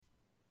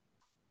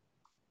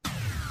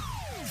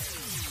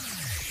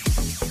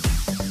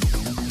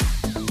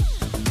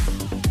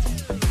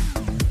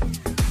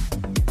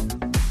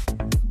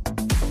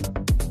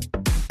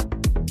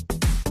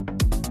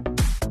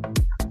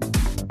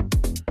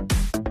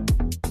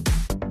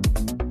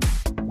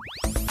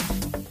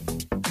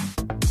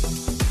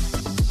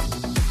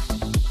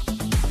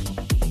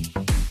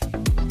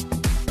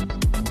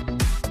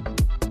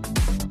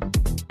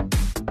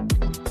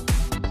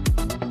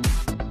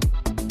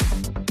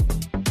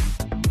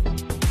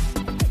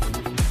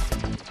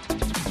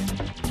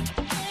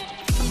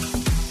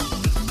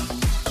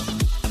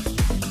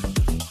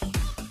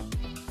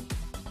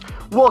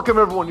Welcome,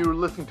 everyone. You're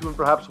listening to and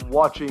perhaps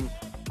watching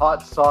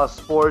Hot Sauce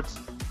Sports.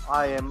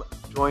 I am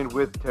joined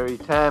with Terry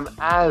Tam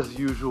as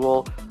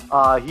usual.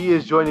 He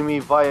is joining me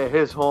via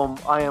his home.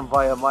 I am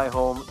via my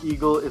home.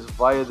 Eagle is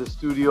via the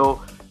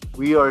studio.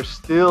 We are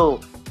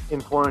still in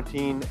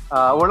quarantine.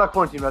 We're not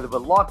quarantine, rather,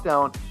 but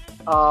lockdown.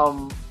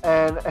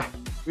 And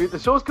the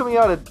show's coming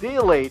out a day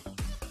late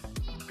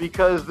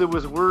because there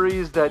was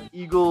worries that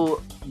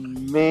Eagle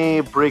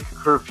may break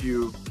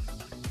curfew.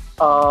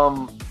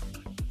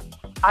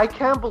 I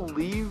can't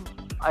believe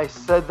I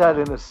said that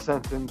in a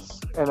sentence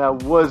and I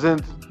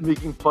wasn't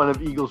making fun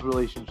of Eagle's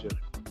relationship.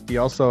 He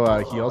also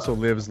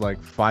lives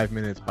like 5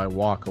 minutes by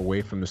walk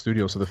away from the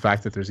studio. So the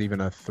fact that there's even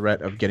a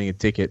threat of getting a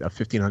ticket, a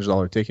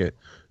 $1,500 ticket,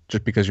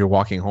 just because you're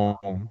walking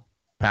home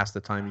past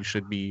the time you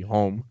should be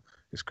home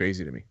is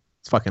crazy to me.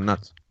 It's fucking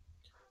nuts.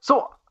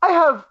 So I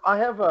have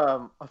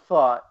a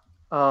thought,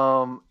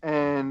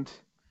 and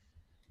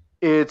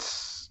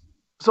it's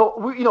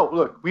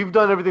look, we've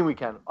done everything we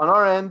can on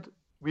our end.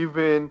 We've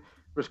been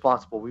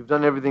responsible. We've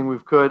done everything we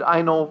could.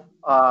 I know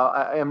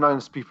I am not going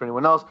to speak for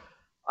anyone else.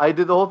 I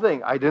did the whole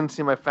thing. I didn't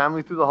see my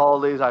family through the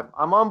holidays.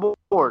 I'm on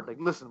board. Like,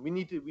 listen, we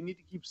need to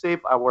keep safe.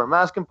 I wear a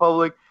mask in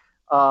public.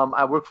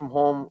 I work from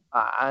home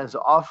as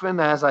often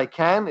as I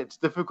can. It's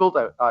difficult.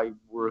 I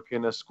work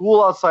in a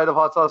school outside of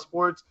Hot Sauce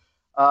Sports.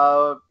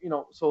 So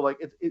like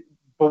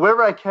but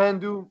whatever I can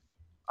do,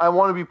 I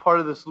want to be part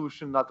of the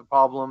solution, not the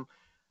problem.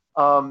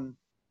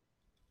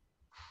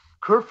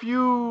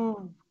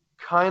 Curfew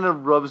kind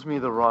of rubs me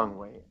the wrong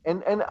way.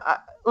 And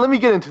let me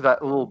get into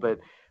that a little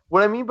bit.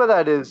 What I mean by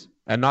that is...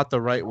 And not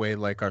the right way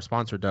like our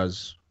sponsor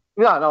does.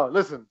 Yeah, no,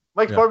 listen.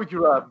 Mike's Barbecue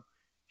Rub,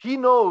 he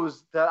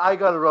knows that I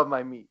got to rub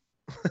my meat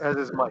as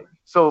his Mike.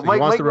 So Mike,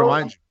 he wants to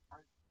remind you.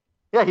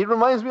 Yeah, he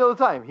reminds me all the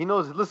time. He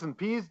knows, listen,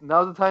 Peas,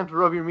 now's the time to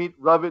rub your meat.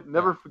 Rub it.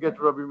 Never forget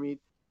to rub your meat.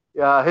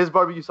 His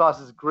barbecue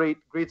sauce is great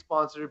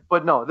sponsor.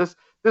 But no,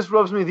 this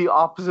rubs me the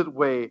opposite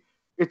way.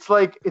 It's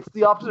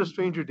the opposite of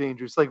stranger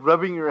danger. It's like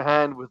rubbing your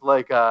hand with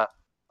like a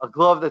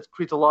glove that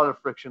creates a lot of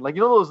friction. Like,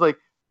 you know those like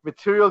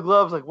material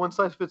gloves, like one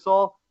size fits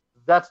all?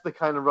 That's the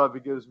kind of rub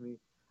it gives me.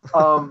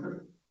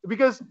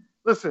 Because,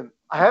 listen,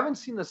 I haven't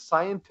seen a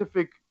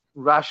scientific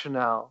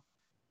rationale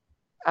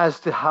as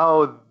to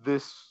how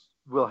this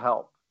will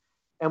help.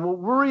 And what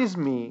worries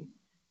me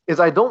is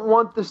I don't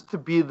want this to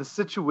be the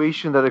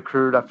situation that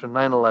occurred after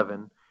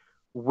 9/11,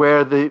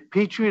 where the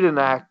Patriot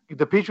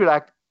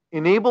Act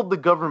enabled the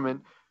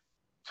government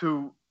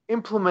to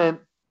implement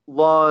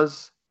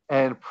laws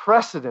and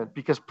precedent,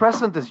 because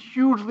precedent is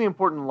hugely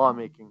important in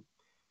lawmaking,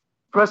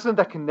 precedent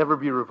that can never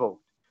be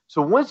revoked.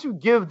 So once you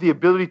give the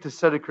ability to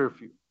set a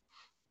curfew,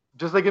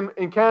 just like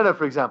in Canada,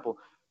 for example,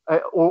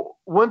 or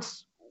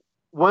once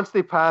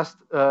they passed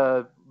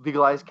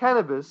legalized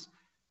cannabis,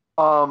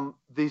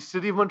 the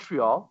city of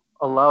Montreal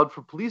allowed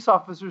for police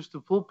officers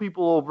to pull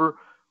people over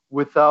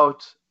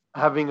without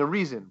having a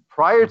reason.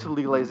 Prior to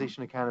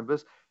legalization of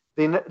cannabis,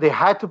 they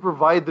had to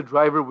provide the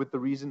driver with the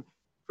reason.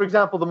 For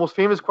example, the most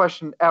famous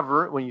question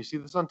ever, when you see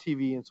this on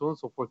TV and so on and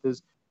so forth,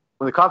 is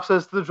when the cop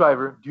says to the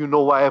driver, "Do you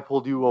know why I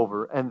pulled you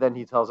over?" And then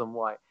he tells him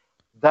why.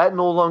 That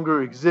no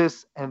longer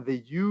exists, and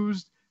they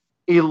used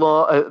a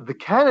law, the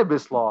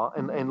cannabis law,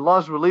 and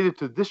laws related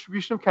to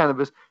distribution of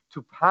cannabis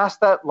to pass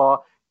that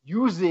law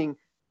using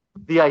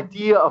the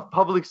idea of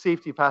public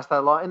safety, pass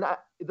that law. And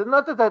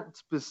not that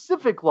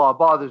specific law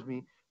bothers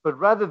me, but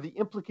rather the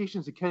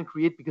implications it can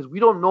create, because we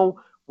don't know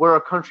where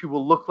our country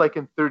will look like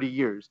in 30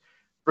 years.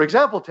 For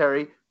example,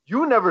 Terry,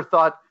 you never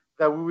thought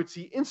that we would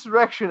see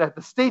insurrection at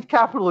the state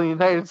capitol in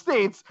the United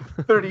States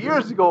 30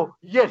 years ago,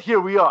 yet here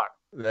we are.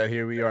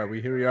 Here we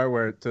are.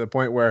 Where to the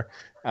point where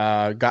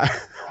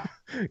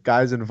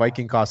guys in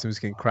Viking costumes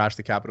can crash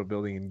the Capitol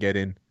building and get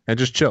in and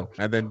just chill,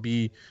 and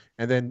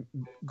then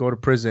go to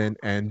prison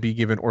and be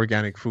given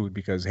organic food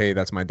because, hey,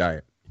 that's my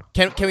diet.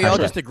 Can we all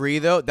just agree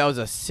though? That was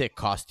a sick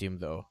costume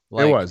though.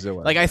 It was.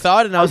 Like, I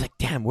thought, and I was like,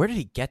 damn, where did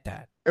he get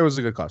that? It was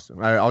a good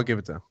costume. I'll give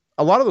it to him.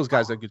 A lot of those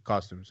guys had good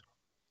costumes.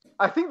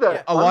 I think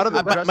that a lot of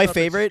them. My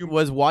favorite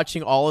was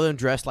watching all of them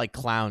dressed like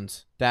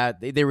clowns.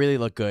 That they really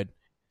look good.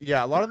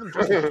 Yeah, a lot of them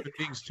dressed like human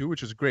beings too,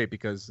 which is great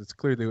because it's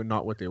clearly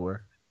not what they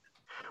were.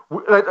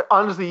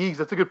 Honestly, Eags,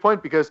 that's a good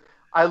point, because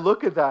I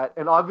look at that,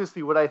 and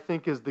obviously what I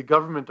think is the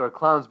government are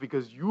clowns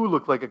because you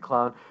look like a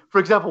clown. For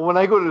example, when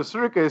I go to the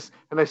circus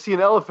and I see an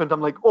elephant,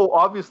 I'm like, oh,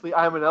 obviously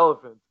I'm an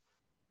elephant.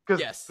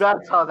 Because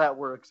that's how that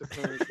works,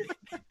 apparently.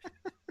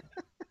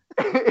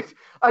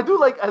 I do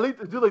like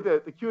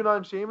the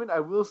QAnon shaman. I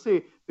will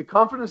say the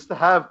confidence to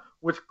have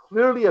what's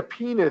clearly a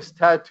penis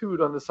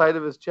tattooed on the side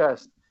of his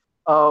chest,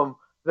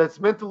 that's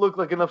meant to look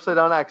like an upside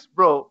down axe,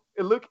 bro.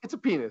 It's a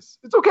penis.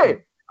 It's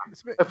okay.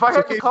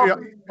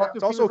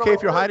 It's also okay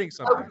if you're hiding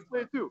something.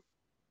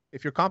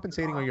 If you're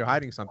compensating or you're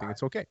hiding something,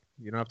 it's okay.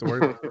 You don't have to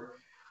worry about it.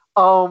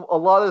 A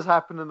lot has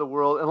happened in the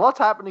world, and a lot's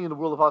happening in the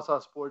world of Hot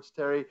Sauce Sports,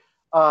 Terry.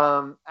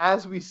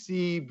 As we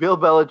see Bill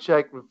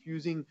Belichick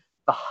refusing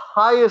the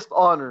highest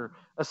honor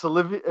a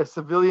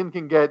civilian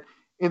can get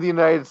in the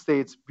United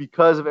States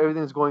because of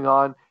everything that's going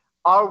on,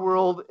 our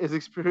world is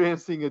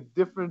experiencing a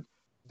different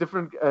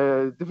different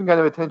kind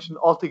of attention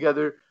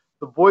altogether.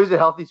 The boys at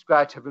Healthy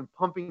Scratch have been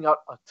pumping out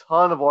a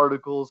ton of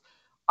articles.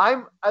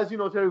 As you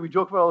know, Terry, we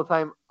joke about it all the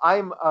time.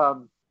 I'm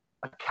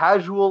a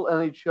casual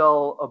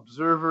NHL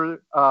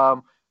observer.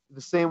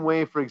 The same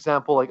way, for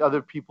example, like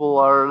other people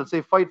are, let's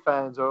say, fight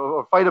fans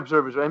or fight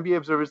observers or NBA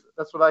observers.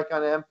 That's what I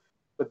kind of am.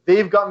 But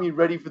they've got me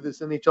ready for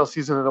this NHL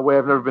season in a way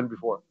I've never been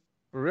before.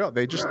 For real,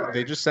 they just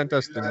sent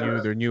us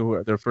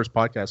their first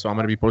podcast, so I'm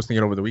going to be posting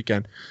it over the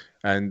weekend,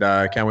 and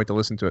I can't wait to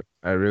listen to it.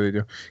 I really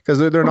do, because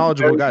they're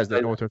knowledgeable guys.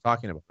 They know what they're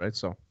talking about, right?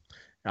 So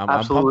I'm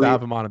pumped to have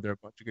them on, and they're a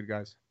bunch of good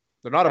guys.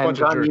 They're not a bunch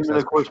of jerks. John Neiman,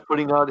 of course,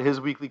 putting out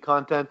his weekly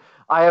content.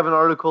 I have an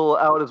article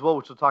out as well,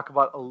 which we'll talk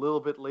about a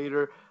little bit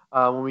later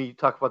when we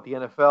talk about the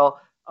NFL.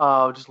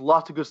 Just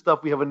lots of good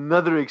stuff. We have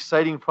another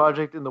exciting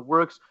project in the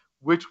works,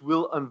 which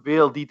we'll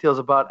unveil details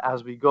about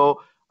as we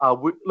go.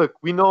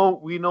 We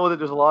know that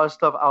there's a lot of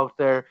stuff out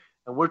there,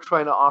 and we're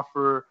trying to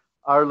offer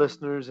our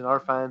listeners and our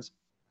fans,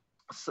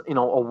 a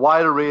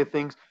wide array of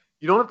things.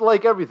 You don't have to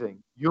like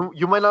everything.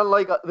 You might not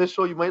like this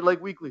show. You might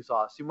like Weekly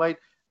Sauce. You might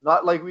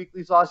not like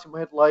Weekly Sauce. You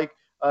might like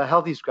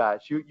Healthy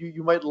Scratch.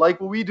 You might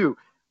like what we do.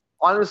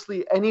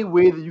 Honestly, any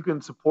way that you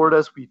can support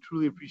us, we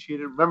truly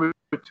appreciate it. Remember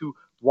to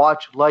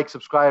watch, like,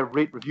 subscribe,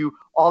 rate, review,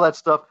 all that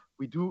stuff.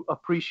 We do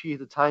appreciate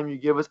the time you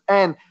give us,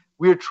 and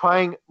we're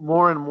trying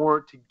more and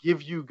more to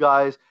give you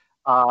guys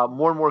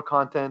more and more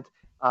content.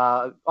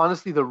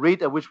 Honestly, the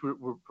rate at which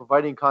we're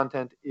providing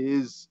content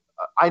is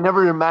I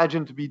never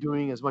imagined to be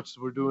doing as much as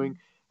we're doing.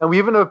 And we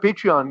even have a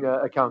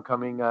Patreon account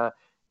coming.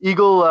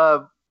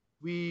 Eagle,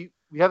 we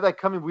have that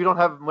coming. We don't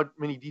have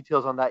many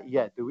details on that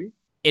yet, do we?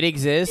 It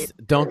exists.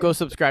 Don't go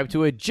subscribe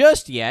to it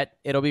just yet.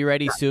 It'll be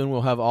ready soon.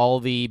 We'll have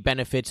all the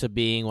benefits of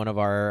being one of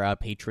our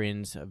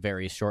patrons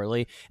very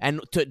shortly.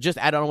 And to just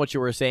add on what you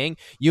were saying,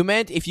 you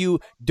meant if you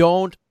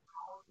don't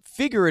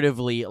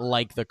figuratively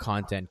like the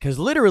content, because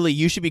literally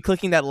you should be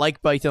clicking that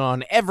like button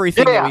on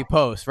everything that we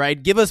post,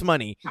 right? Give us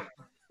money.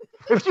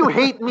 If you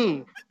hate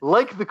me,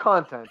 like the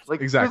content.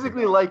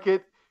 Physically like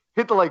it,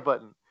 hit the like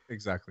button.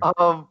 Exactly.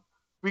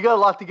 We got a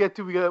lot to get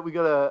to. We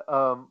got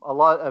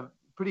a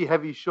pretty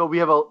heavy show. We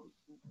have a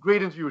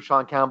great interview with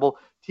Sean Campbell,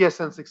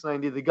 TSN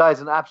 690. The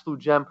guy's an absolute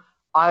gem.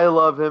 I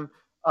love him.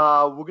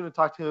 We're going to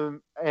talk to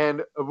him,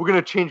 and we're going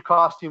to change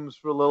costumes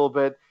for a little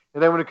bit.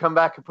 And then we're going to come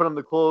back and put on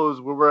the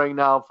clothes we're wearing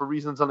now for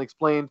reasons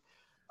unexplained.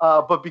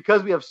 But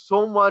because we have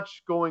so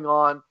much going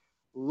on,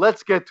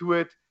 let's get to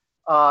it.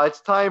 It's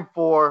time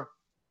for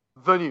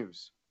the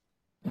news.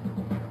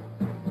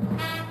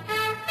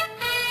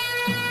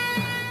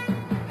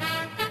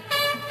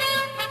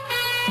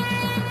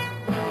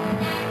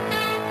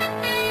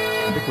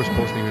 I think we're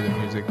supposed to hear the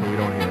music, but we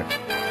don't hear it.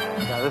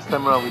 Yeah, this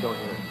time around we don't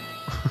hear it.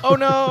 Oh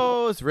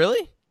no, it's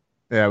really?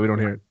 Yeah, we don't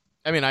hear it.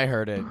 I mean, I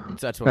heard it.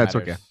 That's what matters.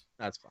 Okay.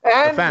 That's fine.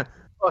 And,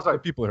 the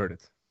people heard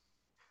it.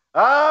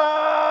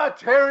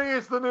 Terry,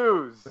 it's the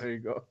news. There you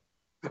go.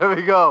 There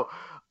we go.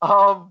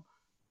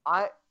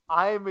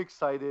 I'm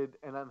excited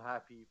and I'm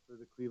happy for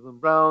the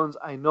Cleveland Browns.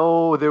 I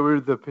know they were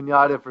the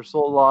piñata for so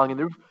long,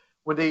 and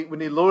when they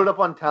loaded up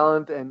on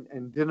talent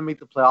and didn't make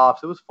the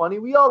playoffs, it was funny.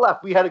 We all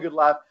laughed. We had a good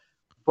laugh.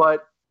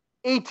 But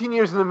 18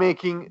 years in the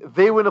making,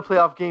 they win a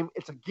playoff game.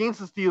 It's against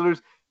the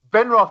Steelers.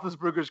 Ben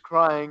Roethlisberger's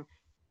crying.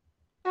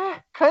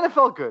 Kind of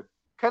felt good.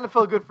 Kind of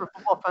felt good for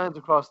football fans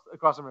across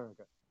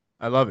America.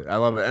 I love it.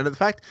 And the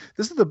fact,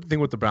 this is the thing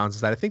with the Browns, is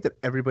that I think that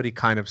everybody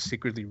kind of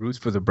secretly roots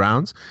for the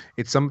Browns.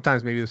 It's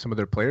sometimes maybe some of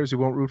their players who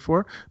won't root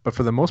for, but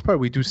for the most part,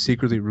 we do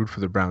secretly root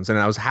for the Browns. And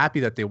I was happy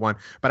that they won,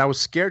 but I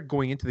was scared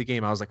going into the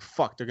game. I was like,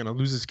 fuck, they're going to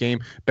lose this game.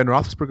 Ben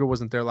Roethlisberger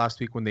wasn't there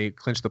last week when they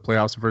clinched the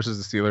playoffs versus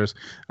the Steelers.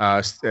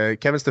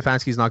 Kevin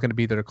Stefanski's not going to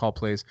be there to call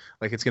plays.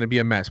 Like, it's going to be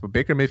a mess. But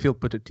Baker Mayfield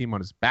put the team on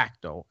his back,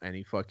 though, and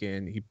he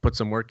put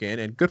some work in,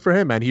 and good for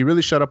him, man. He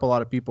really shut up a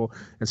lot of people,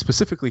 and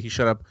specifically he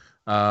shut up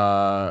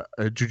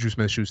Juju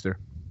Smith-Schuster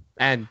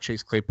and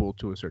Chase Claypool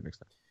to a certain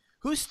extent.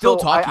 Who's still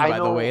talking, by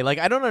the way? Like,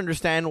 I don't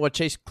understand what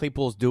Chase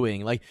Claypool's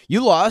doing. Like,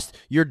 you lost,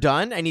 you're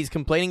done, and he's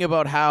complaining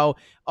about how,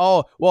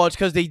 it's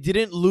because they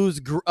didn't lose.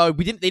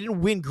 They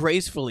didn't win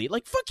gracefully.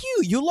 Like, fuck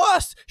you, you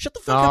lost. Shut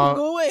the fuck up and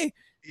go away.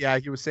 Yeah,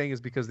 he was saying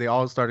is because they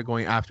all started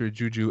going after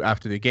Juju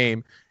after the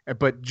game,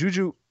 but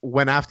Juju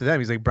went after them.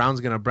 He's like, Brown's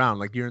gonna Brown.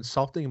 Like, you're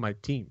insulting my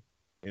team.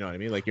 You know what I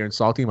mean? Like, you're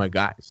insulting my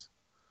guys.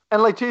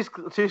 And like Chase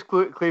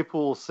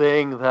Claypool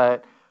saying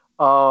that,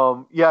 you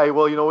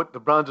know what? The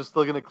Browns are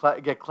still going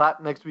to get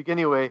clapped next week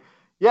anyway.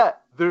 Yeah,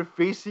 they're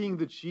facing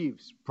the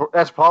Chiefs.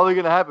 That's probably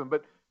going to happen.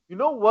 But you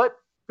know what,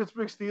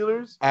 Pittsburgh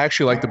Steelers? I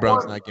actually like the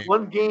Browns in that game.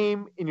 One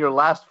game in your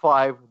last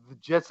 5. The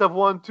Jets have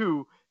won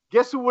 2.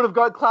 Guess who would have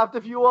got clapped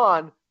if you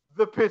won?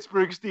 The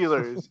Pittsburgh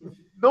Steelers.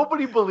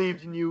 Nobody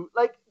believed in you.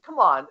 Like, come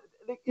on.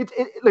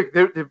 Look,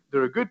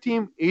 they're a good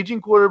team, aging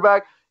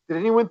quarterback. Did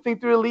anyone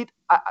think they're elite?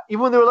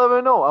 Even when they were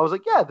 11-0, I was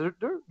like, yeah,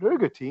 they're a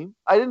good team.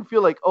 I didn't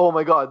feel like, oh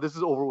my god, this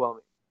is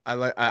overwhelming.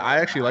 I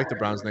actually like the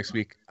Browns next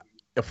week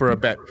for a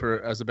bet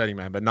as a betting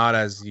man, but not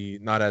as the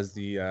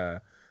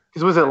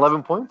because was it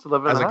 11 points?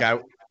 11 as a guy.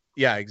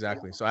 Yeah,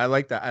 exactly. So I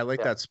like that. I like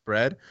Yeah. that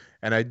spread,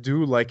 and I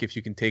do like if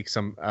you can take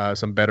some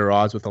better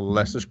odds with a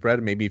lesser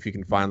spread. Maybe if you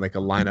can find like a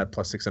line at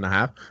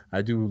 +6.5.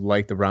 I do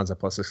like the Browns at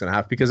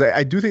 +6.5 because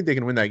I do think they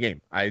can win that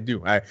game. I do.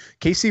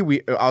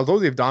 KC, although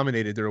they've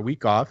dominated, they're a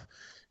week off.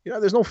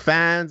 There's no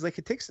fans. Like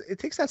it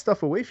takes that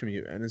stuff away from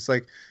you, and it's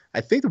like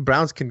I think the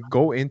Browns can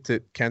go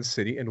into Kansas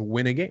City and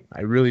win a game.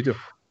 I really do.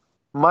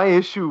 My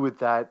issue with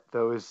that,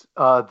 though, is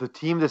the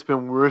team that's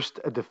been worst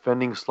at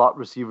defending slot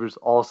receivers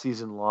all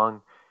season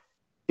long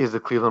is the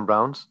Cleveland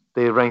Browns.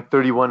 They rank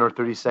 31 or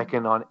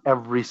 32nd on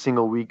every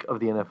single week of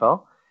the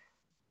NFL.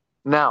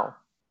 Now,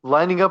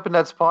 lining up in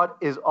that spot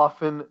is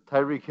often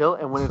Tyreek Hill,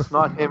 and when it's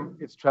not him,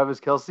 it's Travis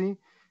Kelce.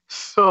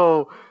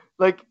 So,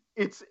 like,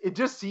 it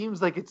just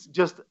seems like it's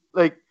just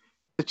like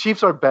the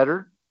Chiefs are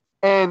better,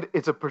 and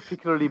it's a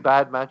particularly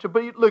bad matchup.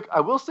 But look, I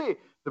will say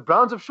the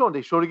Browns have shown.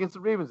 They showed against the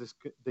Ravens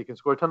they can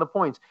score a ton of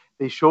points.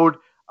 They showed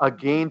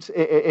against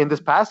in this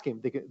past game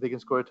they can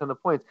score a ton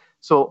of points.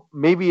 So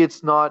maybe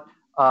it's not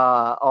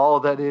all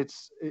that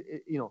it's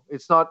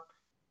not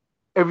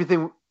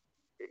everything.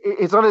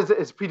 It's not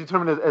as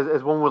predetermined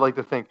as one would like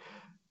to think.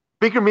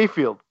 Baker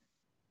Mayfield.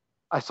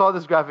 I saw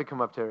this graphic come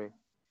up, Terry.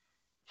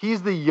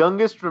 He's the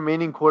youngest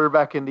remaining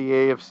quarterback in the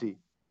AFC.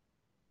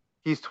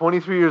 He's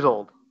 23 years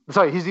old.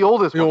 Sorry, he's the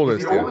oldest. The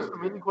oldest, he's the oldest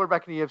remaining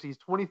quarterback in the AFC. He's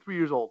 23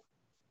 years old.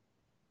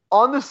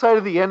 On the side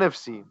of the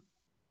NFC,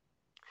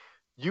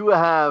 you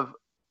have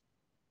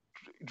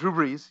Drew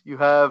Brees, you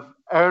have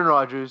Aaron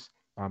Rodgers,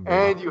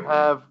 and you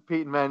have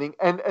Peyton Manning.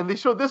 And they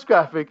showed this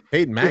graphic.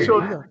 Peyton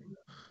Manning.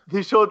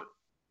 They showed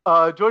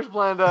George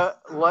Blanda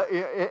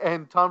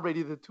and Tom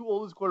Brady, the two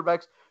oldest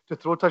quarterbacks to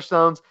throw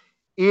touchdowns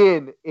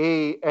in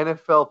a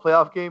NFL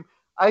playoff game.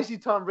 I see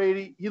Tom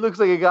Brady. He looks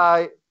like a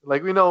guy,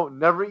 like we know,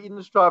 never eaten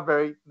a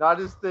strawberry, not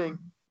his thing.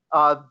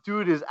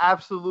 Dude is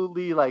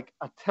absolutely like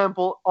a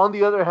temple. On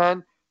the other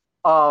hand,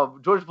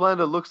 George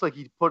Blanda looks like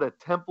he put a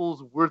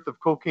temple's worth of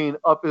cocaine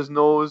up his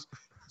nose,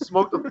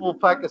 smoked a full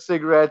pack of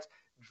cigarettes,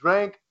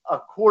 drank a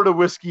quart of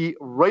whiskey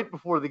right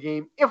before the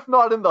game, if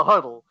not in the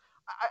huddle.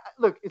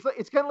 Look,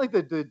 it's kind of like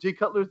the Jay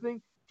Cutler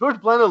thing.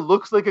 George Blanda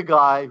looks like a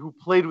guy who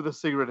played with a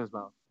cigarette in his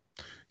mouth.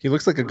 He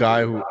looks like a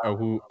guy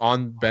who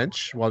on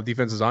bench while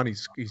defense is on,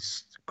 he's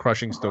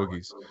crushing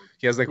stogies.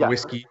 He has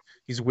whiskey.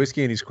 He's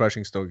whiskey and he's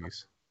crushing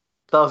stogies.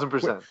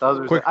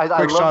 1,000%.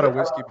 Quick shot of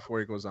whiskey before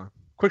he goes on.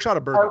 Quick shot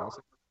of bourbon.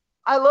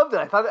 I loved it.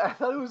 I thought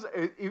it was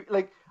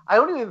like I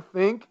don't even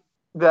think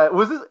that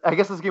was this. I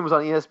guess this game was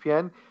on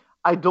ESPN.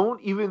 I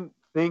don't even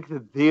think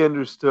that they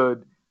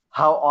understood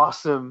how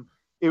awesome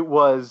it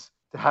was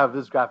to have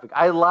this graphic.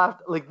 I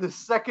laughed like the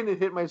second it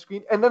hit my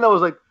screen, and then I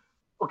was like,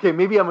 okay,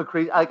 maybe I'm a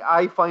crazy. Like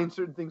I find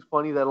certain things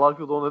funny that a lot of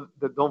people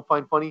don't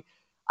find funny.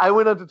 I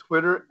went onto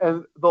Twitter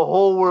and the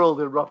whole world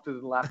erupted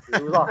in laughter.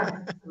 It was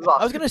awesome.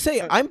 I was gonna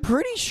say, I'm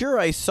pretty sure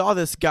I saw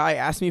this guy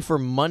ask me for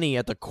money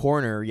at the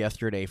corner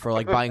yesterday for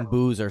like buying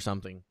booze or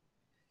something.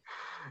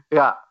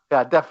 Yeah,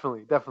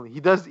 definitely. He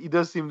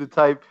does seem to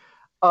type.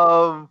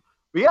 But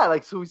yeah,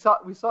 like so we saw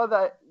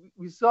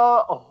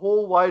a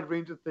whole wide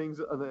range of things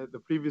on the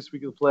previous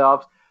week of the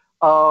playoffs.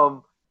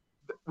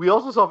 We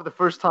also saw for the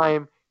first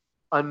time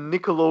a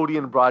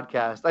Nickelodeon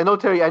broadcast. I know,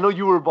 Terry,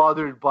 you were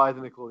bothered by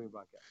the Nickelodeon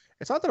broadcast.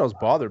 It's not that I was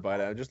bothered by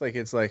that. Just like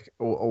it's like,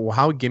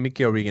 how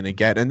gimmicky are we gonna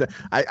get? And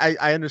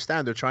I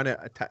understand they're trying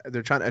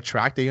to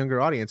attract a younger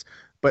audience,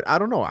 but I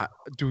don't know.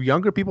 Do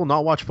younger people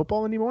not watch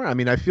football anymore? I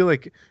mean, I feel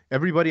like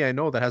everybody I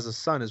know that has a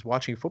son is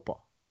watching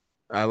football.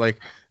 I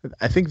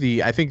think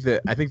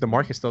the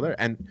market's still there,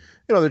 and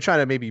they're trying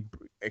to maybe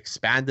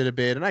expand it a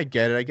bit, and I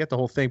get it, I get the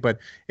whole thing. But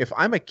if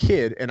I'm a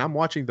kid and I'm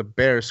watching the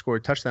Bears score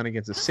a touchdown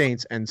against the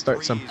Saints and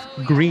start some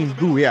green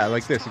goo, yeah,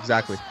 like this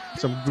exactly,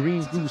 some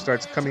green goo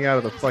starts coming out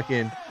of the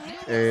fucking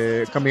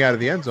coming out of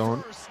the end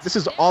zone. This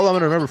is all I'm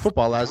gonna remember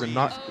football as, and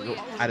not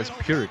at its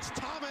purity.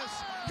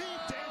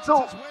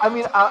 So, I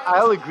mean,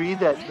 I'll agree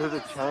that there's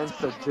a chance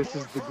that this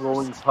is the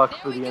glowing puck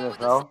for the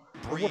NFL.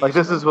 Like,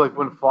 this is like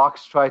when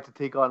Fox tried to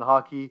take on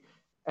hockey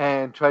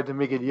and tried to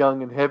make it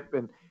young and hip,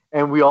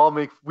 and we've all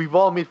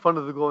made fun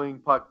of the glowing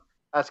puck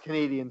as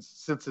Canadians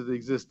since it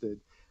existed.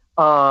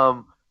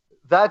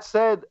 That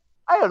said,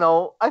 I don't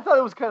know. I thought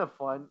it was kind of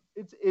fun.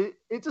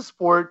 It's a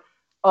sport.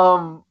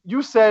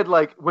 You said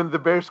like when the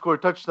Bears score a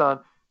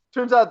touchdown.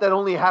 Turns out that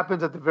only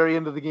happens at the very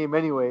end of the game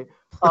anyway.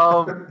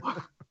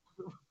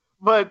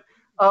 But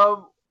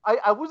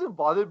I wasn't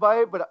bothered by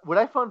it. But what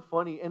I found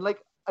funny, and like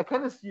I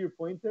kind of see your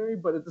point, Terry,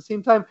 but at the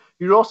same time,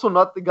 you're also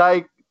not the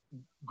guy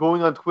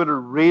going on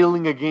Twitter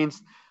railing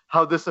against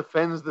how this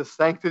offends the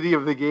sanctity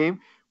of the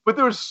game. But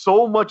there was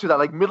so much of that,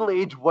 like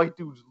middle-aged white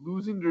dudes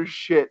losing their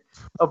shit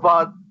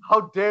about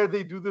how dare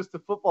they do this to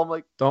football. I'm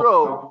like,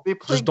 bro, they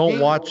play. Just don't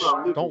watch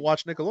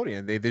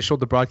Nickelodeon. They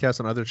showed the broadcast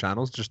on other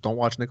channels. Just don't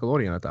watch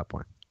Nickelodeon at that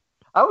point.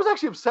 I was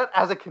actually upset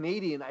as a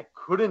Canadian. I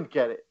couldn't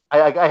get it.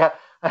 I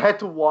had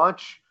to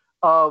watch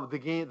the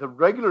game, the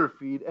regular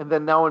feed, and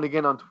then now and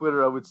again on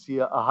Twitter I would see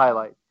a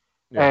highlight,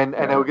 and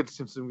I would get to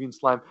see some green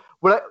slime.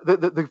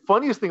 The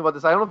funniest thing about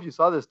this, I don't know if you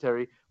saw this,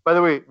 Terry. By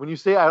the way, when you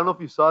say I don't know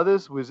if you saw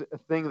this, was a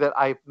thing that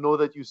I know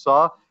that you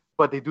saw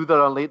but they do that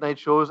on late night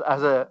shows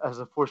as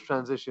a forced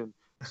transition.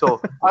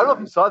 So I don't know if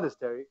you saw this,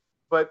 Terry,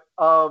 but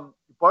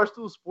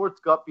Barstool Sports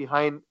got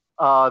behind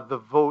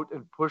the vote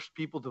and pushed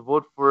people to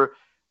vote for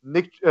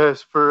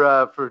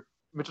for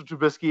Mitchell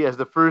Trubisky as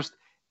the first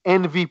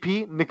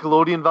MVP,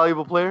 Nickelodeon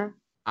Valuable Player.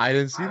 I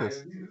didn't see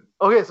this.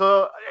 Okay,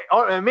 so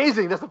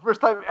amazing. That's the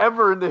first time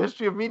ever in the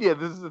history of media.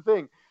 This is the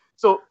thing.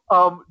 So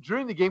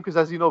during the game, because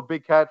as you know,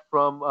 Big Cat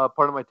from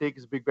Part of My Take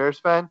is a big Bears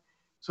fan.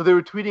 So they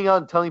were tweeting out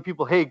and telling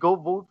people, hey, go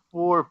vote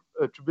for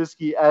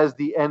Trubisky as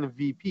the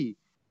MVP.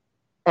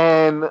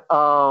 And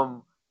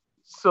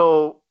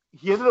so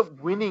he ended up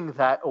winning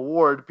that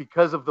award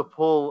because of the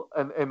pull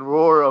and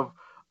roar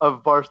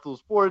of Barstool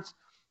Sports.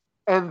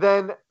 And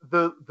then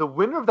the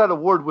winner of that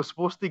award was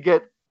supposed to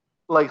get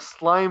like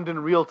slimed in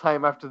real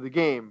time after the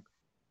game,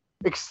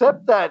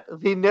 except that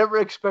they never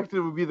expected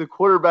it would be the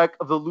quarterback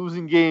of the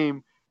losing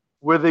game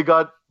where they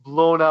got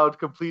blown out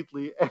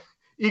completely. And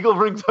Eagle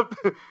brings up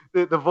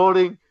the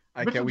voting.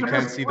 We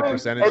can't see the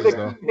percentages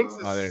though. He takes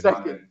a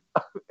second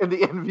in the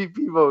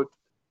MVP vote.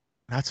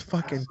 That's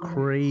fucking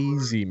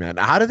crazy, man.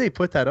 How do they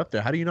put that up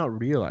there? How do you not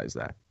realize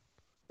that?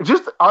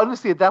 Just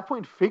honestly, at that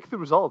point, fake the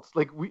results.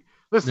 Like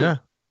listen. Yeah.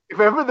 If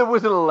ever there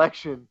was an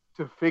election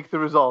to fake the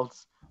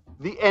results,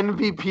 the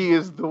MVP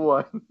is the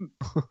one.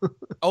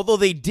 Although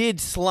they did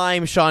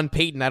slime Sean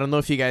Payton. I don't know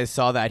if you guys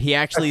saw that. He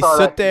actually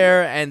stood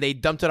there and they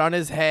dumped it on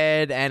his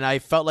head, and I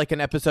felt like an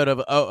episode of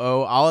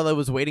Uh-Oh. All I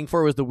was waiting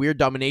for was the weird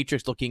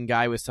dominatrix looking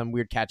guy with some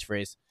weird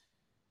catchphrase.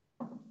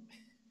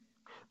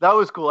 That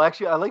was cool.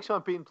 Actually, I like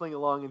Sean Payton playing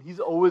along, and he's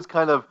always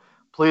kind of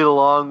played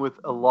along with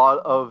a lot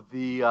of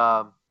the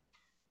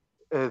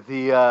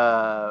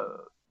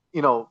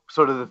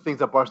sort of the things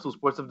that Barstool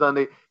Sports have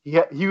done.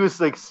 He was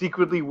like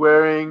secretly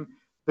wearing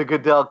the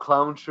Goodell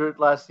clown shirt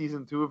last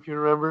season too, if you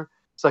remember.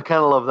 So I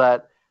kind of love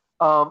that.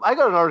 I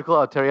got an article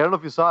out, Terry. I don't know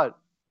if you saw it.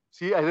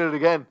 See, I did it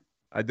again.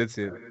 I did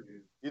see it.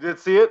 You did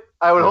see it?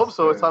 I would hope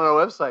so. It's on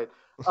our website.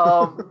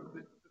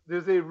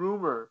 There's a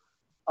rumor.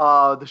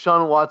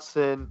 Deshaun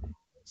Watson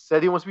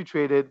said he wants to be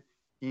traded.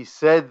 He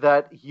said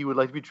that he would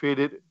like to be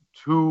traded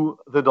to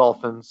the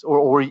Dolphins,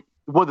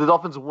 the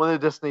Dolphins are one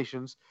of the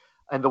destinations,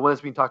 and the one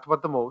that's being talked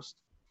about the most.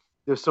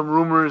 There's some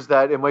rumors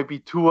that it might be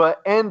Tua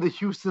and the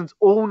Houston's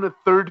own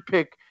third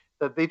pick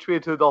that they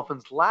traded to the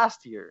Dolphins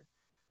last year.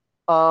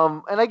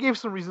 And I gave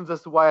some reasons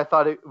as to why I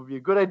thought it would be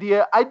a good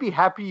idea. I'd be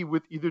happy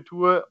with either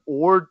Tua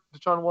or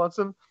Deshaun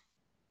Watson.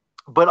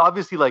 But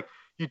obviously, like,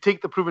 you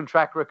take the proven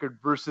track record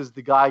versus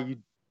the guy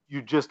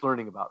you're just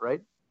learning about,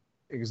 right?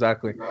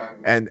 Exactly.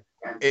 And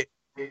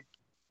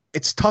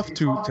it's tough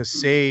to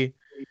say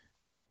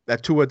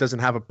that Tua doesn't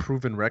have a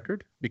proven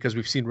record because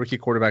we've seen rookie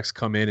quarterbacks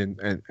come in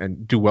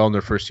and do well in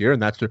their first year,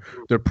 and that's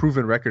their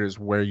proven record is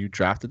where you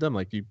drafted them.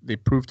 Like they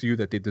prove to you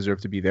that they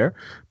deserve to be there.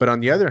 But on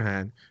the other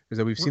hand, is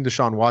that we've seen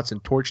Deshaun Watson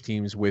torch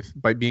teams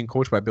by being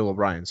coached by Bill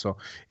O'Brien. So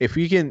if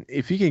you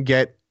can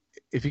get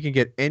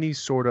any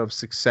sort of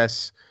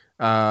success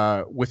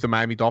with the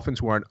Miami Dolphins,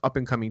 who are an up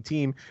and coming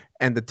team,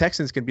 and the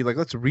Texans can be like,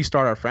 let's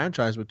restart our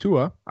franchise with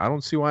Tua. I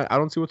don't see what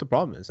the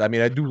problem is. I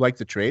mean, I do like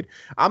the trade.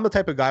 I'm the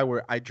type of guy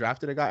where I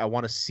drafted a guy, I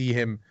want to see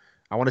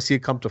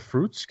it come to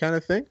fruits, kind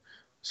of thing.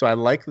 So I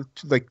like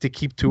to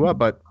keep Tua,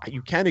 but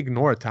you can't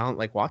ignore a talent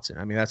like Watson.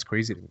 I mean, that's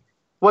crazy to me.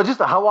 Well, just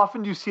how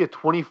often do you see a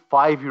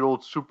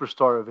 25-year-old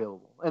superstar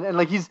available? And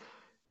like he's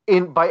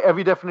by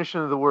every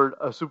definition of the word,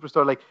 a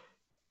superstar. Like,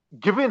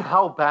 given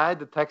how bad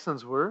the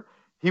Texans were,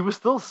 he was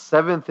still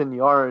 7th in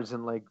yards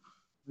and like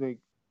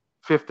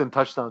 5th in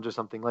touchdowns or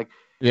something. Like,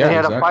 yeah, he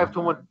had exactly. a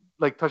 5-to-1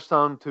 like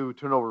touchdown to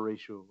turnover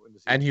ratio.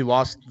 And he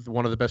lost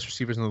one of the best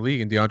receivers in the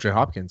league in DeAndre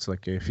Hopkins.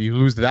 Like, if you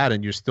lose that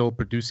and you're still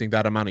producing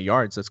that amount of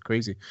yards, that's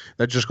crazy.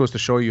 That just goes to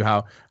show you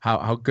how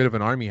good of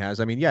an arm he has.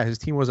 I mean, yeah, his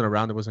team wasn't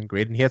around. It wasn't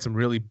great. And he had some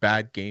really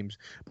bad games.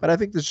 But I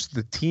think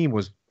the team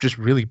was just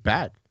really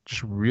bad.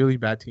 Just really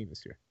bad team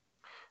this year.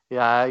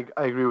 Yeah, I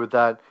agree with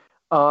that.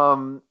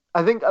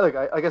 I think, like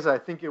I guess, I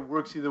think it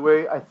works either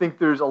way. I think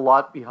there's a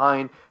lot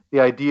behind the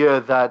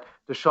idea that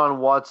Deshaun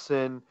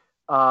Watson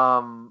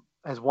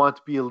has wanted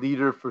to be a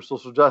leader for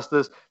social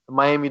justice. The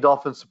Miami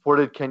Dolphins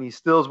supported Kenny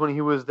Stills when he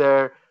was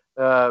there.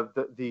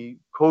 The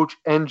coach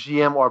and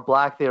GM are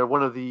black. They are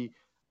one of the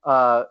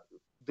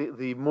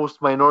most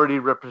minority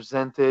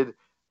represented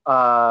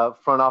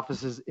front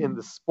offices in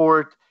the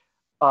sport.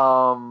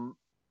 And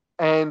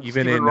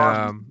even Stephen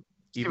Ross,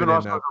 even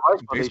Ross in the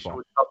Rice Foundation, baseball,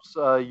 which helps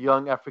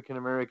young African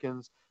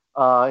Americans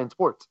in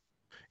sports.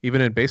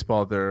 Even in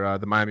baseball,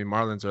 the Miami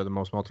Marlins are the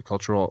most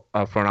multicultural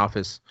front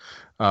office.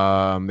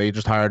 They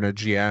just hired a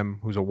GM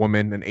who's a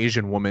woman, an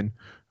Asian woman.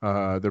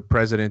 Their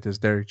president is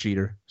Derek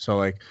Jeter. So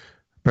like,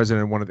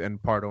 president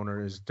and part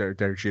owner is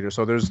Derek Jeter.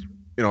 So there's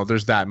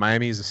that.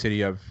 Miami is a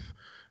city of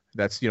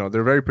that's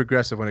they're very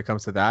progressive when it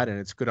comes to that, and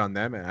it's good on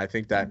them. And I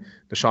think that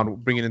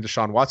bringing in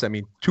Deshaun Watson. I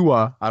mean,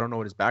 Tua, I don't know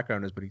what his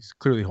background is, but he's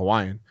clearly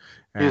Hawaiian.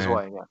 He's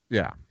Hawaiian, yeah.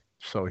 Yeah.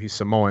 So he's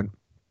Samoan.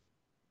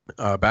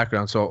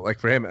 Background. So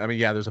like for him, I mean,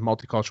 yeah, there's a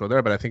multicultural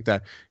there, but I think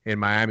that in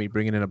Miami,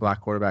 bringing in a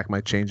black quarterback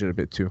might change it a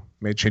bit too.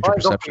 May change your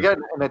perception. Don't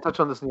forget, and I touched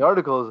on this in the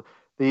articles,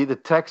 the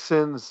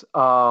Texans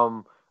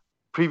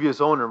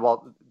previous owner.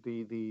 Well,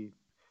 the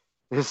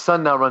his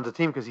son now runs the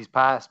team because he's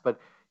passed, but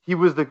he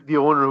was the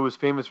owner who was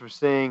famous for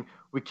saying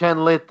we can't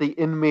let the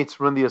inmates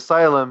run the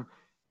asylum,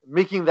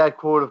 making that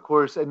quote, of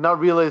course, and not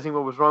realizing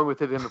what was wrong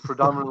with it in a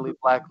predominantly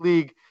black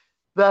league.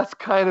 That's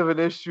kind of an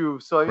issue.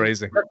 So I mean, that's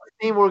the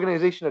same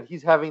organization that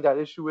he's having that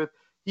issue with.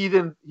 He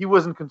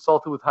wasn't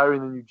consulted with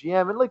hiring the new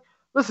GM. And like,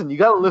 listen, you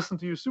got to listen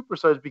to your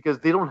superstars because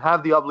they don't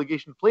have the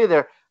obligation to play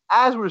there.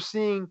 As we're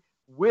seeing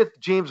with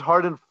James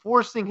Harden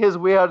forcing his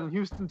way out in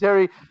Houston,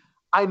 Terry,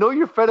 I know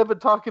you're fed up with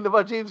talking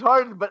about James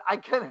Harden, but I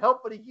can't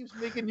help but he keeps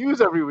making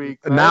news every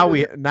week. Man.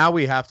 Now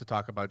we have to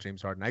talk about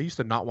James Harden. I used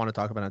to not want to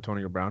talk about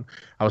Antonio Brown.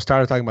 I was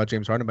tired of talking about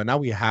James Harden, but now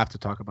we have to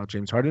talk about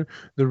James Harden.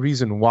 The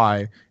reason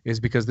why is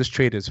because this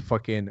trade is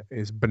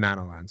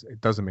banana lands. It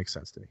doesn't make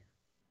sense to me.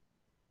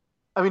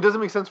 I mean, it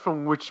doesn't make sense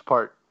from which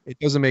part? It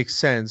doesn't make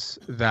sense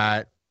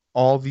that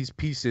all these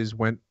pieces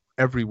went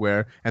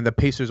everywhere and the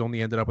Pacers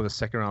only ended up with a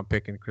second-round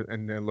pick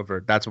and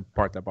LeVert. That's the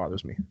part that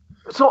bothers me.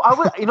 So I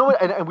would, you know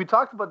what, and we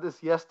talked about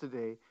this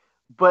yesterday,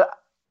 but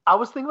I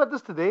was thinking about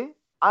this today.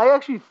 I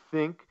actually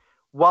think,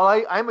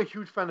 while I'm a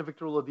huge fan of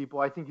Victor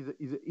Oladipo, I think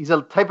he's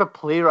a type of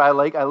player I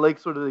like. I like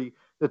sort of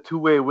the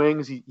two-way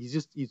wings.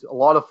 He's a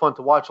lot of fun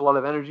to watch, a lot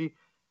of energy.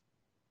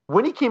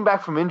 When he came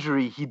back from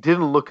injury, he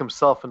didn't look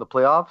himself in the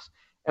playoffs,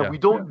 and we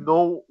don't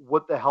know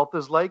what the health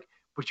is like.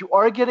 But you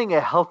are getting a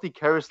healthy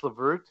Caris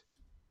LeVert,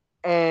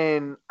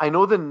 and I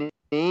know the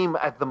name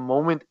at the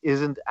moment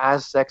isn't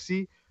as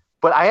sexy.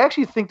 But I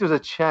actually think there's a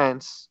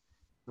chance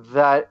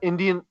that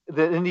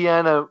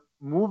Indiana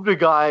moved a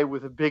guy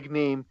with a big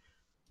name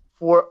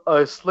for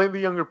a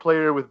slightly younger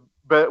player with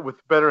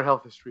better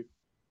health history.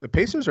 The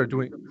Pacers are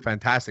doing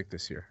fantastic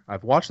this year.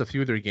 I've watched a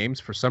few of their games.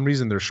 For some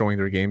reason, they're showing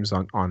their games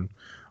on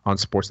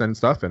Sportsnet and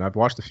stuff, and I've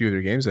watched a few of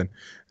their games, and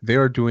they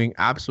are doing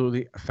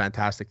absolutely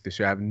fantastic this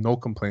year. I have no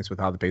complaints with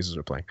how the Pacers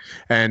are playing,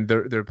 and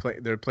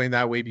they're playing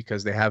that way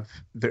because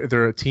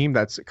they're a team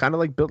that's kind of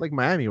like built like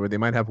Miami, where they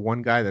might have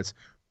one guy that's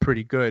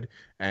pretty good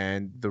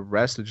and the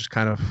rest will just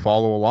kind of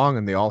follow along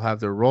and they all have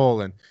their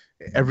role, and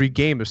every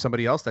game there's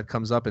somebody else that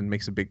comes up and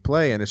makes a big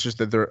play, and it's just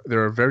that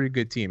they're a very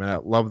good team, and I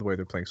love the way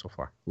they're playing so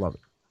far. Love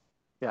it.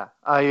 Yeah,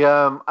 I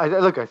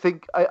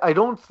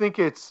don't think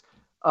it's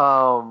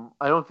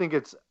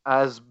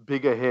as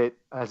big a hit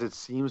as it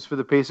seems for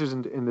the Pacers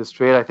in this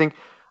trade. I think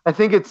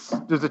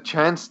there's a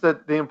chance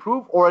that they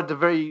improve, or at the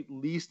very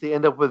least they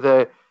end up with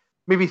a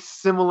maybe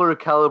similar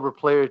caliber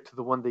player to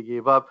the one they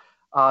gave up.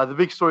 The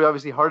big story,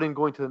 obviously, Harden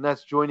going to the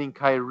Nets, joining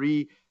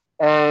Kyrie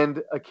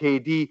and a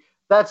KD.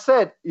 That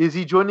said, is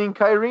he joining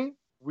Kyrie?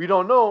 We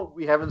don't know.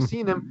 We haven't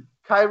seen him.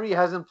 Kyrie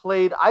hasn't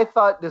played. I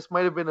thought this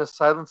might have been a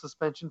silent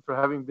suspension for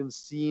having been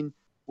seen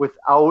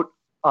without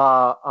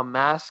a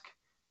mask.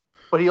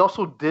 But he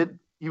also did.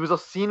 He was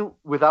seen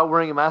without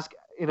wearing a mask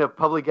in a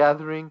public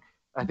gathering.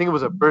 I think it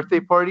was a birthday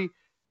party.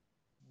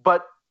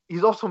 But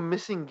he's also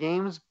missing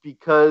games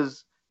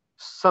because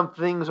some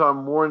things are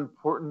more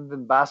important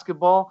than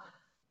basketball.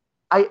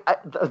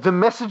 The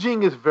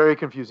messaging is very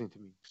confusing to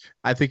me.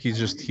 I think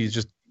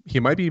he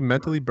might be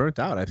mentally burnt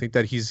out. I think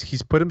that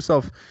he's put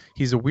himself.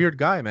 He's a weird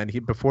guy, man.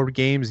 Before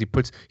games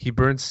he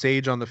burns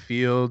sage on the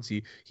fields.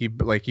 He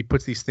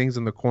puts these things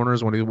in the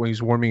corners when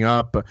he's warming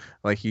up.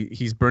 Like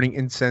he's burning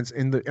incense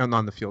on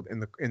the field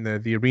in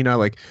the arena.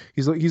 Like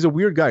he's a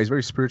weird guy. He's a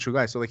very spiritual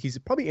guy. So like he's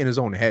probably in his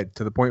own head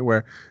to the point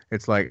where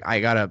it's like I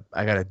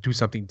gotta do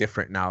something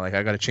different now. Like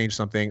I gotta change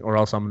something or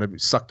else I'm gonna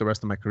suck the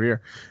rest of my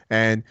career.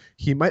 And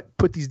he might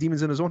put these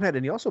demons in his own head.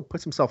 And he also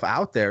puts himself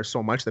out there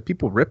so much that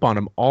people rip on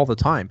him all the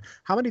time.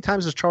 How many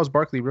times has Charles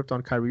Barkley ripped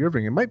on Kyrie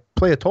Irving? It might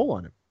play a toll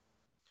on him.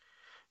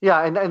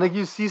 Yeah, and like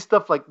you see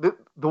stuff like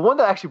the one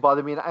that actually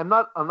bothered me, and I'm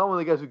not one of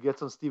the guys who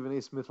gets on Stephen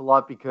A. Smith a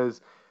lot because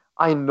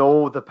I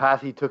know the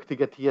path he took to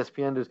get to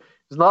ESPN. There's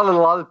not a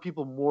lot of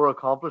people more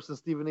accomplished than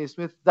Stephen A.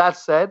 Smith. That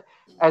said,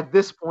 at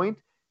this point,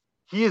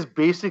 he is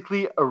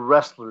basically a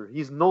wrestler.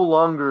 He's no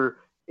longer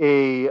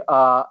a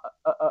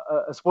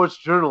sports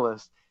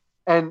journalist.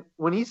 And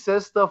when he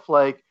says stuff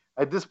like,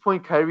 at this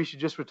point, Kyrie should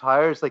just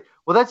retire, it's like,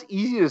 well, that's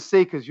easy to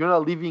say because you're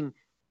not leaving,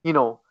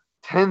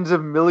 tens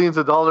of millions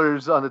of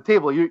dollars on the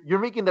table. You're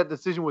making that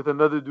decision with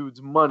another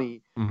dude's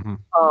money.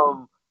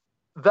 Mm-hmm.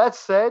 That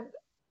said,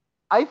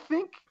 I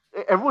think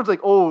everyone's like,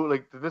 oh,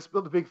 like, did this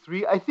build a big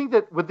three? I think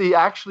that what they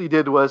actually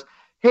did was,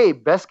 hey,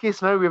 best case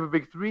scenario, we have a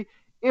big three.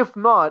 If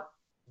not,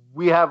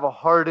 we have a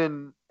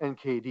Harden and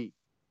KD.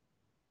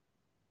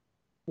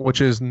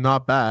 Which is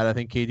not bad. I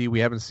think KD, we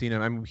haven't seen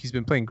him. I mean, he's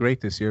been playing great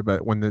this year,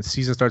 but when the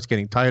season starts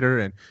getting tighter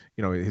and,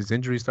 his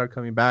injuries start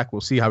coming back,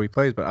 we'll see how he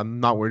plays, but I'm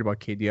not worried about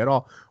KD at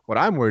all. What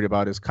I'm worried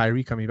about is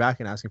Kyrie coming back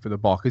and asking for the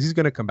ball because he's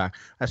going to come back.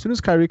 As soon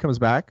as Kyrie comes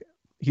back,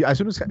 as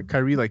soon as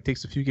Kyrie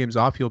takes a few games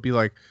off,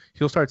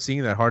 he'll start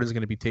seeing that Harden's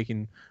going to be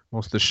taking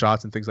most of the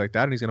shots and things like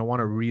that, and he's going to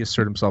want to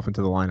reassert himself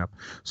into the lineup.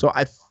 So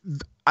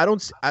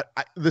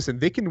listen,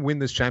 they can win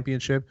this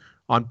championship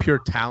on pure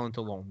talent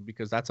alone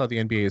because that's how the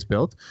NBA is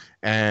built,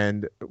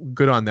 and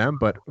good on them.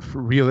 But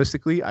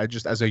realistically,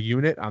 as a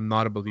unit, I'm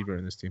not a believer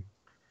in this team.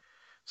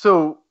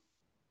 So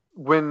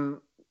when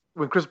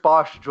Chris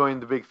Bosh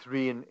joined the Big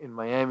Three in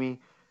Miami,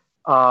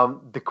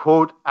 the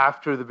quote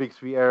after the Big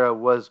Three era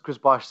was Chris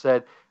Bosh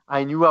said,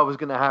 "I knew I was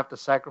going to have to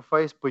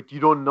sacrifice, but you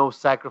don't know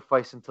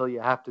sacrifice until you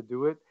have to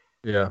do it."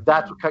 Yeah.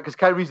 That's because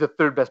Kyrie's the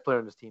third best player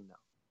on this team now.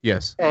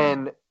 Yes.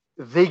 And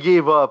they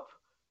gave up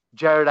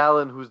Jared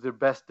Allen, who's their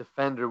best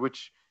defender,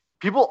 which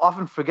people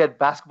often forget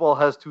basketball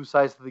has two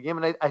sides to the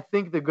game. And I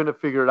think they're going to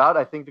figure it out.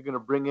 I think they're going to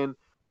bring in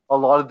a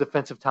lot of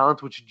defensive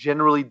talent, which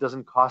generally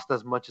doesn't cost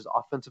as much as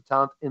offensive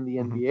talent in the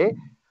NBA.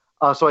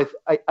 So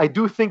I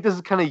do think this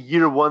is kind of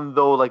year one,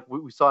 though, like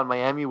we saw in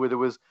Miami, where there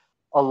was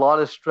a lot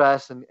of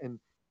stress and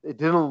it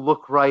didn't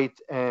look right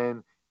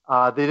and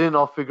they didn't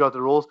all figure out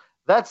the roles.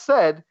 That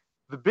said,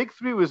 the Big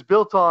Three was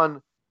built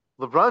on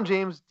LeBron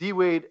James, D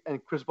Wade,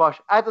 and Chris Bosh.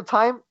 At the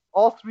time,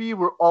 all three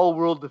were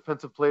all-world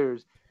defensive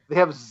players. They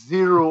have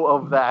zero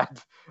of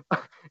that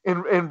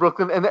in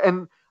Brooklyn.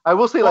 And I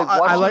will say,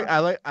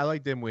 I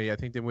like Dinwiddie. I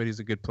think Dinwiddie's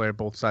a good player,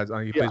 both sides.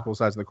 He plays both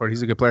sides of the court.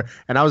 He's a good player.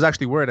 And I was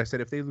actually worried. I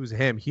said if they lose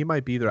him, he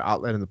might be their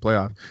outlet in the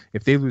playoffs.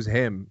 If they lose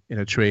him in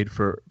a trade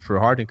for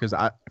Harden, because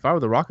if I were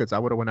the Rockets, I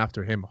would have went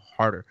after him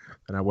harder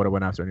than I would have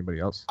went after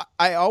anybody else.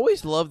 I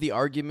always love the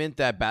argument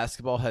that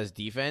basketball has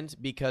defense,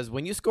 because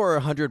when you score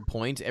 100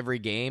 points every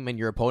game and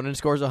your opponent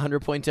scores 100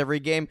 points every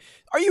game,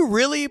 are you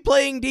really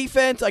playing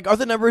defense? Like, are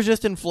the numbers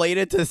just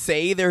inflated to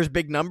say there's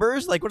big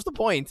numbers? Like, what's the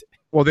point?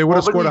 Well, they would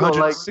have scored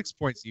 106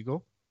 points,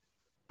 Eagle.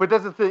 But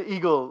that's the thing,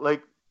 Eagle.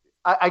 Like,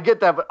 I get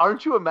that, but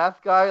aren't you a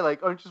math guy?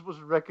 Like, aren't you supposed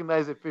to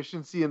recognize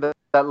efficiency and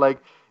that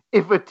like,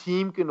 if a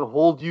team can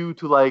hold you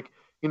to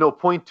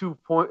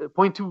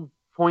 0.2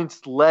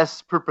 points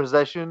less per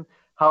possession,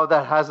 how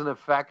that has an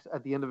effect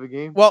at the end of a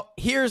game? Well,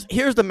 here's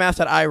the math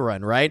that I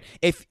run, right?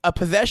 If a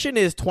possession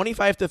is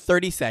 25 to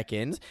 30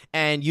 seconds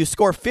and you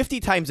score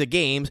 50 times a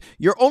game,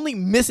 you're only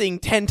missing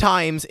 10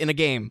 times in a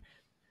game.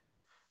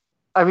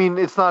 I mean,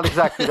 it's not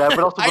exactly that,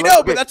 but also I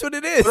know, but that's what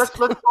it is.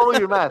 Let's follow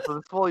your math.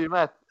 Let's follow your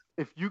math.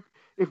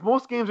 If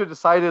most games are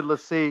decided,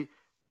 let's say,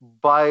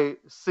 by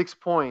 6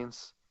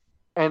 points,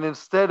 and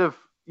instead of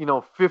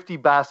 50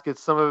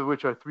 baskets, some of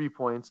which are 3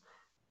 points,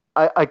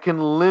 I can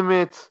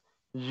limit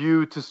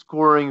you to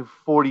scoring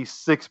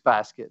 46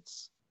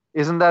 baskets.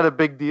 Isn't that a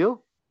big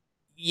deal?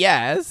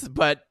 Yes,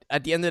 but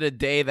at the end of the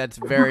day, that's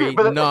very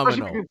nominal.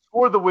 Especially if you can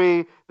score the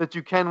way that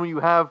you can when you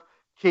have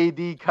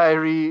KD,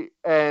 Kyrie,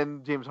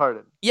 and James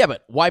Harden. Yeah,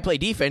 but why play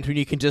defense when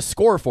you can just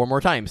score 4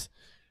 more times?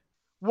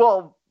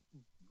 Well,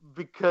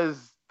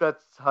 because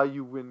that's how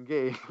you win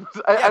games.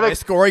 By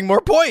scoring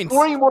more points.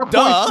 Scoring more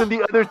points than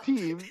the other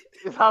team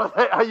is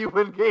how you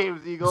win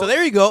games, Eagle. So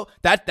there you go.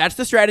 That's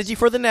the strategy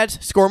for the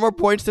Nets. Score more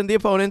points than the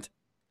opponent.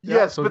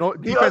 Yes, so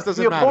but defense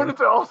doesn't matter. The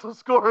opponents are also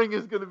scoring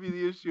is going to be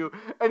the issue.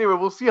 Anyway,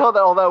 we'll see how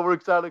all that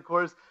works out, of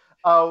course.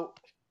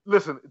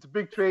 Listen, it's a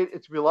big trade.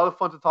 It's going to be a lot of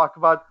fun to talk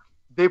about.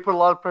 They put a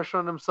lot of pressure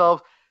on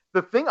themselves.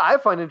 The thing I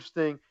find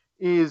interesting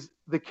is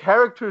the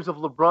characters of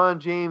LeBron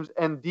James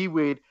and D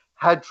Wade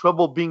had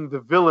trouble being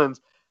the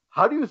villains.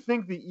 How do you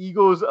think the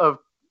egos of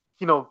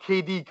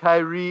KD,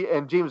 Kyrie,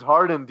 and James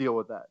Harden deal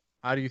with that?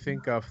 How do you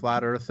think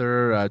Flat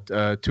Earther,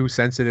 too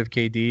sensitive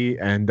KD,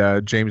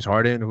 and James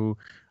Harden, who,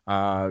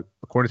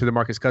 according to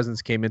DeMarcus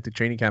Cousins, came into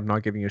training camp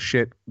not giving a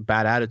shit,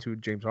 bad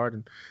attitude, James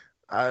Harden?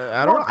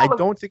 I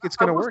don't think it's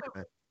going to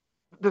work.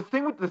 The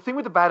thing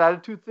with the bad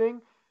attitude thing,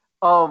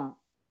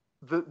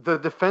 the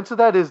defense of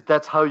that is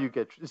that's how you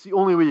get. It's the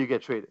only way you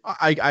get traded.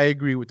 I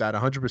agree with that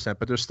 100%,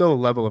 but there's still a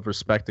level of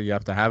respect that you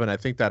have to have, and I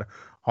think that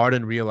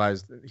Harden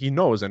realized, he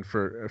knows, and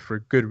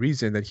for good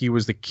reason, that he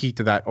was the key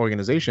to that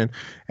organization,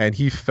 and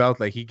he felt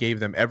like he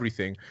gave them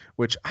everything.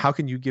 Which, how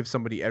can you give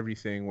somebody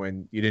everything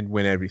when you didn't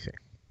win everything?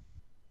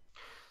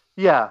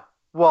 Yeah,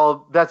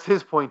 well, that's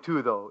his point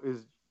too, though.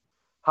 Is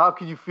how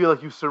can you feel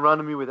like you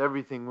surrounded me with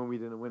everything when we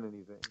didn't win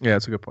anything? Yeah,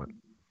 that's a good point.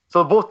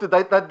 So both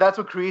that's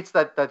what creates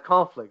that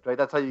conflict, right?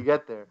 That's how you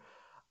get there.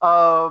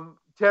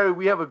 Terry,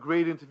 we have a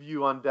great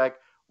interview on deck.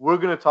 We're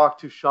going to talk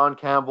to Sean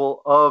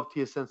Campbell of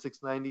TSN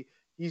 690.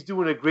 He's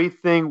doing a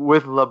great thing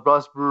with La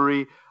Brosse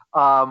Brewery.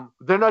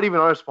 They're not even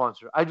our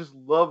sponsor. I just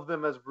love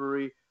them as a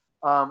brewery.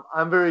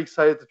 I'm very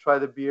excited to try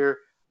the beer.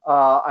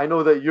 I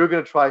know that you're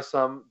going to try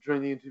some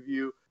during the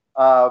interview.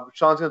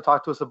 Sean's going to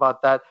talk to us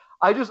about that.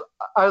 I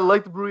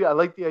like the brewery. I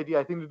like the idea.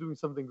 I think they're doing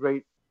something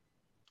great.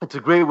 It's a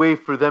great way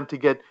for them to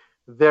get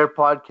their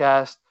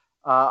podcast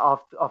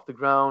off the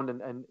ground,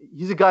 and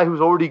he's a guy who's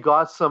already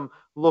got some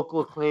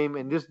local acclaim,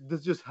 and this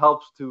just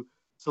helps to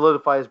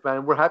solidify his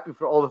brand. We're happy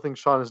for all the things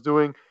Sean is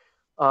doing.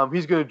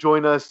 He's going to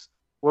join us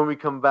when we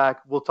come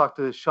back. We'll talk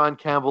to Sean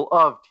Campbell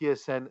of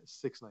TSN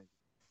 690.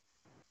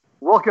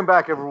 Welcome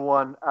back,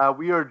 everyone.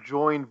 We are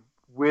joined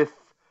with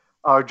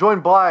would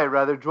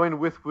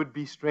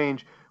be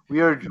strange.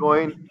 We are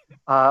adjoined.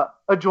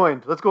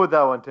 Let's go with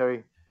that one,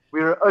 Terry.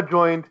 We are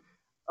adjoined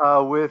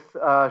with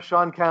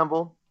Sean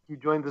Campbell. He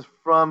joined us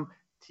from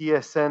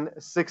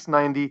TSN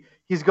 690.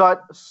 He's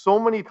got so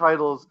many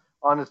titles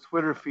on his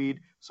Twitter feed,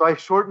 so I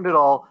shortened it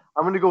all.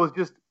 I'm going to go with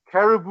just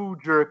Caribou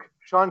Jerk,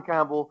 Sean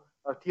Campbell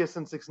of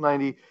TSN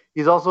 690.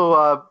 He's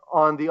also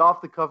on the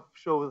Off the Cuff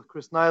show with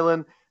Chris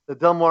Nyland, the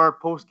Delmar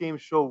post-game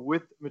show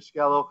with Mitch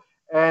Gallo,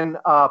 and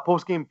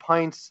post-game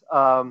pints,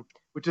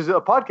 which is a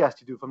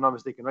podcast you do, if I'm not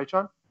mistaken, right,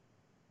 Sean?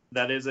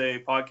 That is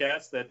a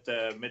podcast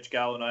that Mitch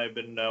Gallo and I have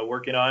been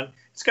working on.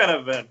 It's kind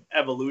of an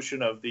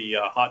evolution of the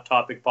Hot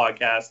Topic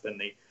podcast and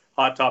the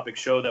Hot Topic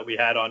show that we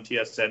had on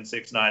TSN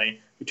 690.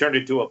 We turned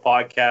it into a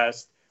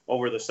podcast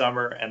over the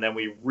summer, and then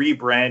we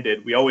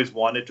rebranded. We always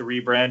wanted to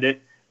rebrand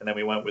it, and then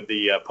we went with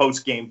the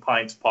Post Game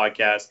Pints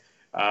podcast.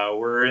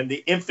 We're in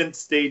the infant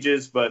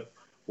stages, but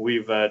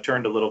we've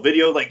turned a little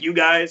video like you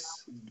guys,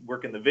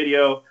 working the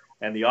video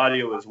and the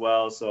audio as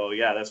well. So,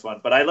 yeah, that's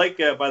fun. But I like,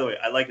 by the way,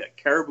 I like that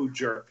Caribou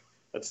Jerk.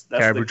 That's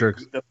Caribou Jerk.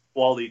 That's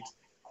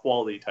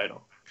quality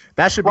title.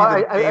 That should be. Well,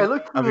 the I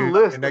looked through the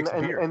list,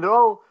 and they're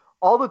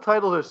all the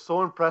titles are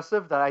so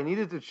impressive that I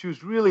needed to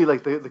choose really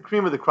like the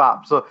cream of the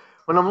crop. So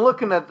when I'm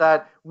looking at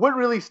that, what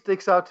really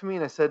sticks out to me,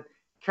 and I said,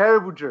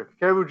 Caribou Jerk.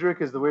 Caribou Jerk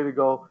is the way to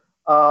go.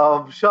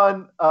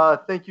 Sean,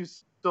 thank you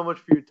so much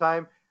for your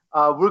time.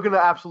 We're going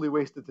to absolutely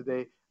waste it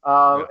today.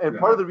 And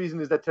part of the reason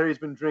is that Terry's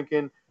been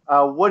drinking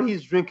what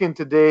he's drinking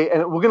today,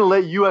 and we're going to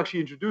let you actually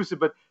introduce it,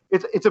 but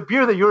it's a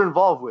beer that you're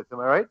involved with. Am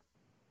I right?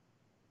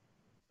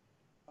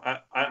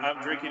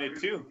 I'm drinking it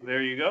too.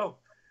 There you go.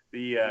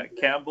 The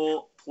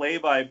Campbell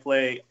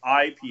Play-by-Play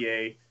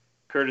IPA,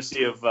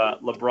 courtesy of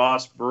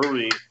LaBrosse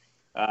Brewery.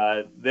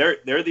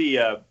 They're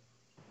the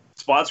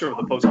sponsor of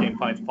the Post Game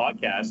Pints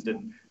podcast,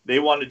 and they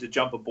wanted to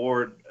jump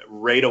aboard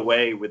right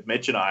away with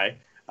Mitch and I.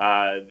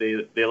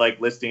 They like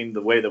listening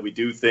the way that we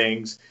do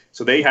things,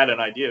 so they had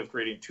an idea of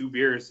creating two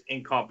beers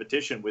in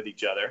competition with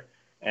each other,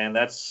 and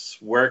that's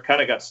where it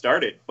kind of got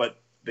started. But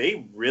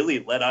they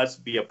really let us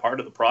be a part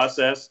of the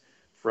process,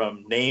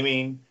 from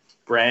naming,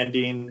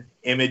 branding,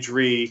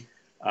 imagery,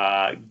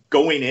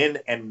 going in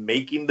and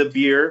making the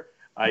beer.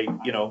 I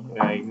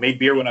made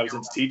beer when I was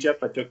in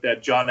CJEP. I took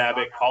that John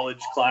Abbott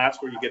college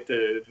class where you get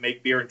to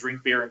make beer and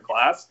drink beer in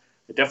class.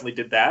 I definitely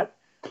did that,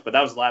 but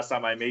that was the last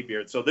time I made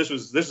beer. So this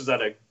was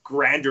at a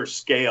grander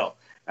scale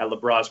at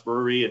LaBrosse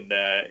Brewery, and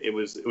it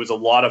was a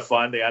lot of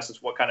fun. They asked us,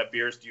 what kind of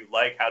beers do you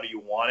like? How do you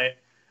want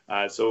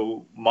it?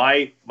 So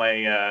my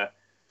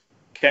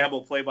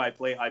Campbell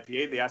Play-by-Play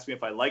IPA, they asked me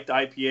if I liked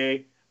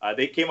IPA.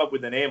 They came up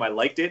with the name. I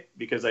liked it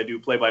because I do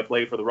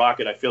play-by-play for the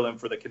Rocket. I fill in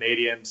for the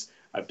Canadians.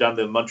 I've done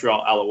the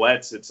Montreal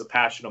Alouettes. It's a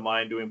passion of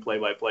mine doing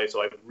play-by-play,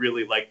 so I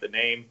really like the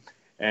name.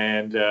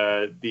 And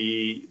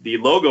the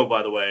logo,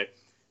 by the way,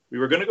 we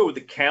were going to go with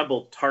the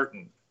Campbell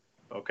Tartan,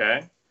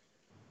 okay?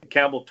 The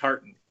Campbell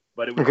Tartan.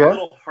 But it was a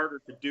little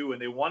harder to do,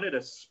 and they wanted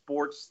a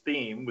sports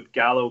theme, with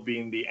Gallo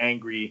being the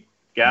angry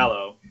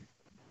Gallo.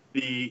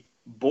 The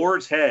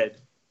boar's head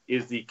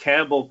is the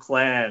Campbell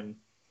clan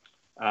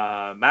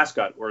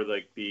mascot, or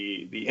like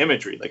the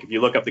imagery. Like if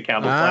you look up the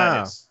Campbell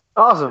clan, it's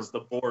awesome. It's the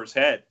boar's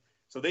head.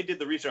 So they did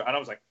the research, and I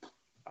was like,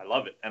 I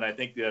love it. And I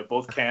think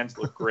both cans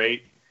look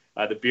great.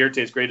 The beer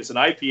tastes great. It's an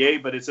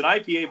IPA, but it's an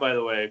IPA, by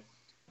the way.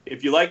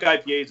 If you like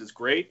IPAs, it's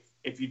great.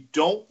 If you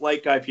don't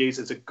like IPAs,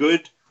 it's a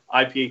good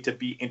IPA to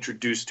be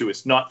introduced to.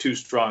 It's not too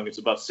strong. It's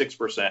about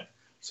 6%.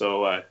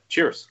 So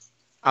cheers.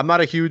 I'm not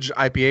a huge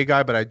IPA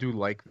guy, but I do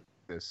like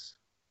this.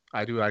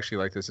 I do actually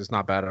like this. It's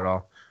not bad at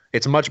all.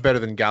 It's much better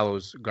than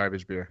Gallo's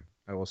garbage beer.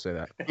 I will say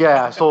that.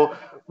 Yeah. So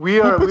we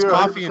are. Who puts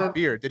coffee 100%... in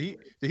beer? Did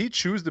he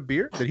choose the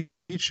beer? Did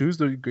he choose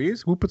the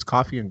ingredients? Who puts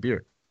coffee in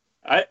beer?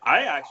 I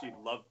actually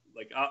love.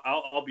 Like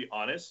I'll be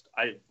honest.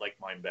 I like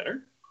mine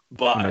better,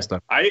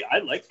 but I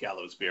like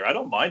Gallo's beer. I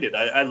don't mind it.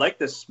 I like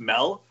the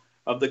smell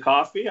of the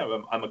coffee.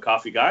 I'm a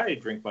coffee guy. I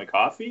drink my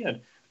coffee,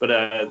 but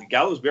the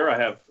Gallo's beer I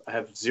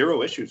have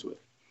zero issues with.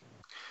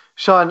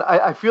 Sean,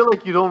 I feel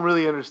like you don't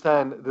really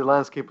understand the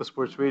landscape of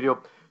sports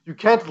radio. You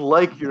can't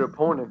like your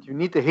opponent. You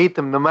need to hate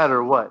them no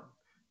matter what.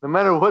 No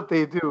matter what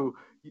they do.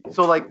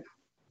 So, like,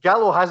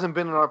 Gallo hasn't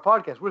been on our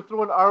podcast. We're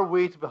throwing our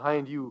weight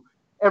behind you.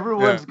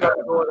 Everyone's got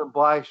to go out and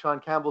buy Sean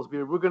Campbell's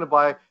beer. We're going to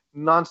buy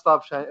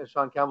nonstop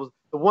Sean Campbell's.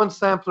 The one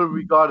sampler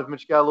we got of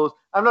Mitch Gallo's,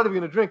 I'm not even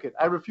going to drink it.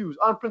 I refuse.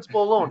 On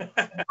principle alone.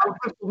 On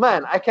principle,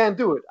 man, I can't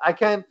do it. I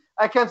can't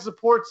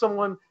support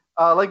someone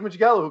like Mitch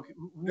Gallo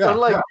who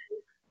unlike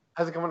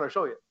hasn't come on our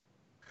show yet.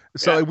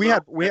 So we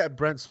had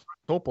Brent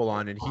Topol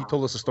on, and he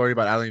told us a story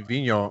about Alain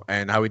Vigneault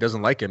and how he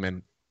doesn't like him,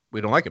 and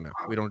we don't like him.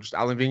 We don't just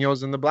Alain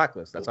Vigneault's in the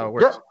blacklist. That's how it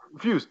works. Yeah,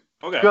 refuse.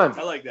 Okay,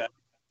 I like that.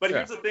 But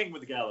here's the thing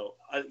with Gallo.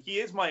 He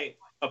is my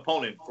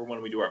opponent for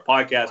when we do our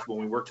podcast, when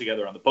we work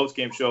together on the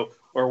post-game show,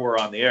 or we're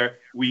on the air.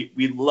 We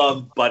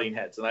love butting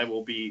heads, and I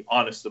will be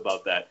honest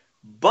about that.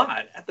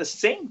 But at the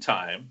same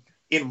time,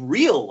 in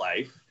real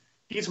life,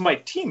 he's my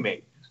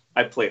teammate.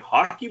 I play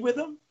hockey with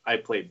him. I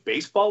play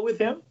baseball with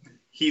him.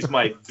 He's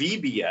my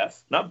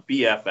VBF, not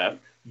BFF,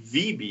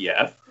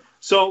 VBF.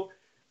 So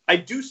I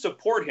do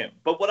support him.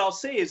 But what I'll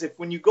say is, if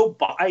when you go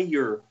buy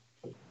your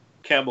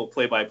Campbell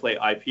Play-by-Play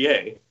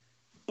IPA,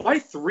 buy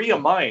 3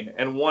 of mine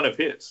and 1 of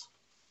his.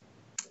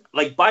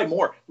 Like, buy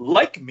more.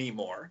 Like me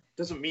more.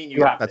 Doesn't mean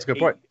you have that's to a good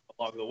point.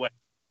 Along the way.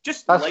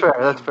 Just that's like fair.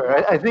 That's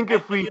fair. I think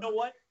if we... You know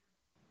what?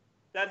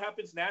 That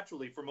happens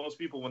naturally for most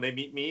people when they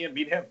meet me and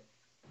meet him.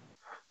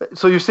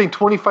 So you're saying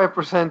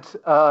 25%,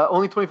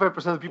 only 25%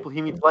 of the people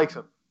he meets likes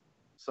him.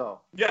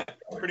 So Yeah,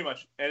 pretty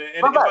much. And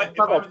Not bad, if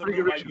not bad. I'm in the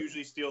Pretty room, good I ratio.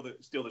 usually steal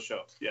the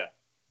show. Yeah.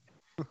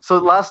 So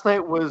last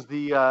night was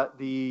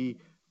the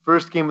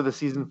first game of the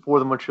season for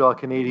the Montreal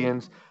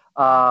Canadiens.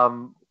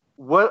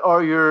 What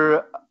are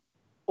your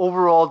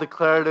overall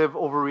declarative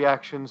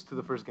overreactions to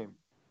the first game?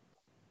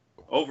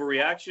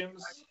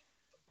 Overreactions,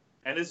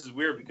 and this is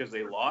weird because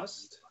they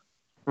lost.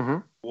 Mm-hmm.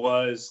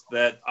 Was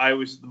that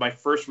my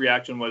first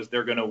reaction was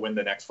they're going to win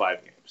the next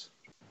 5 games.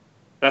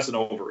 That's an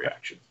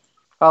overreaction.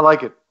 I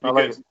like it.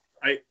 Because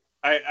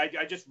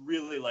I just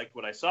really liked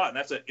what I saw, and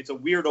it's a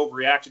weird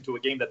overreaction to a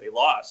game that they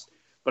lost.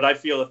 But I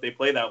feel if they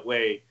play that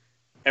way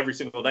every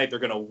single night, they're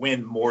going to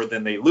win more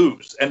than they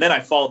lose. And then I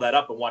followed that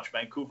up and watched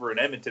Vancouver and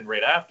Edmonton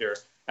right after,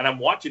 and I'm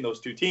watching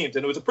those two teams,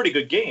 and it was a pretty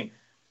good game.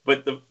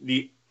 But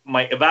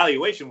my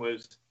evaluation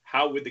was,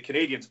 how would the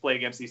Canadiens play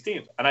against these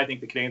teams? And I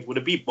think the Canadiens would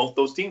have beat both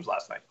those teams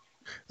last night.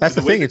 That's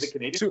the way thing. That the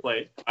Canadiens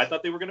played, I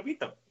thought they were going to beat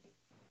them.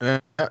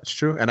 That's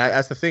true, and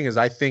that's the thing is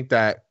I think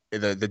that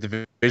the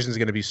division is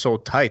going to be so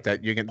tight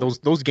that you're gonna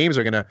those games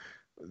are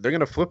they're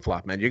gonna flip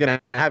flop, man. You're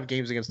gonna have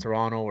games against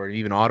Toronto or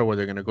even Ottawa.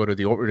 They're gonna go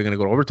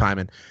to overtime,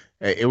 and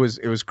it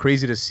was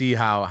crazy to see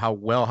how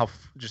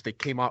just they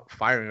came out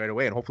firing right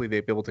away, and hopefully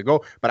they'll be able to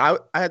go. But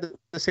I had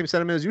the same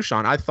sentiment as you,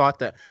 Sean. I thought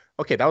that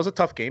okay, that was a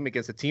tough game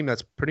against a team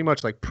that's pretty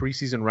much like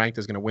preseason ranked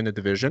is going to win the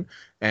division,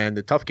 and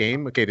the tough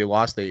game. Okay, they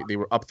lost. They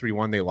were up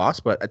 3-1. They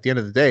lost, but at the end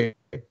of the day,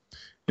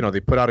 they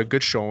put out a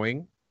good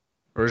showing.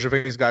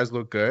 Bergevin's guys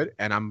look good,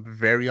 and I'm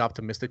very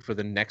optimistic for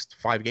the next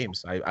 5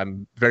 games.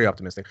 I'm very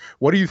optimistic.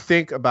 What do you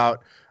think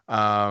about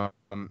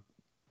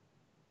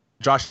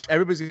Josh?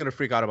 Everybody's going to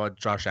freak out about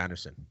Josh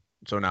Anderson.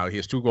 So now he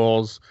has 2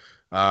 goals.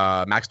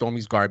 Max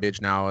Domi's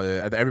garbage now.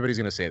 Everybody's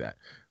going to say that.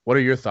 What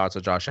are your thoughts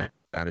on Josh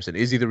Anderson?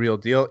 Is he the real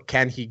deal?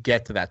 Can he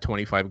get to that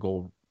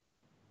 25-goal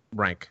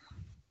rank?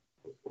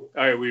 All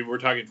right, we were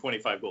talking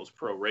 25 goals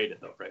prorated,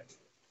 though, right?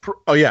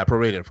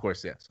 Prorated, of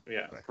course, yes.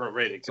 Yeah, right.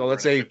 Prorated. So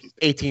let's say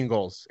 18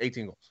 goals.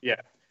 18 goals. Yeah.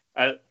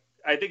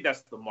 I think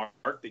that's the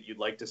mark that you'd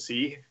like to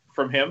see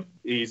from him.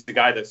 He's the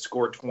guy that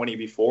scored 20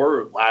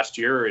 before last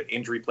year, an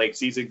injury-plagued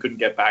season, couldn't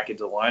get back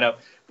into the lineup.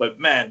 But,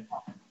 man,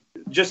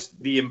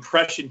 just the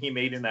impression he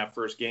made in that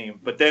first game.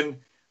 But then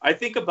I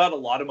think about a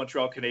lot of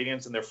Montreal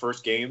Canadiens in their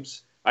first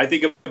games. I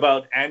think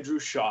about Andrew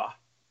Shaw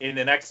in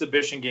an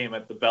exhibition game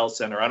at the Bell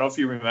Center. I don't know if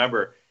you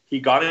remember.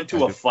 He got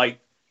into a fight.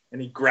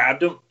 And he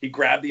grabbed him. He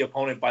grabbed the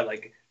opponent by,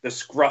 like, the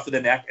scruff of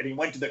the neck, and he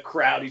went to the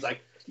crowd. He's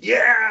like,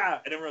 yeah!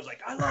 And everyone's like,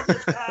 I love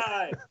this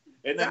guy.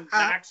 And then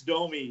Max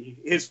Domi,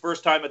 his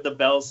first time at the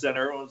Bell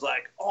Center, everyone was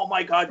like, oh,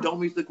 my God,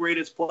 Domi's the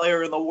greatest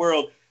player in the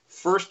world.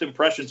 First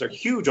impressions are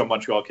huge on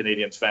Montreal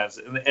Canadiens fans.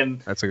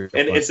 And that's a good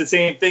and point. It's the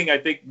same thing. I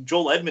think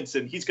Joel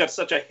Edmondson, he's got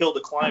such a hill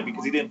to climb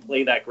because he didn't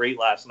play that great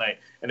last night,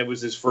 and it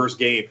was his first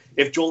game.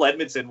 If Joel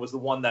Edmondson was the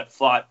one that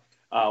fought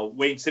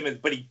Wayne Simmons,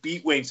 but he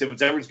beat Wayne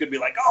Simmons, everyone's going to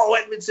be like, oh,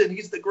 Edmondson,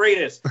 he's the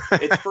greatest.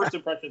 Its first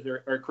impressions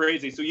are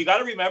crazy. So you got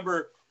to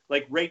remember,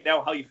 like, right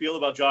now how you feel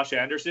about Josh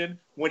Anderson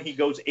when he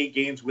goes 8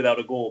 games without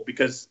a goal,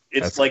 because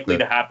it's likely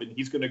to happen.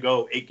 He's going to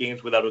go 8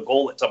 games without a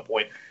goal at some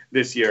point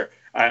this year.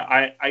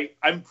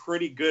 I'm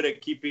pretty good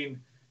at keeping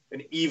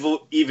an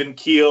even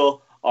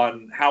keel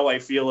on how I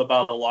feel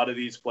about a lot of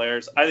these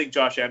players. I think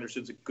Josh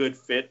Anderson's a good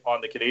fit on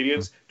the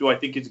Canadiens. Do I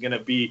think he's going to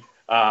be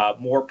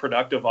more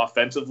productive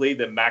offensively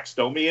than Max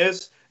Domi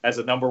is as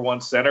a number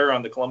 1 center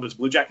on the Columbus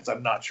Blue Jackets?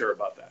 I'm not sure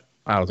about that.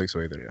 I don't think so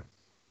either. Yeah.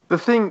 The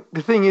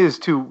thing is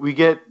too, we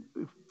get,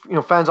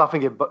 fans often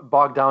get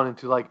bogged down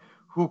into like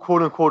who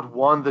quote unquote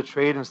won the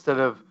trade instead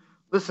of,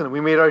 listen, we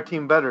made our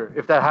team better.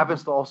 If that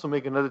happens to also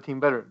make another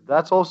team better,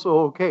 that's also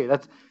okay.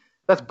 That's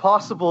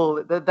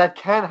possible. That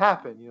can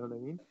happen. You know what I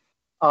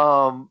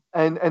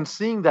mean? And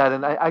seeing that,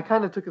 and I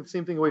kind of took the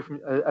same thing away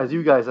from as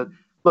you guys. That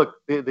look,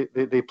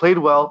 they played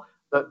well.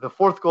 The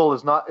fourth goal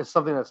is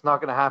something that's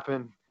not going to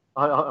happen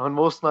on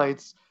most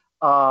nights.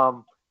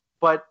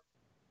 But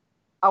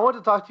I want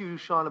to talk to you,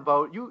 Sean,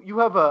 about you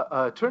have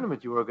a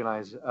tournament you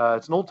organize.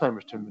 It's an old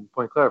timers tournament,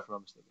 Point Claire, if I'm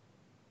not mistaken.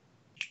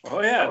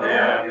 Oh yeah,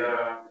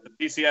 the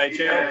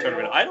PCIHL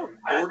tournament. I don't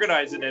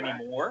organize it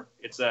anymore.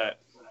 It's a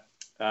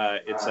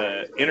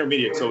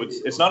intermediate, so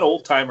it's not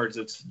old timers.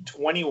 It's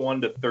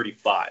 21 to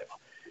 35.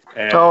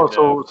 And,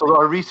 so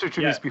our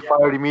researcher needs to be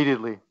fired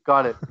immediately.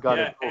 Got it.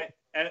 Cool.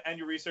 And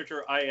your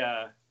researcher,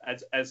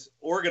 as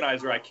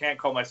organizer, I can't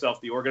call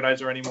myself the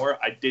organizer anymore.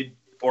 I did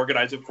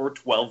organize it for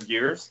 12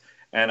 years,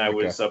 and I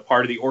was a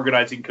part of the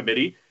organizing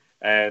committee.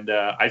 And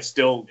I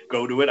still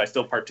go to it. I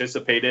still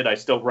participate in it. I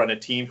still run a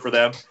team for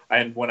them.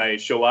 And when I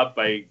show up,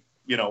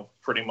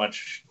 pretty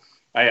much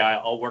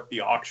I'll work the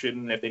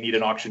auction if they need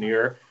an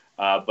auctioneer.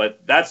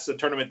 But that's a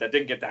tournament that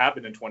didn't get to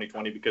happen in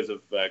 2020 because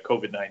of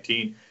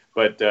COVID-19.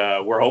 But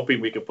we're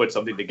hoping we can put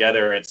something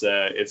together.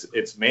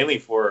 It's mainly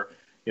for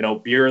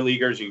beer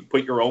leaguers. You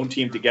put your own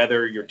team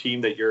together, your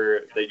team that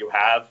you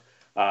have.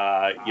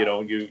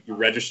 You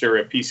register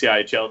at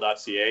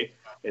PCIHL.ca.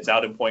 It's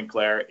out in Point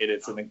Claire. It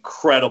is an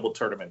incredible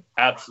tournament,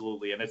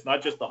 absolutely. And it's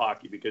not just the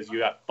hockey, because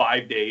you have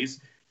 5 days,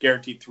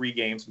 guaranteed 3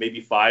 games, maybe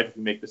 5 if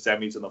you make the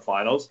semis and the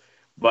finals.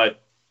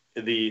 But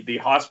the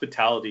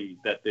hospitality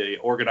that the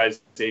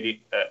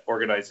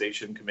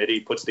organization committee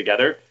puts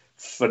together,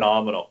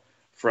 phenomenal.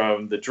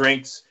 From the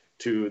drinks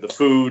to the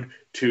food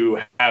to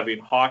having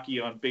hockey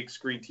on big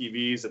screen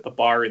TVs at the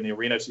bar in the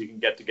arena so you can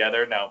get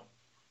together. Now,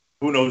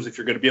 who knows if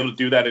you're going to be able to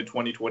do that in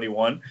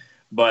 2021,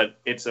 but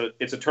it's a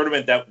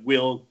tournament that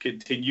will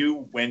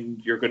continue when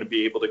you're going to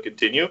be able to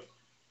continue.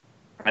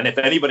 And if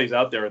anybody's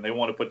out there and they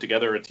want to put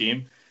together a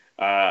team,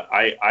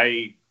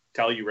 I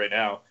tell you right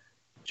now,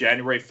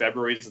 January,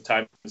 February is the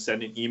time to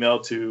send an email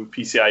to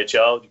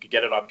PCIHL. You can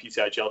get it on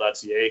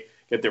PCIHL.ca,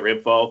 get their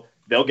info.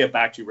 They'll get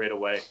back to you right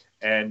away.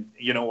 And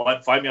you know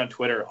what? Find me on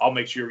Twitter. I'll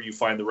make sure you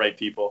find the right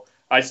people.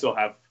 I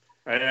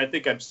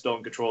think I'm still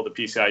in control of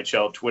the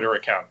PCIHL Twitter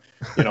account.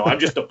 You know, I'm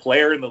just a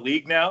player in the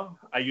league now.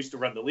 I used to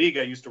run the league.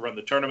 I used to run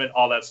the tournament,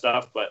 all that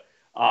stuff. But,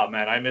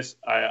 man, I missed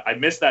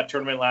that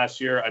tournament last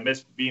year. I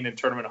missed being in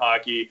tournament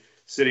hockey,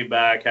 sitting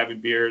back, having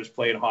beers,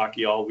 playing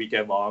hockey all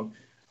weekend long.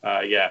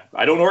 Yeah,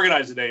 I don't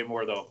organize it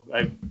anymore, though.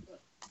 I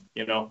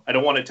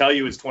don't want to tell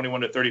you it's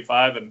 21 to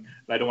 35, and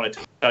I don't want to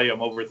tell you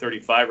I'm over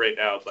 35 right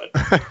now. But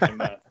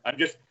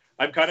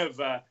I'm kind of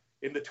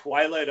in the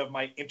twilight of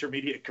my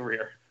intermediate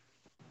career.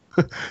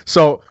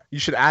 So you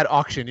should add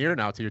auctioneer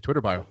now to your Twitter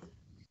bio.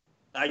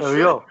 I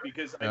should,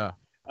 because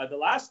the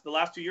last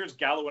 2 years,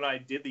 Gallo and I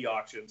did the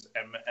auctions,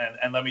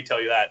 and let me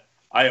tell you that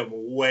I am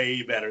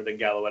way better than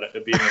Gallo at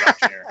being an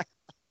auctioneer.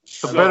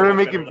 So better at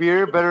making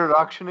beer, better at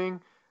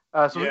auctioning.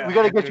 We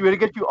gotta get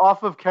you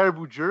off of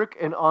Caribou Jerk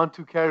and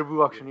onto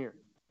Caribou Auctioneer.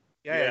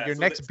 Yeah, your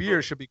next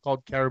beer should be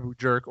called Caribou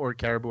Jerk or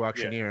Caribou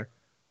Auctioneer. Yeah.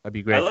 That'd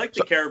be great. I like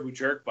the Caribou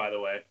Jerk, by the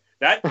way.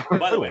 That,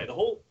 by the way, the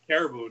whole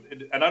Caribou,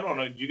 and I don't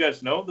know, do you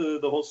guys know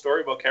the whole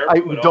story about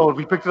Caribou? I don't.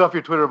 We picked it off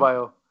your Twitter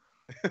bio.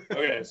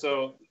 Okay,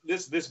 so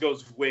this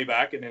goes way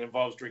back, and it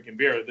involves drinking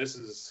beer. This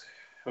is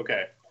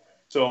okay.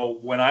 So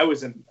when I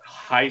was in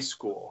high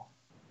school,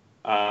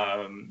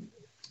 my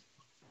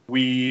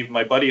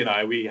buddy and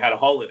I, we had a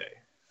holiday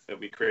that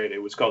we created.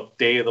 It was called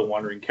Day of the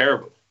Wandering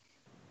Caribou.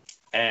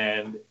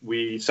 And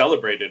we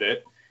celebrated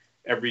it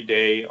every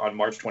day on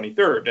March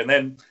 23rd. And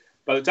then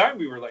by the time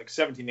we were like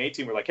 17,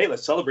 18, we're like, hey,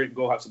 let's celebrate and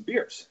go have some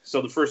beers.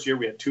 So the first year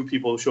we had 2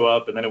 people show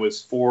up, and then it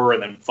was 4,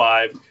 and then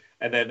 5.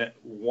 And then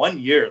 1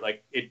 year,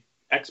 like, it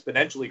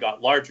exponentially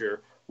got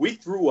larger. We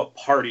threw a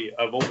party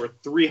of over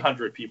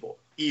 300 people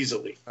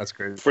easily. That's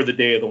great. For the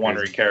Day of the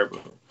Wandering Caribou.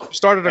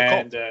 Started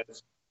a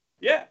cult.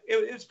 Yeah,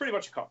 it's pretty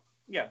much a cult.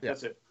 Yeah,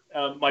 that's it.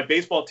 My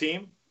baseball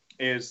team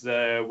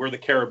we're the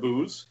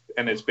Cariboos,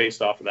 and it's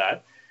based off of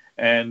that.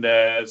 And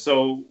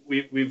so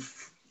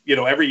we've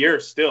every year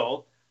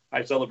still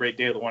I celebrate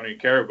Day of the Wandering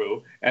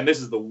Caribou, and this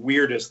is the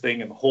weirdest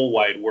thing in the whole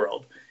wide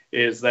world,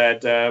 is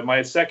that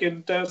my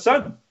second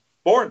son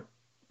born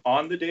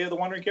on the Day of the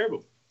Wandering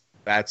Caribou.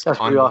 That's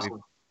pretty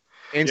awesome.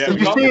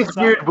 Instantly, you say it's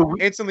weird, but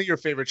instantly your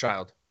favorite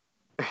child.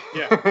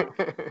 Yeah,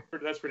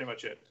 that's pretty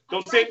much it.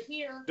 Don't say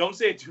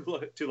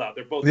it too loud.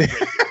 They're both right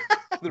here.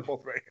 They're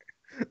both right here.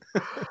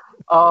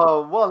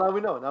 Well, now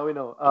we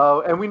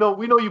know. And we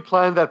know you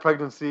planned that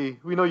pregnancy.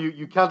 We know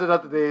you counted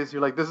out the days.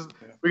 You're like,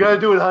 we got to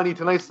do it, honey.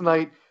 Tonight's the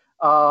night.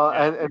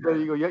 And there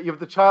you go. You have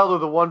the child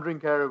of the Wandering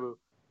Caribou.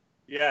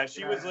 Yeah,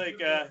 she was like,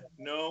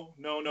 no.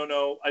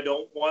 I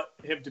don't want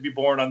him to be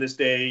born on this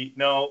day.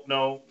 No.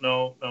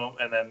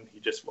 And then he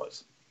just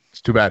was.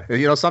 It's too bad.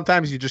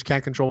 Sometimes you just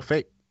can't control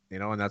fate,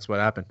 and that's what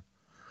happened.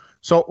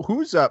 So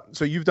who's up?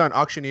 So you've done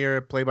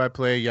auctioneer,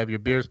 play-by-play. You have your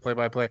beers,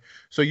 play-by-play.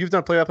 So you've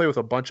done play-by-play with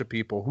a bunch of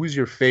people. Who's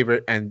your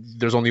favorite? And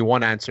there's only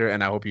one answer,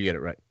 and I hope you get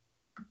it right.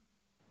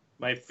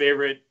 My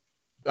favorite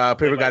guy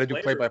to do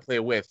play-by-play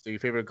with. So your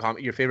favorite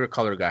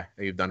color guy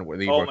that you've done it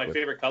with.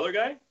 Favorite color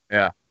guy?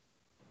 Yeah.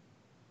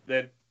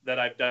 That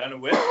I've done it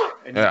with,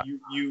 and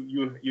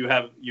you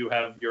have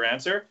your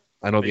answer.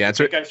 I know the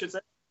answer. I should say.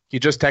 He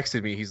just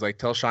texted me. He's like,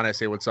 "Tell Sean I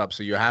say what's up."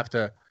 So you have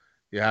to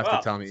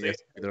tell me the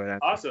right answer.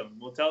 Awesome.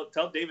 Well,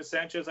 tell David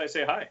Sanchez I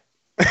say hi.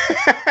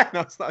 No,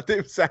 it's not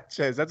David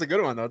Sanchez. That's a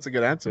good one though. That's a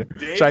good answer.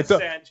 David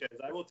Sanchez.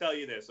 I will tell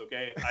you this,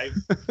 okay?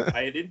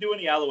 I didn't do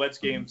any Alouettes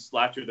games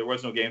last year. There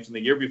was no games. And the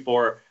year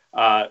before,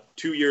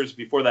 2 years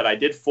before that, I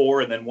did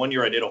 4, and then 1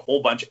 year I did a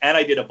whole bunch, and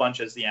I did a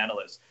bunch as the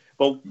analyst.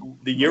 But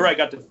the year I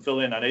got to fill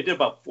in, and I did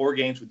about 4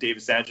 games with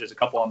David Sanchez, a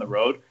couple on the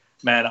road.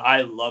 Man,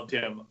 I loved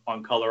him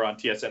on color on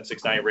TSN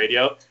 690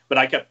 radio, but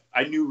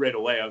I knew right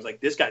away. I was like,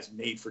 this guy's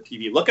made for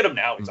TV. Look at him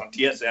now. He's on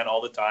TSN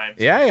all the time.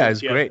 Yeah, he's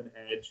great.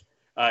 Edge.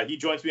 He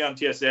joins me on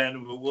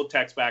TSN. We'll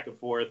text back and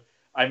forth.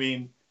 I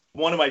mean,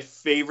 one of my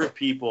favorite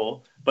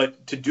people,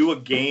 but to do a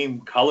game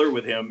color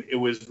with him, it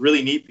was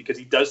really neat because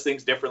he does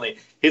things differently.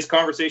 His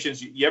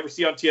conversations, you ever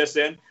see on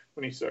TSN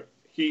when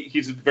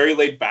he's very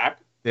laid back.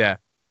 Yeah.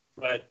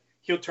 But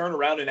he'll turn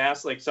around and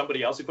ask like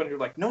somebody else. You're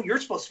like, no, you're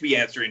supposed to be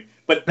answering.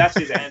 But that's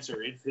his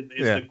answer. It's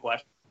the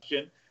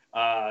question.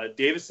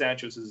 David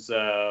Sanchez is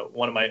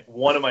one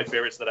of my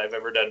favorites that I've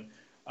ever done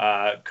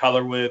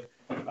color with.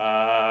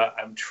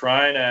 I'm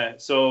trying to.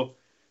 So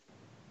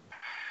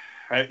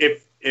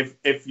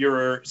if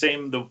you're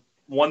saying the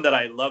one that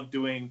I love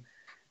doing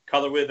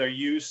color with. Are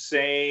you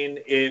saying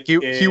it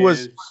He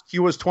was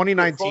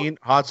 2019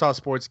 Hot Sauce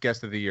Sports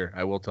Guest of the Year.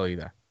 I will tell you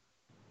that.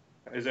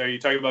 Are you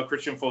talking about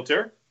Christian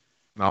Folter?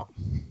 No,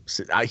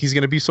 he's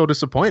going to be so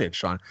disappointed,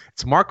 Sean.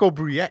 It's Marco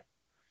Bruyette.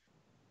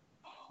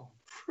 Oh,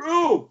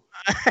 Brew.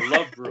 I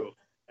love Brew.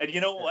 And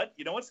you know what?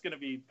 You know what's going to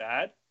be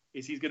bad?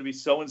 Is he's going to be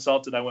so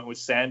insulted I went with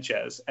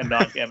Sanchez and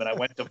not him, and I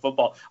went to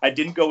football. I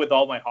didn't go with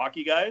all my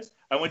hockey guys.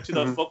 I went to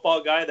the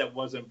football guy that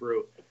wasn't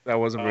Brew. That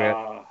wasn't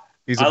Bruyette.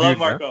 I love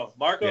Marco.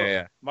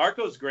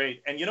 Marco's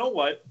great. And you know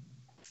what?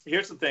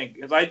 Here's the thing.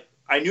 Because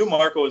I knew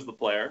Marco as the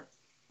player,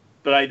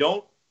 but I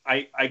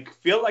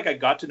feel like I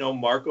got to know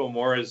Marco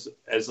more as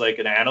like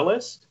an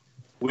analyst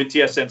with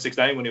TSN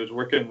 690 when he was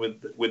working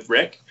with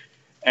Rick.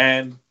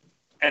 And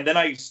then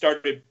I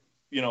started,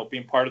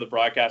 being part of the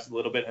broadcast a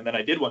little bit, and then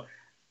I did one.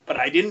 But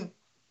I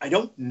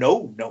don't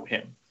know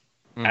him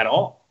at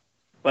all.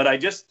 But I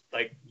just,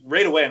 like,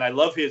 right away, and I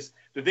love the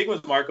thing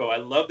with Marco, I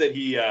love that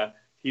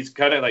he's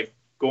kind of like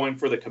going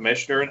for the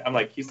commissioner, and I'm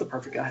like, he's the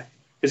perfect guy.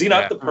 Is he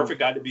not the perfect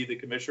guy to be the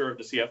commissioner of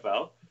the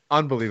CFL?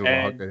 Unbelievable.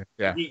 And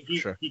yeah,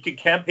 sure. He could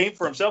campaign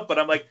for himself, but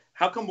I'm like,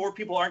 how come more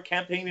people aren't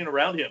campaigning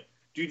around him?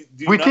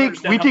 We take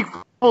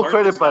full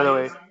credit, by the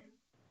way.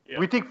 Yeah.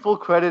 We take full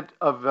credit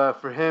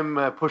for him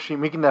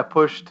making that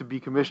push to be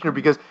commissioner,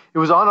 because it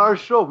was on our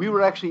show. We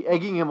were actually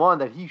egging him on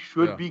that he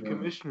should be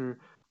commissioner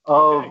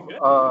of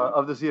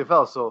the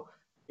CFL. So,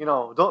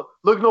 don't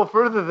look no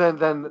further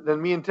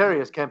than me and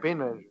Terry as campaign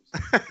managers.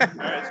 All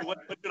right. So what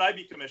should I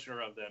be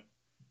commissioner of then?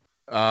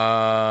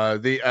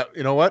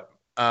 You know what?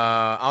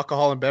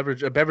 Alcohol and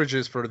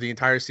beverages for the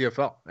entire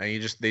CFL,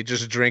 and they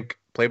just drink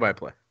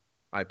play-by-play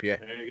IPA.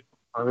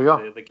 There we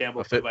go. The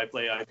Campbell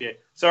play-by-play IPA.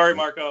 Sorry,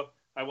 Marco.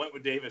 I went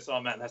with Davis. Oh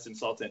man, that's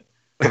insulting.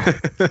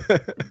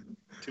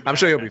 I'm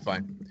sure he'll be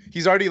fine.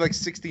 He's already like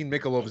 16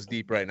 Michelob's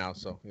deep right now,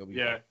 so he'll be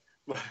fine.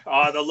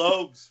 The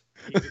lobes.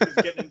 He's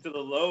getting into the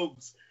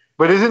lobes.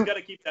 But he's got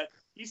to keep that.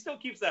 He still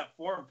keeps that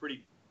form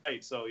pretty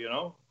tight. So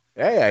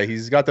Yeah,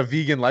 he's got the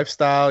vegan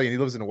lifestyle, and he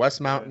lives in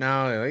Westmount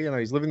now.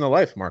 He's living the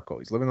life, Marco.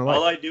 He's living the life.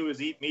 All I do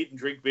is eat meat and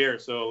drink beer,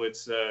 so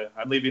it's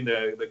I'm leaving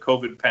the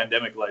COVID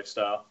pandemic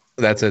lifestyle.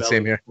 That's it.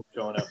 Same here.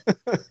 Showing up.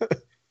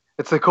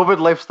 It's the COVID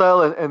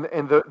lifestyle,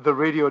 and the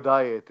radio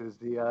diet is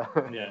the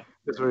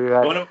That's where you're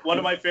at. One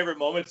of my favorite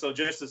moments. So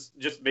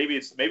just maybe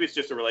it's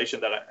just a relation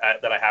that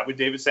I have with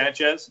David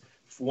Sanchez.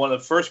 One of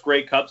the first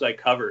Grey Cups I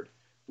covered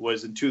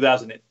was in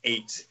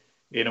 2008,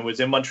 and it was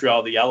in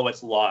Montreal. The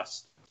Alouettes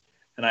lost,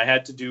 and I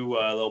had to do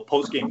a little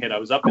post game hit. I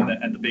was up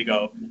at the Big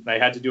O, and I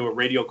had to do a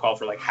radio call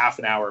for like half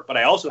an hour. But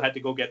I also had to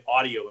go get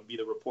audio and be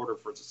the reporter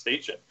for the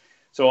station.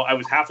 So I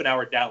was half an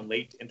hour down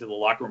late into the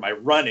locker room. I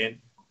run in,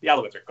 the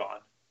Alouettes are gone.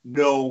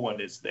 No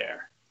one is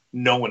there.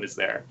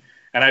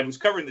 And I was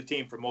covering the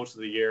team for most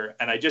of the year,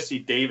 and I just see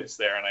Davis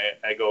there, and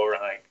I go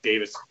around like,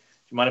 Davis, do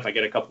you mind if I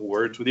get a couple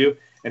words with you?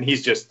 And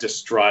he's just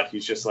distraught.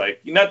 He's just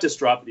like, not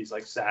distraught, but he's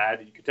like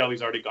sad. You can tell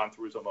he's already gone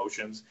through his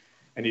emotions.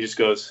 And he just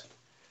goes,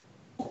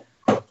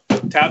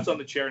 taps on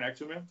the chair next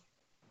to him,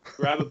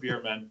 grab a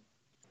beer, man,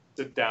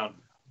 sit down,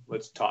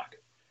 let's talk.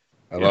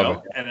 I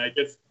love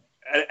it.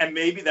 And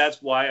maybe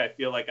that's why I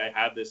feel like I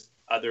have this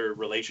other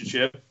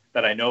relationship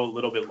that I know a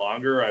little bit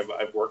longer.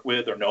 I've worked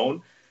with or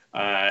known.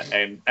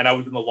 And I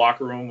was in the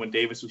locker room when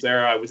Davis was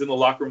there. I was in the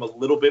locker room a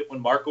little bit when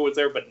Marco was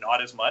there, but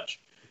not as much.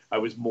 I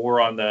was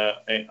more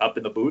up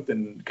in the booth,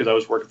 and because I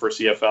was working for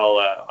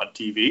CFL on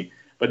TV.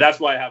 But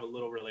that's why I have a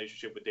little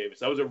relationship with Davis.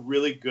 That was a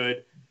really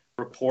good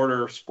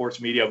reporter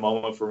sports media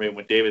moment for me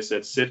when Davis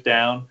said, sit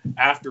down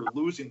after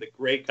losing the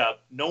Grey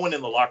Cup. No one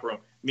in the locker room.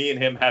 Me and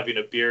him having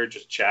a beer,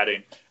 just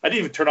chatting. I didn't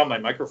even turn on my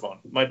microphone.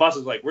 My boss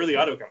was like, "Where's the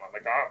audio camera?" I'm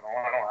like, "Oh no,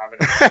 I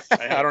don't have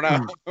it." I don't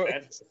know.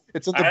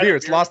 It's in the beer.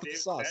 It's lost in the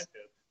sauce.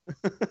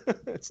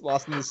 It's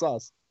lost in the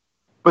sauce.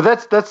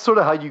 But that's sort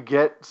of how you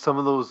get some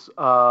of those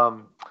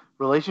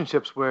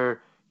relationships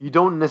where you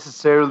don't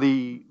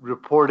necessarily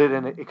report it,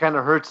 and it kind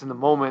of hurts in the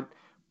moment,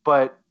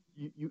 but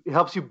it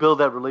helps you build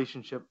that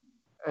relationship,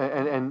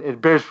 and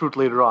it bears fruit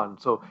later on.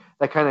 So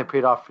that kind of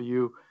paid off for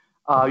you.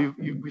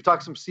 We've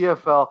talked some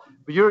CFL,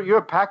 but you're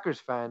a Packers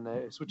fan,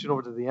 switching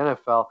over to the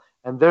NFL,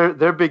 and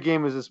their big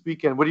game is this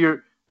weekend.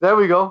 There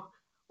we go.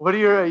 What are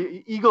your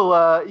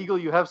Eagle?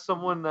 You have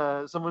someone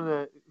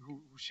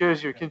who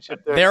shares your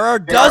kinship there. There are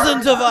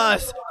dozens of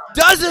us,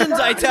 dozens,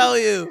 I tell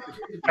you.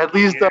 At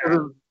least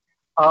dozens.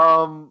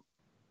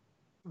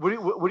 What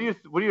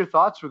are your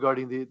thoughts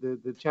regarding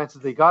the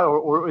chances they got,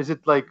 or is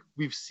it like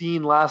we've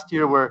seen last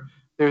year where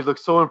they look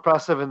so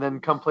impressive and then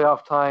come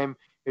playoff time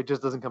it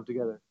just doesn't come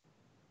together?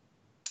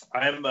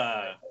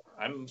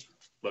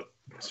 Look,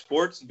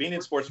 being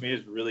in sports media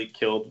has really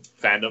killed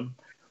fandom.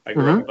 I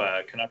grew up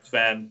a Canucks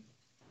fan,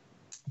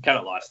 kind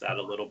of lost that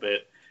a little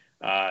bit.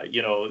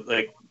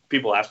 Like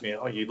people ask me,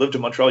 "Oh, you lived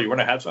in Montreal, you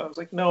weren't a Habs fan?" I was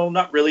like, "No,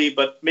 not really,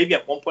 but maybe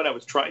at one point I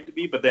was trying to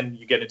be." But then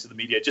you get into the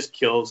media, it just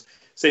kills.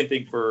 Same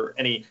thing for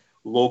any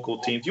local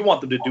teams. You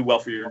want them to do well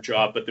for your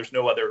job, but there's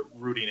no other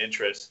rooting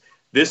interest.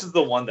 This is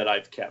the one that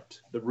I've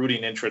kept, the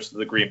rooting interest of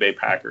the Green Bay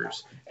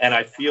Packers. And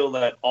I feel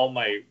that all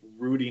my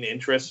rooting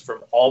interests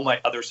from all my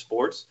other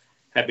sports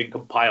have been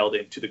compiled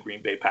into the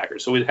Green Bay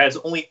Packers. So it has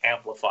only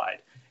amplified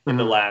in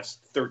the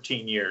last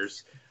 13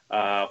 years,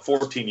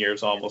 14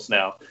 years almost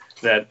now,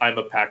 that I'm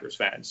a Packers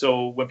fan.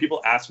 So when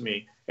people ask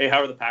me, hey,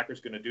 how are the Packers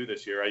going to do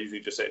this year? I usually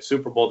just say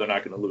Super Bowl, they're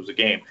not going to lose a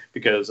game,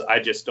 because I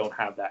just don't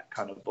have that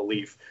kind of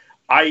belief.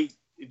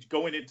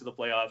 Going into the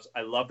playoffs,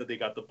 I love that they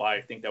got the bye.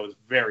 I think that was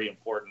very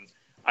important.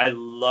 I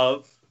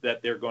love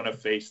that they're going to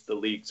face the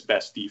league's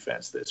best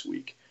defense this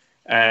week.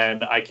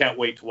 And I can't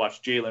wait to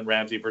watch Jalen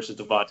Ramsey versus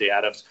Davante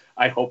Adams.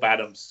 I hope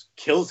Adams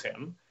kills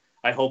him.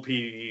 I hope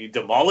he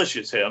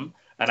demolishes him.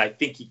 And I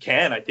think he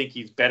can. I think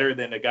he's better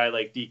than a guy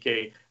like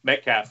DK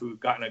Metcalf, who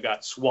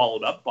got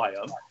swallowed up by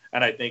him.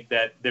 And I think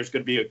that there's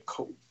going to be a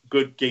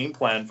good game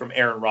plan from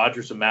Aaron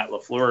Rodgers and Matt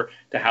LaFleur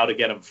to how to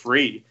get him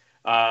free.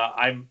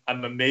 I'm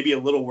maybe a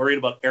little worried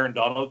about Aaron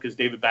Donald, because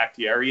David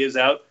Bakhtiari is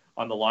out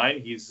on the line.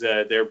 He's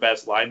their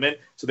best lineman.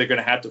 So they're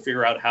going to have to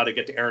figure out how to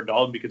get to Aaron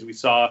Donald, because we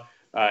saw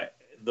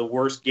the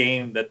worst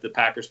game that the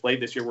Packers played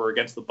this year were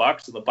against the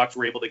Bucs, and the Bucs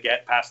were able to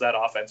get past that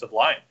offensive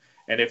line.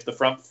 And if the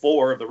front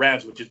four of the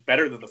Rams, which is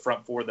better than the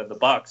front four than the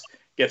Bucs,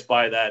 gets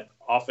by that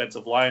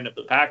offensive line of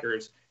the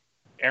Packers,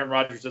 Aaron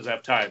Rodgers doesn't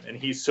have time. And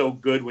he's so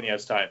good when he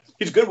has time.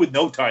 He's good with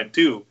no time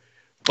too.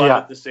 But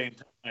at the same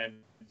time,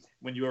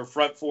 when you're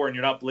front four and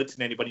you're not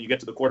blitzing anybody, you get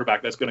to the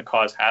quarterback, that's going to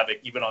cause havoc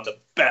even on the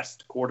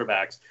best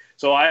quarterbacks.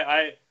 So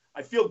I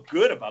feel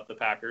good about the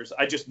Packers.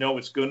 I just know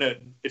it's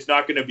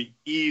not going to be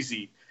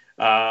easy.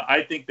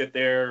 I think that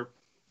they're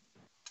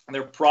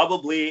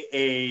probably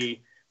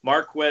a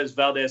Marquez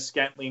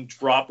Valdez-Scantling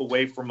drop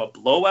away from a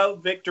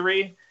blowout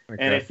victory.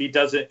 Okay. And if he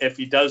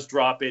does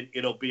drop it,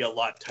 it'll be a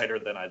lot tighter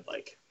than I'd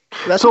like.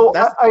 That's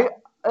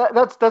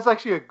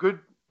actually a good.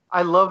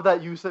 I love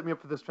that you set me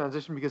up for this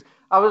transition, because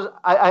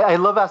I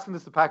love asking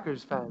this to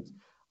Packers fans.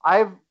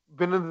 I've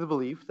been under the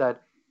belief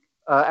that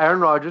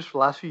Aaron Rodgers for the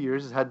last few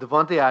years has had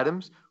Davante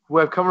Adams, who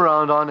I've come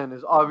around on and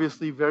is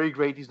obviously very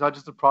great. He's not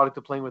just a product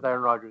of playing with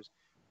Aaron Rodgers.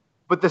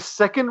 But the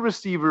second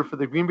receiver for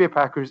the Green Bay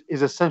Packers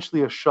is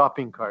essentially a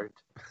shopping cart.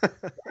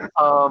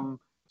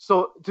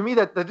 So to me,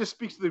 that just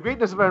speaks to the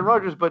greatness of Aaron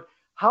Rodgers. But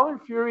how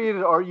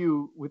infuriated are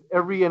you with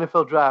every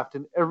NFL draft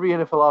and every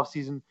NFL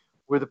offseason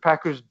where the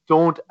Packers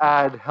don't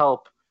add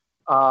help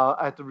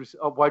at the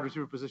wide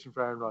receiver position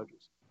for Aaron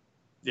Rodgers?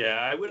 Yeah,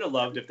 I would have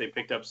loved if they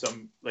picked up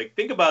some,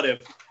 think about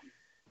if,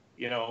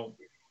 you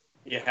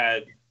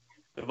had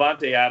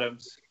Davante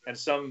Adams and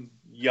some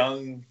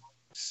young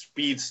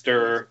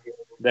speedster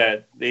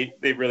that they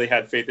really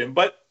had faith in.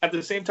 But at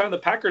the same time, the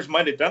Packers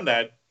might have done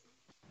that,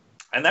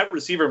 and that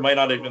receiver might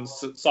not even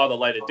saw the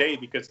light of day,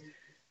 because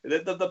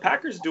the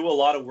Packers do a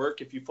lot of work.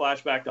 If you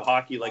flash back to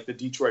hockey, like the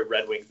Detroit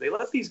Red Wings, they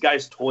let these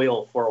guys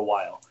toil for a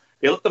while.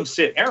 They let them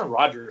sit. Aaron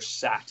Rodgers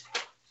sat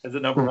as the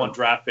number one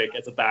draft pick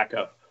as a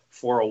backup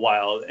for a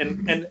while.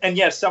 And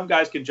yes, some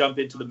guys can jump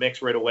into the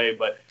mix right away,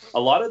 but a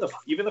lot of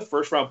even the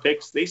first round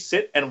picks, they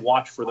sit and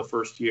watch for the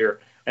first year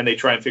and they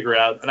try and figure it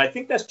out. And I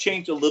think that's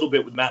changed a little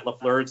bit with Matt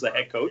LaFleur as the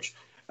head coach.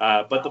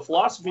 But the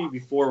philosophy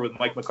before with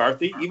Mike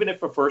McCarthy, even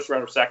if a first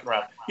round or second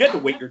round, you had to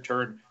wait your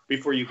turn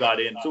before you got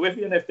in. So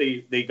even if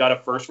they got a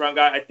first round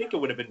guy, I think it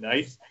would have been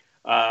nice.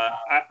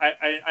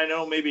 I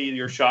know maybe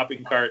your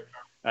shopping cart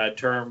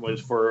term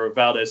was for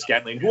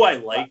Valdez-Scantling, who I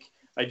like.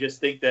 I just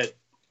think that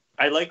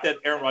I like that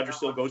Aaron Rodgers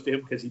still goes to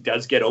him, because he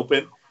does get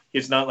open.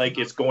 It's not like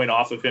it's going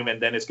off of him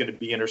and then it's going to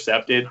be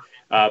intercepted.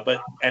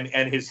 But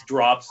his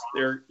drops,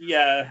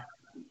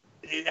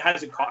 it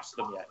hasn't cost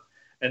them yet.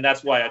 And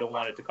that's why I don't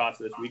want it to cost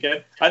this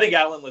weekend. I think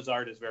Allen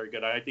Lazard is very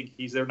good. I think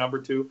he's their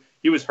number 2.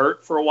 He was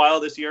hurt for a while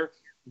this year,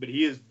 but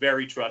he is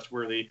very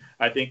trustworthy.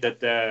 I think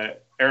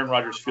that Aaron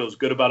Rodgers feels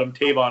good about him.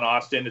 Tavon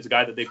Austin is a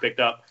guy that they picked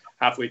up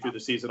halfway through the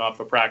season off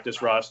a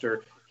practice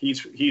roster.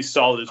 He's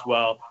solid as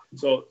well.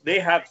 So they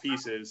have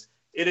pieces.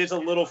 It is a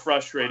little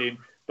frustrating,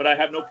 but I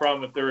have no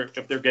problem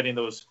if they're getting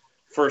those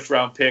first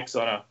round picks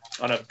on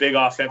a big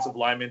offensive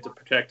lineman to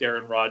protect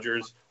Aaron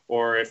Rodgers,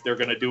 or if they're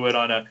going to do it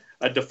on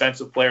a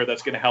defensive player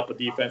that's going to help a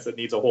defense that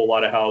needs a whole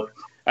lot of help.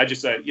 I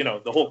just said,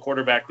 the whole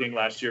quarterback thing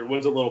last year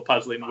was a little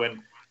puzzling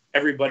when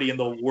everybody in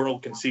the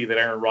world can see that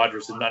Aaron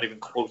Rodgers is not even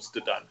close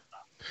to done.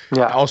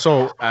 Yeah.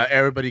 Also,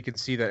 everybody can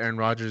see that Aaron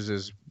Rodgers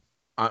is,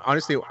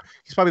 honestly,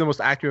 he's probably the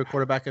most accurate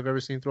quarterback I've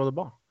ever seen throw the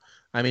ball.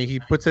 I mean, he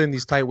puts it in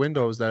these tight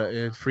windows that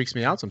it freaks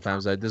me out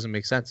sometimes. That doesn't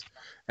make sense.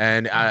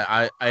 And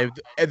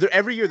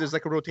every year there's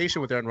like a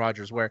rotation with Aaron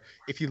Rodgers where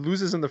if he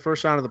loses in the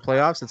first round of the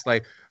playoffs, it's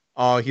like,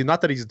 he's not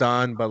that he's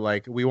done, but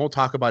like we won't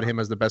talk about him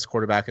as the best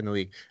quarterback in the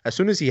league. As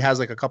soon as he has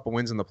like a couple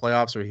wins in the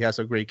playoffs or he has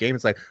a great game,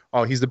 it's like,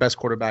 oh, he's the best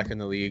quarterback in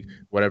the league,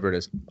 whatever it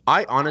is.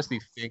 I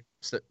honestly think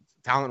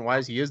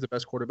talent-wise, he is the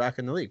best quarterback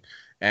in the league.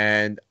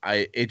 And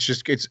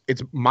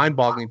it's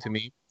mind-boggling to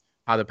me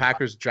how the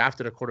Packers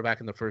drafted a quarterback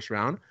in the first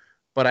round.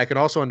 But I can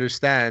also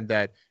understand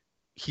that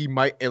he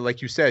might,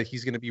 like you said,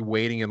 he's going to be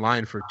waiting in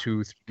line for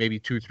 2-3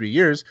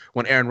 years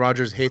when Aaron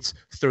Rodgers hits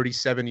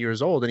 37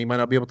 years old, and he might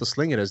not be able to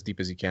sling it as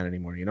deep as he can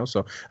anymore,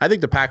 So I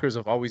think the Packers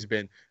have always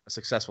been a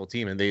successful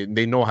team, and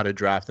they know how to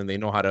draft and they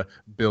know how to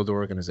build an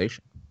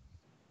organization.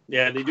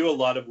 Yeah, they do a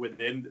lot of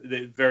within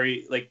the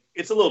very,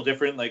 it's a little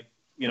different.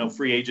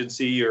 free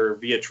agency or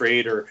via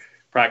trade or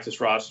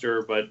practice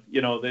roster. But,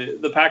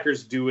 the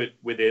Packers do it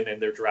within in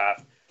their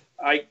draft.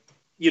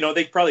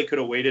 They probably could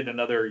have waited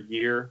another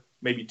year,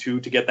 maybe 2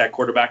 to get that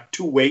quarterback,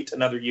 to wait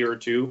another year or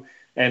 2.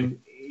 And,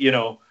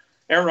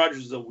 Aaron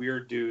Rodgers is a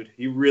weird dude.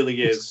 He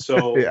really is.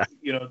 So, Yeah.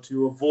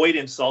 To avoid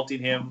insulting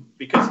him,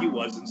 because he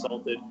was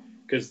insulted,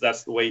 because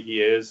that's the way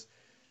he is,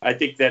 I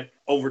think that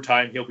over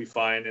time he'll be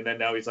fine. And then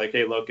now he's like,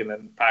 hey, look, and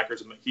then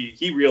Packers,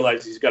 he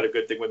realizes he's got a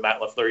good thing with Matt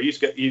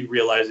LaFleur. He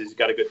realizes he's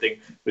got a good thing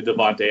with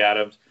Devontae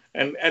Adams.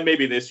 And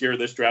maybe this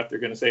draft, they're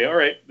going to say, all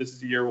right, this is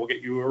the year we'll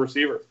get you a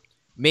receiver.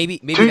 Maybe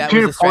that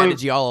was the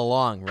strategy all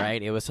along,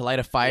 right? It was to light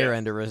a fire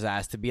under his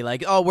ass, to be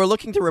like, oh, we're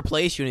looking to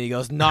replace you. And he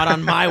goes, not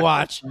on my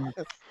watch.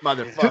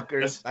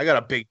 Motherfuckers. I got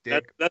a big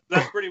dick.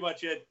 That's pretty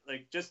much it.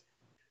 Like, just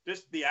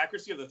the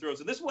accuracy of the throws.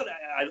 And this is what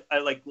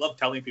I love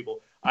telling people.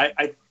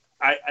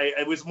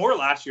 It was more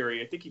last year.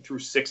 I think he threw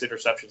 6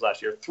 interceptions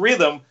last year. 3 of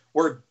them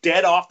were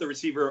dead off the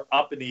receiver,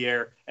 up in the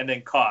air, and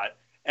then caught.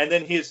 And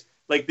then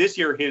this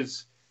year,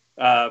 his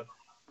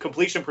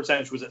completion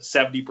percentage was at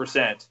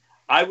 70%.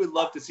 I would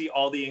love to see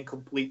all the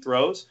incomplete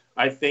throws.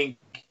 I think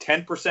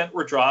 10%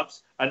 were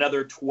drops.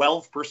 Another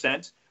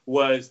 12%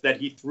 was that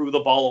he threw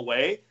the ball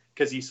away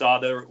because he saw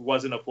there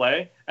wasn't a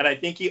play. And I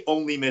think he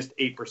only missed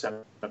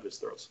 8% of his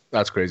throws.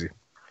 That's crazy.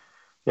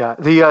 Yeah.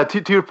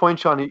 To your point,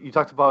 Sean, you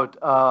talked about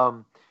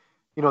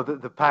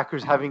the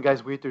Packers having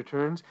guys wait their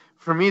turns.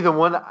 For me, the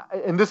one,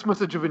 and this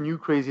must have driven you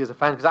crazy as a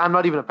fan, because I'm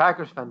not even a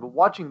Packers fan, but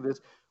watching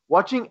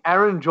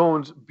Aaron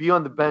Jones be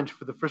on the bench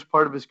for the first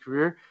part of his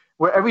career,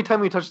 where every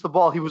time he touched the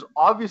ball, he was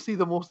obviously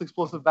the most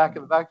explosive back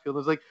in the backfield. It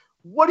was like,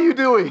 what are you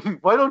doing?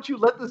 Why don't you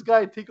let this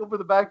guy take over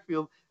the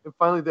backfield? And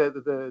finally,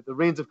 the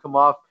reins have come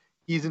off.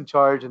 He's in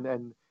charge, and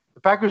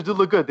the Packers do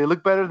look good. They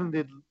look better than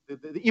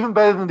even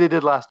better than they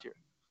did last year.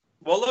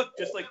 Well, look,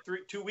 just like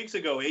 2 weeks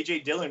ago,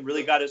 A.J. Dillon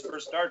really got his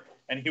first start,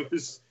 and he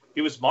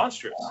was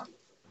monstrous.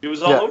 He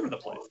was all over the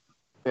place.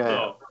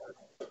 Yeah.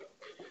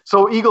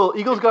 So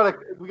Eagles got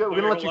we're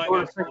gonna let you go.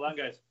 Hold on,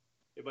 guys.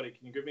 Hey, buddy,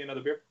 can you give me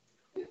another beer?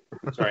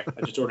 Sorry,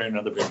 I just ordered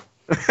another beer.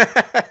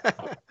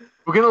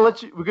 We're gonna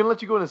let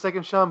you go in a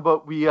second, Sean.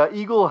 But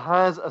Eagle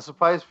has a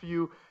surprise for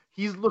you.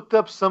 He's looked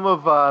up some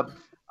of our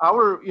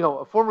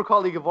a former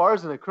colleague of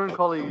ours and a current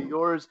colleague of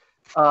yours,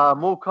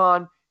 Mo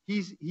Khan.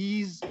 He's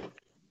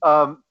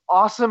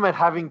awesome at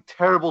having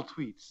terrible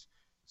tweets.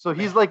 So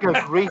he's like a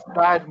great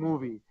bad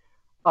movie.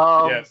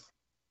 Yes.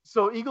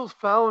 So Eagles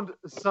found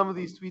some of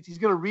these tweets. He's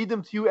going to read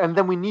them to you, and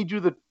then we need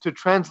you to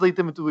translate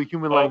them into a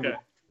human language.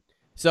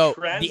 So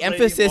the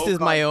emphasis is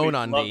my own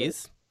on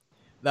these.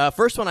 The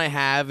first one I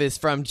have is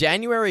from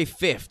January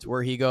 5th,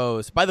 where he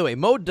goes, by the way,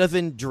 Mo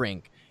doesn't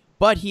drink,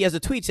 but he has a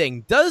tweet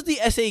saying, does the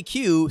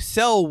SAQ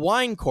sell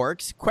wine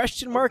corks? ? ! ! ! !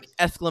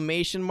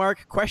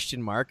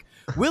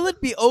 Will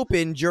it be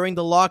open during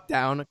the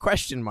lockdown? ?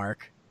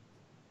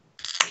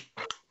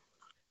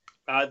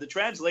 The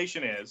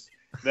translation is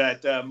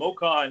that Mo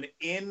Khan,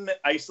 in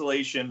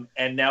isolation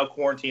and now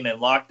quarantine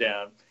and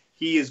lockdown,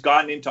 he has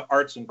gotten into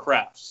arts and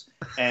crafts,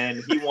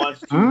 and he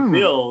wants to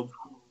build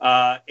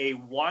a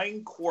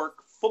wine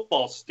cork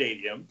football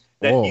stadium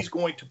that he's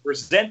going to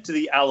present to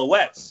the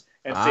Alouettes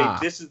and say,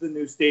 this is the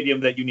new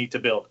stadium that you need to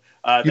build.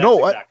 That's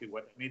exactly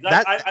what it means.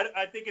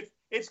 I think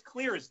it's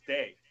clear as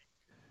day.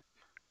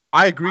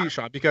 I agree,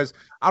 Sean, because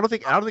I don't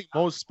think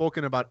Mo's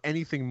spoken about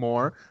anything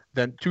more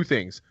than 2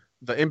 things: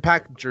 the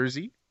Impact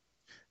jersey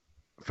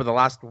for the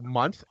last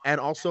month, and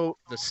also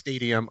the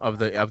stadium of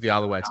the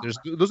Alouettes.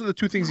 Those are the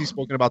 2 things he's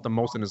spoken about the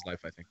most in his life,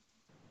 I think.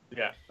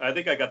 Yeah, I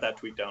think I got that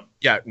tweet down.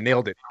 Yeah,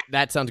 nailed it.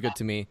 That sounds good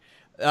to me.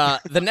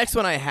 The next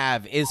one I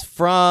have is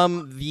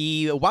from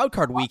the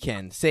wildcard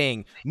weekend,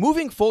 saying,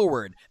 moving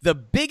forward, the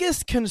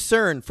biggest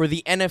concern for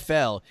the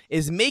NFL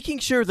is making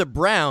sure the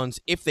Browns,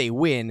 if they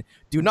win,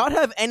 do not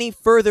have any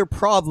further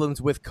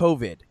problems with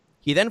COVID.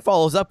 He then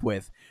follows up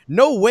with,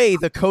 no way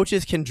the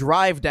coaches can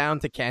drive down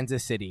to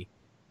Kansas City.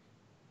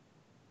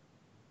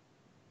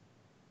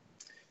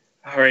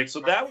 All right, so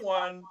that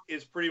one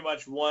is pretty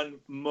much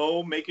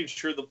Mo making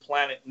sure the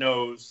planet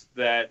knows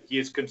that he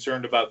is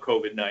concerned about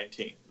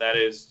COVID-19. That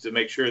is to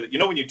make sure that,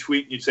 when you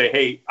tweet and you say,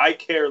 hey, I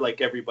care like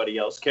everybody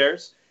else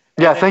cares.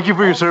 Yeah, thank you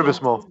for your service,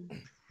 Mo.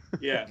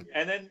 Yeah,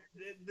 and then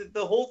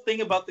the whole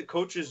thing about the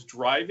coaches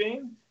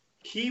driving,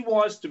 he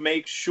wants to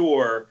make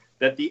sure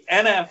that the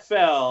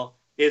NFL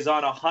is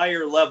on a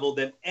higher level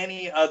than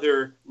any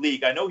other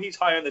league. I know he's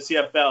high on the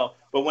CFL,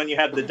 but when you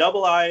have the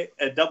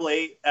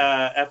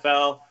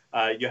AAFL,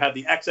 you have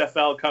the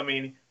XFL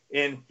coming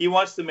in. He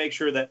wants to make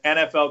sure that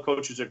NFL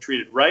coaches are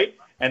treated right,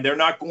 and they're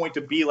not going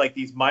to be like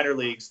these minor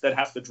leagues that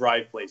have to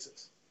drive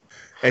places.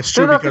 It's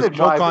true, because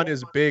Mo Khan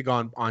is big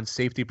on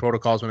safety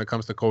protocols when it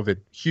comes to COVID.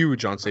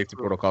 Huge on safety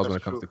protocols when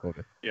it comes to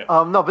COVID. Yeah.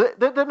 No, but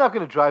they're not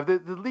going to drive. The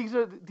leagues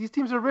these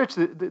teams are rich.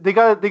 They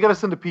got to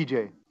send a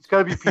PJ. It's got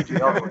to be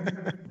PJ always.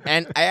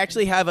 And I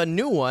actually have a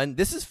new one.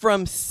 This is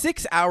from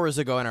 6 hours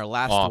ago in our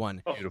last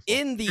one. Beautiful.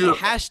 In the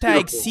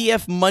hashtag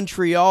CF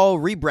Montreal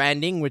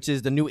rebranding, which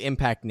is the new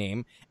Impact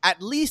name,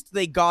 at least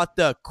they got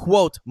the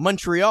quote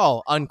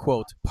Montreal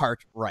unquote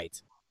part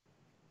right.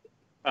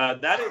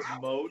 That is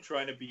Mo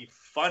trying to be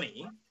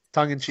funny,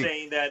 Tongue in cheek.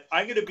 saying that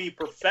I'm going to be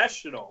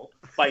professional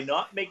by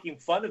not making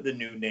fun of the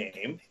new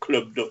name,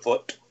 Club de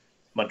Foot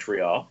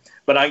Montreal,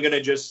 but I'm going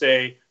to just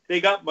say they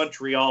got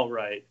Montreal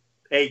right.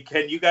 Hey,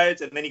 can you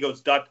guys? And then he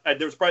goes dot.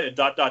 There's probably a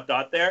dot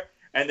there,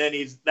 and then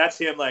that's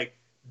him like,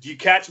 do you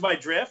catch my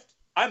drift?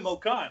 I'm Mo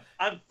Khan.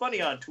 I'm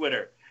funny on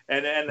Twitter,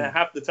 and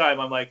half the time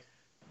I'm like,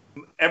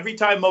 every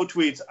time Mo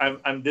tweets,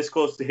 I'm this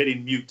close to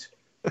hitting mute.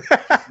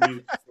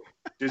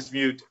 Just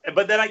mute.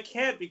 But then I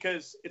can't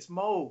because it's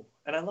Mo,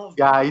 and I love Mo.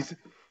 Yeah,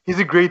 he's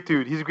a great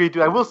dude. He's a great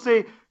dude. I will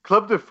say,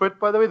 Club de Foot,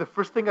 by the way, the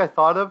first thing I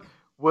thought of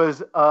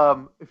was,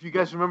 if you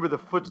guys remember the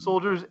foot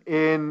soldiers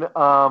in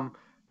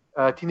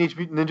Teenage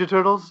Mutant Ninja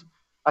Turtles,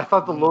 I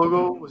thought the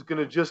logo was going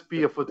to just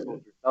be a foot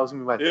soldier. That was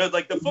going to be my thing.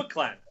 Like the Foot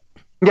Clan.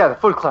 Yeah, the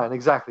Foot Clan,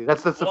 exactly.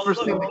 That's the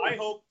first thing. I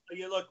hope,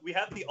 look, we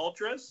have the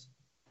Ultras,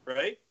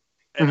 right?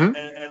 And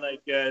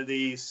like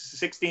the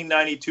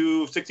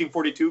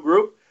 1642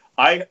 group.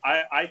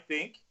 I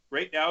think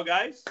right now,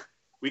 guys,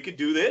 we could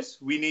do this.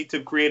 We need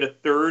to create a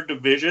third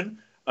division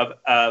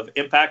of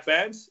Impact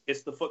fans.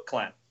 It's the Foot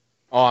Clan.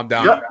 Oh, I'm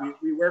down. Yep.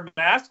 We wear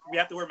masks. We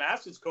have to wear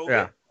masks. It's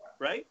COVID,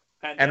 right?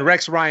 And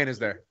Rex Ryan is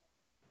there.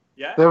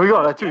 Yeah. There we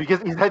go. That too.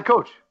 He's head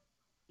coach.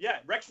 Yeah.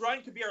 Rex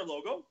Ryan could be our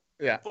logo.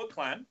 Yeah. Foot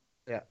Clan.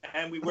 Yeah.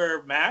 And we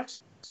wear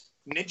masks,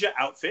 ninja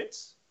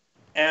outfits,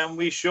 and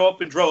we show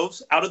up in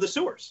droves out of the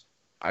sewers.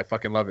 I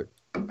fucking love it.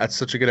 That's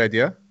such a good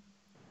idea.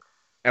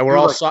 And we're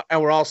all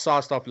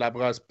sauced up.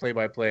 Labras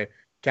play-by-play,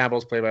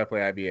 Campbell's play-by-play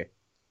IBA.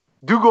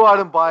 Do go out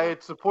and buy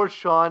it. Support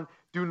Sean.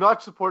 Do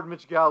not support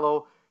Mitch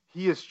Gallo.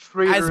 He is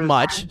traitorous. As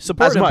much.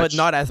 Support As him, much. but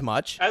not as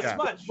much. As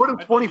much. Support him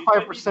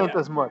 25%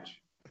 as much.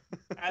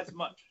 As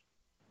much.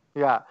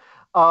 Yeah.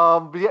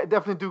 But yeah,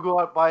 definitely do go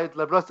out and buy it.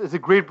 La Brosse is a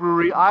great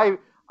brewery. I've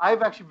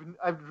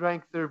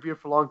drank their beer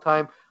for a long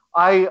time.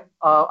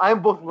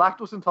 I'm both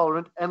lactose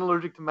intolerant and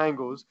allergic to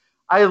mangoes.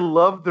 I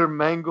love their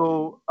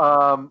mango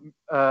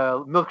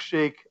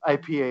milkshake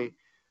IPA.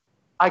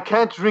 I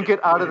can't drink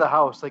it out of the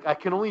house. Like, I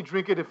can only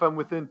drink it if I'm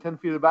within 10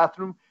 feet of the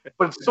bathroom.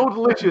 But it's so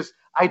delicious.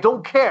 I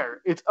don't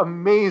care. It's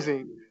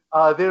amazing.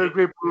 They're a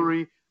great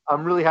brewery.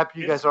 I'm really happy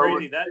you guys are.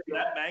 Crazy. That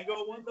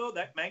mango one though,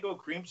 that mango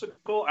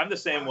creamsicle, I'm the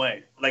same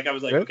way. Like, I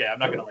was like, okay, I'm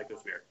not gonna like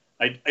this beer.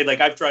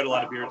 I've tried a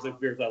lot of beers. There's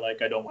beers I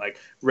like, I don't like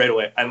right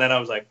away. And then I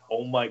was like,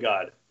 oh my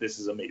god, this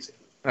is amazing.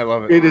 I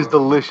love it. It is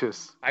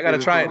delicious. I gotta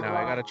try it now.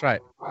 I gotta try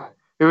it.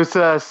 It was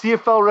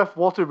CFL ref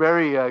Walter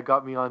Berry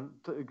turned me on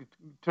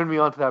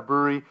to that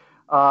brewery.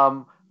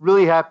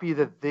 Really happy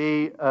that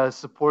they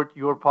support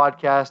your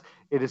podcast.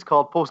 It is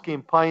called Post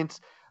Game Pints.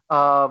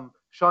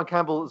 Sean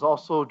Campbell is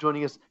also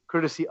joining us,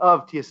 courtesy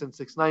of TSN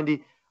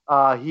 690.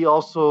 He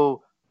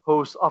also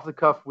hosts Off the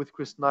Cuff with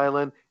Chris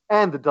Nyland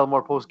and the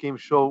Delmar Post Game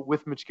Show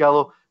with Mitch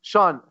Gallo.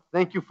 Sean,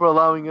 thank you for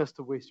allowing us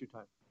to waste your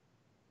time.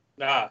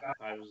 Nah,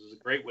 it was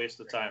a great waste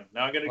of time.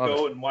 Now I'm gonna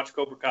go and watch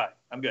Cobra Kai.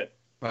 I'm good.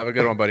 Have a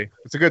good one, buddy.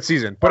 It's a good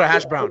season. Put a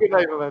hash brown. Good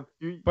night, man.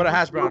 Put a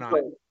hash brown on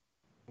it.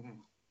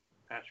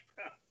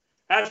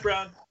 Hash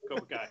brown,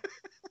 Cobra Kai.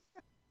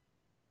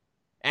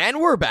 And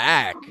we're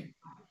back.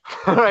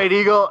 All right,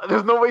 Eagle.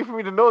 There's no way for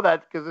me to know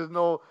that because there's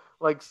no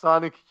like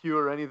sonic cue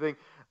or anything.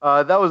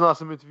 That was an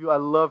awesome interview. I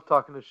love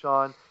talking to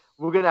Sean.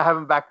 We're gonna have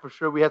him back for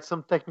sure. We had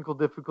some technical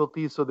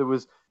difficulties, so there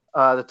was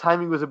the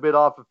timing was a bit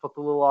off. It felt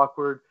a little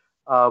awkward,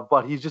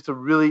 but he's just a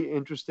really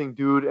interesting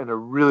dude and a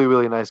really,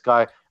 really nice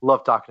guy.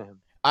 Love talking to him.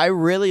 I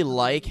really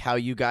like how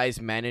you guys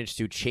managed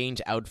to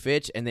change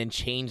outfits and then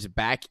change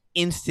back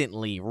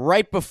instantly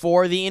right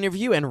before the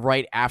interview and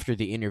right after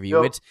the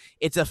interview. Yep.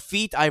 It's a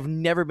feat I've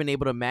never been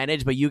able to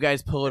manage, but you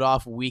guys pull it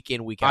off week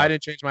in, week out. I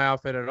didn't change my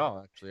outfit at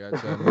all, actually.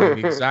 It's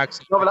the exact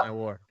same thing I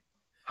wore.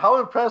 How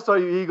impressed are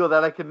you, Eagle,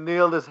 that I can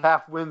nail this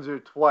half Windsor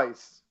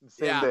twice in the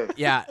same day?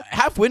 Yeah,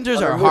 half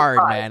Windsors are hard,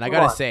 man. I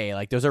gotta say,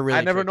 like, those are really.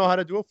 I never tricky. know how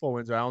to do a full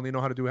Windsor. I only know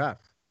how to do half.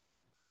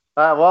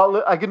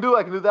 Well, I can do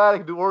that. I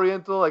can do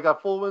Oriental. I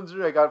got full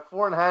Windsor. I got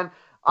four in hand.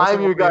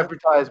 I'm your guy for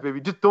ties,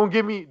 baby. Just don't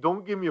give me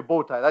a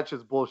bow tie. That's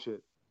just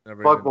bullshit.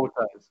 Fuck bow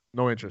ties.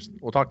 No interest.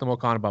 We'll talk to Mo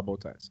Khan about bow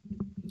ties.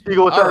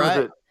 Eagle, what All time right.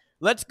 is it?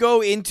 Let's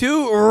go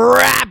into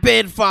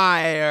rapid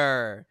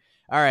fire.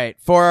 All right.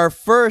 For our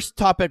first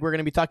topic we're going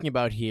to be talking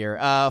about here,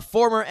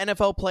 former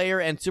NFL player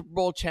and Super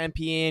Bowl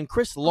champion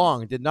Chris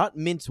Long did not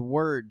mince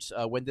words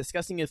when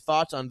discussing his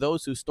thoughts on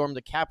those who stormed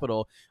the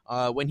Capitol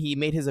when he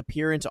made his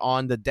appearance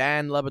on the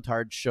Dan Le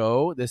Batard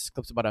show. This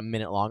clip's about a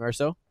minute long or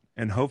so.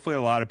 And hopefully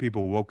a lot of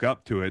people woke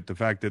up to it. The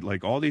fact that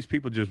like all these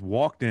people just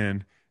walked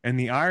in, and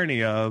the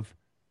irony of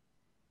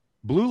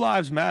Blue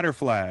Lives Matter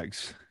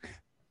flags,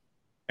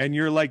 and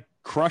you're like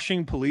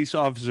crushing police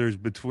officers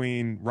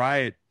between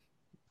riot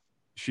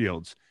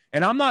shields.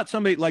 And I'm not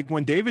somebody like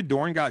when David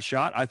Dorn got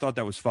shot, I thought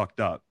that was fucked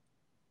up.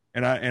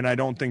 And I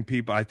don't think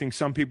I think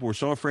some people were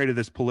so afraid of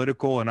this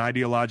political and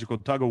ideological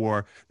tug of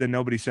war that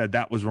nobody said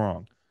that was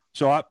wrong.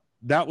 So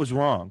that was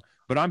wrong.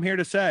 But I'm here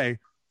to say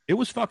it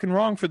was fucking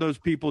wrong for those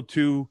people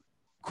to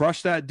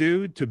crush that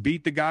dude, to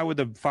beat the guy with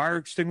a fire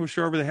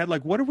extinguisher over the head.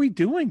 Like, what are we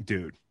doing,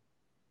 dude?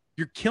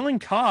 You're killing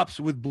cops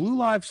with Blue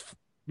Lives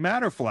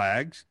Matter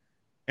flags.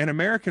 and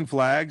American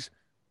flags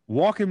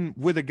walking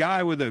with a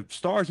guy with the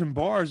stars and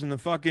bars in the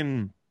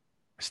fucking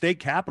state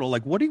capitol.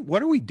 Like, what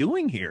are we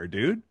doing here,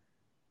 dude?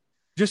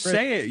 Just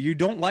say it. You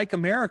don't like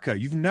America.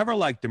 You've never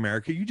liked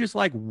America. You just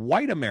like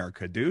white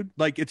America, dude.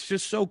 Like, it's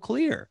just so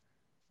clear.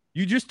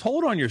 You just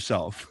told on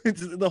yourself.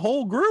 It's the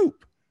whole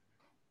group.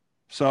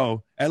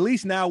 So at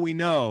least now we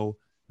know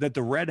that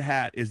the red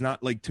hat is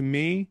not, like, to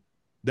me,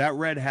 that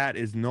red hat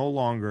is no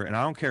longer, and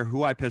I don't care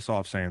who I piss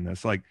off saying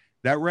this, like,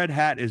 that red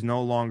hat is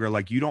no longer,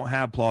 like, you don't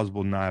have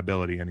plausible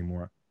deniability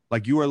anymore.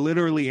 Like, you are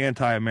literally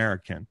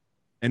anti-American.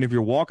 And if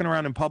you're walking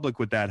around in public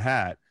with that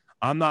hat,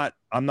 I'm not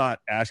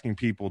asking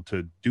people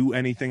to do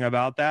anything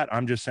about that.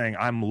 I'm just saying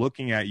I'm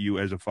looking at you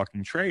as a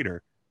fucking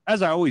traitor,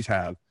 as I always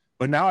have.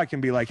 But now I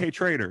can be like, hey,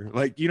 traitor.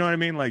 Like, you know what I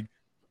mean? Like,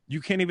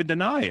 you can't even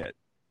deny it.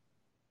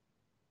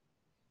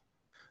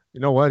 You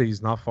know what?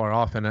 He's not far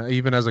off. And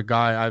even as a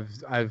guy,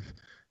 I've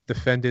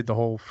defended the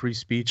whole free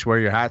speech, wear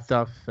your hat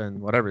stuff, and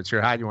whatever. It's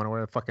your hat. You want to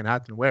wear a fucking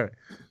hat, then wear it.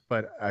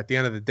 But at the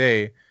end of the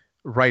day,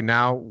 right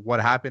now, what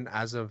happened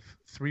as of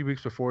 3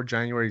 weeks before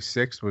January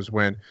 6th was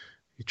when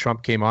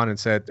Trump came on and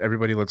said,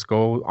 everybody, let's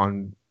go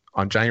on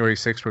January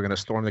 6th. We're going to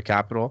storm the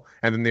Capitol.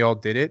 And then they all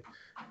did it.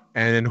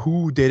 And then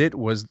who did it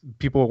was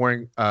people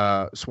wearing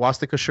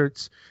swastika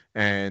shirts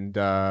and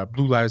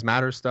Blue Lives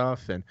Matter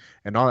stuff and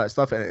all that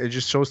stuff. And it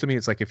just shows to me,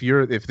 it's like, if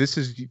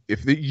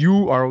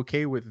you are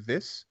okay with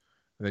this,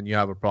 then you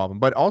have a problem.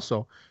 But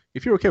also,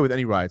 if you're okay with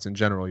any riots in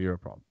general, you're a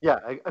problem. Yeah,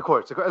 of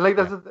course. Like,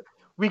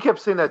 we kept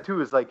saying that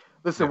too. Is like,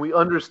 listen, we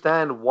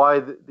understand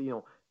why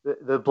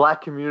the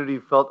black community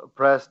felt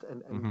oppressed,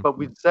 and but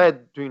we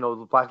said during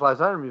the Black Lives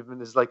Matter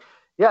movement is like,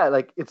 yeah,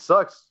 like, it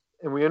sucks,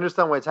 and we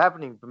understand why it's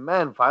happening. But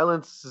man,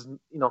 violence is,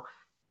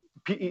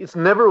 it's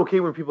never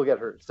okay when people get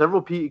hurt. It's never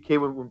okay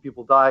when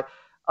people die.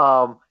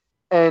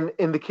 And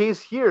in the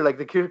case here, like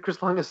the Chris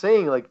Long is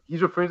saying, like,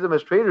 he's referring to them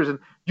as traitors, and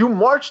you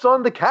marched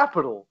on the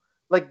Capitol.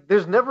 Like,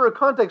 there's never a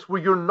context where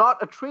you're not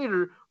a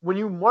traitor when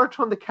you march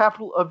on the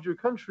capital of your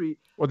country.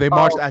 Well, they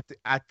marched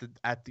at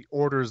the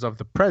orders of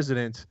the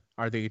president.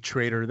 Are they a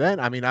traitor then?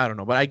 I mean, I don't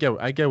know, but I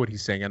get what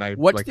he's saying. And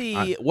what's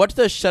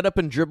the shut up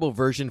and dribble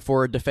version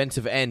for a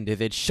defensive end? Is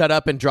it shut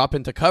up and drop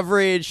into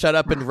coverage? Shut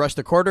up and rush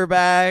the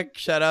quarterback?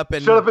 Shut up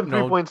and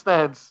 3-point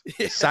stance?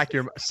 Sack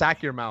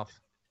your mouth.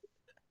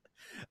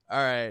 All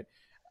right.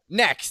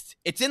 Next,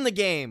 it's in the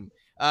game.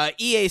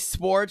 EA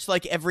Sports,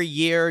 like every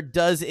year,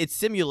 does its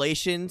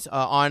simulations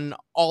on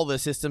all the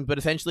systems, but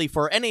essentially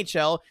for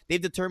NHL,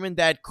 they've determined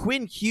that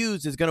Quinn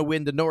Hughes is going to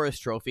win the Norris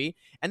Trophy,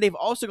 and they've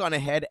also gone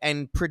ahead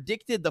and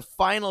predicted the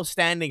final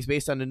standings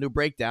based on the new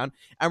breakdown,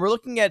 and we're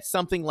looking at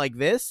something like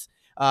this,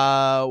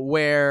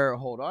 where,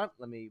 hold on,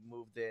 let me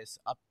move this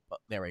up.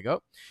 There we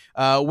go.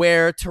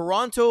 Where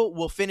Toronto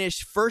will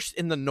finish first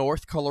in the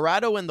North,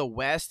 Colorado in the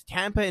West,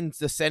 Tampa in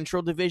the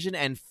Central Division,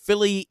 and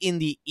Philly in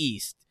the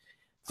East.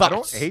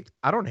 Thoughts?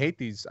 I don't hate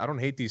these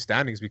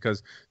standings,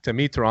 because to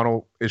me,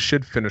 Toronto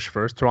should finish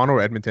first. Toronto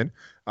or Edmonton.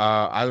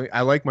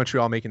 I like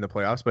Montreal making the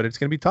playoffs, but it's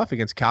going to be tough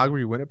against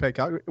Calgary, Winnipeg.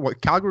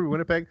 Calgary,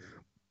 Winnipeg,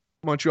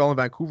 Montreal, and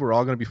Vancouver are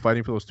all going to be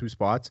fighting for those two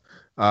spots.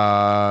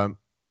 I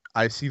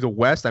see the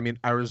West. I mean,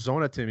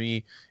 Arizona to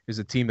me is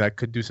a team that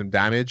could do some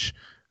damage.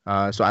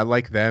 So I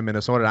like them.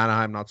 Minnesota and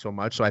Anaheim, not so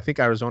much. So I think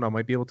Arizona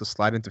might be able to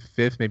slide into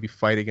fifth, maybe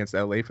fight against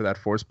LA for that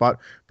fourth spot.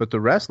 But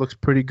the rest looks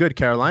pretty good.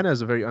 Carolina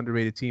is a very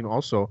underrated team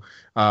also.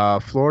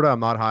 Florida,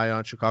 I'm not high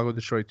on. Chicago,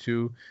 Detroit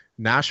too.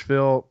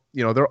 Nashville,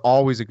 they're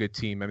always a good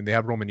team. I mean, they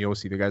have Roman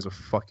Josi. The guy's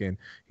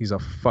he's a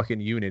fucking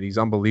unit. He's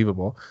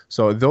unbelievable.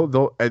 So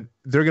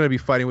they're going to be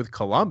fighting with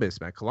Columbus,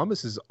 man.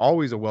 Columbus is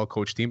always a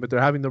well-coached team, but they're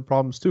having their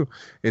problems too.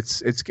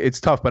 It's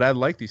tough, but I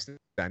like these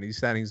standings. These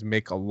standings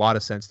make a lot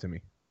of sense to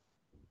me.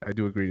 I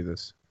do agree to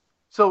this.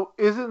 So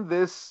isn't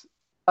this,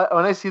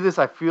 when I see this,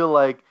 I feel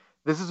like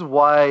this is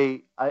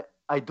why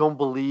I don't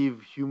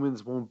believe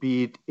humans won't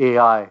beat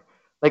AI.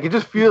 Like, it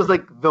just feels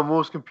like the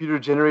most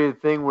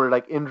computer-generated thing where,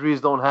 like,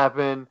 injuries don't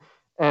happen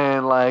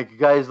and, like,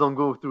 guys don't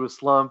go through a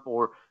slump,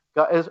 or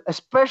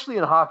especially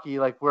in hockey,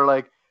 like, where,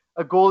 like,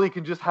 a goalie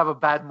can just have a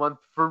bad month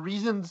for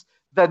reasons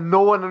that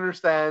no one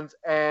understands,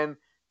 and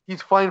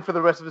he's fine for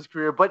the rest of his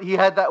career, but he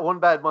had that one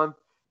bad month,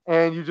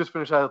 and you just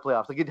finish out of the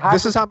playoffs. Like, it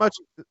happens.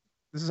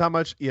 This is how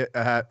much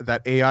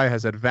that AI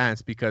has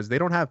advanced, because they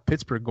don't have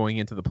Pittsburgh going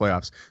into the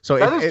playoffs. So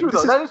that is true.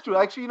 That is true.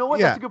 Actually, you know what?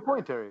 Yeah. That's a good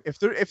point, Terry. If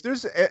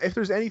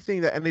there's anything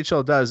that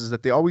NHL does, is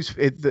that they always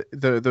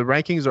the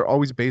rankings are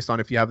always based on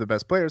if you have the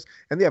best players,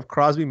 and they have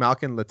Crosby,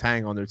 Malkin,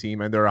 Letang on their team,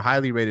 and they're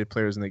highly rated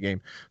players in the game.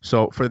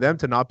 So for them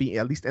to not be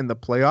at least in the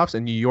playoffs,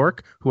 and New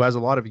York, who has a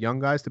lot of young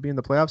guys, to be in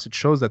the playoffs, it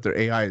shows that their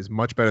AI is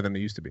much better than they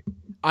used to be.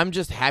 I'm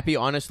just happy,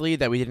 honestly,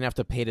 that we didn't have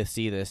to pay to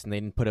see this, and they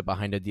didn't put it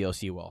behind a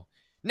DLC wall.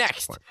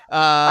 Next,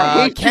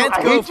 I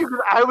hate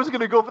you. I was going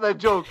to go for that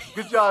joke.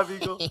 Good job,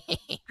 Eagle.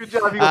 Good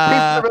job, Eagle.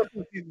 The rest of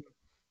the season.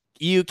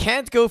 You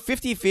can't go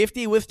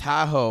 50-50 with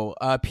Tahoe.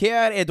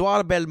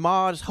 Pierre-Edouard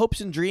Bellemar's hopes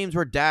and dreams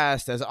were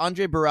dashed as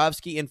Andre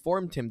Borowski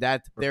informed him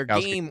that their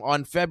game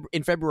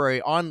in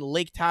February on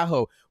Lake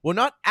Tahoe will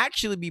not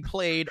actually be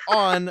played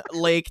on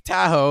Lake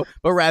Tahoe,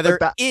 but rather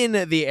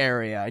in the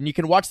area. And you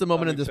can watch the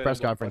moment in this press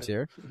conference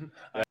here.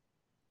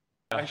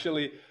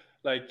 Actually,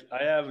 I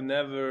have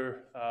never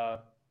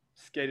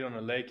skated on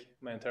a lake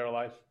my entire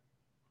life.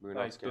 We're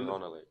not skating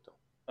on a lake, though.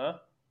 Huh?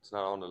 It's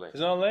not on the lake.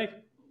 It's not on a lake?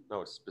 No,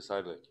 it's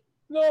beside lake.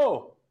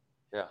 No!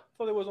 Yeah. I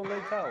thought it was on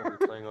Lake Tahoe.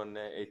 We're playing on the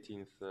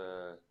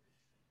 18th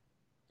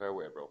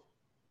fairway, bro.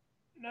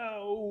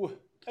 No!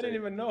 I didn't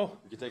even know.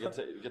 You can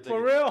take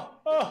For real?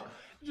 Oh,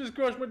 you just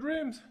crushed my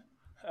dreams.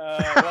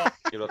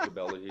 Get off your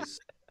belly.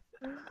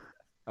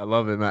 I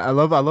love it, man. I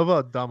love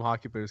how dumb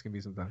hockey players can be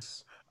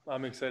sometimes.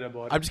 I'm excited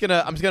about it. I'm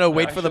just gonna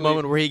wait for the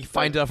moment where he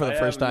finds out for the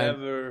first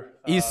time.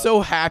 He's so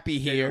happy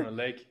here. On a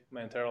lake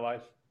my entire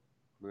life.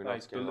 We're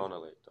not skating on a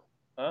lake, though.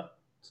 Huh?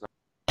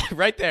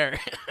 Right there.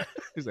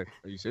 He's like,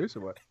 "Are you serious or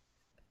what?"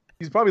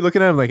 He's probably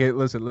looking at him like, "Hey,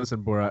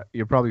 listen, Bora,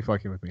 you're probably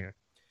fucking with me here."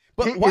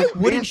 But why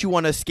wouldn't you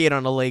want to skate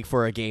on a lake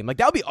for a game? Like,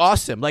 that would be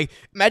awesome. Like,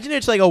 imagine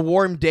it's like a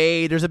warm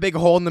day. There's a big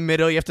hole in the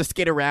middle. You have to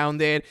skate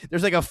around it.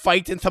 There's like a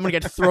fight and someone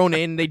gets thrown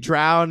in. They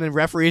drown, and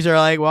referees are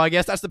like, "Well, I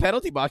guess that's the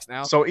penalty box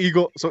now." So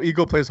Eagle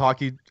plays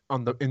hockey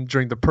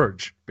during the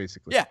purge,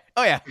 basically. Yeah.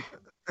 Oh yeah.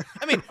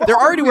 I mean, they're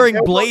already wearing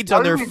blades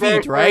on their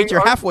feet, right?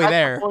 You're halfway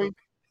there.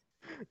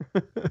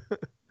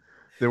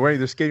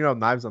 They're skating around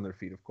with knives on their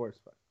feet, of course.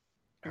 But.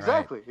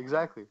 Exactly.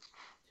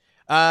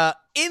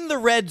 In the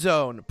red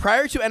zone,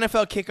 prior to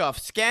NFL kickoff,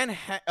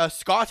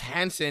 Scott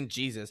Hansen,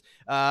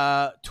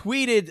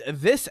 tweeted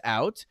this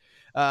out.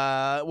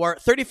 We're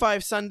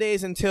 35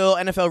 Sundays until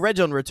NFL Red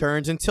Zone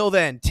returns. Until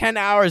then, 10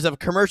 hours of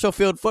commercial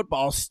field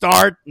football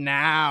start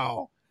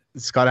now.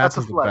 Scott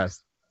Hansen's the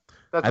best.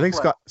 I think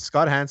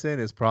Scott Hansen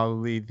is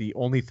probably the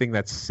only thing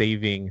that's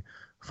saving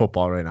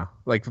football right now.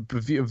 Like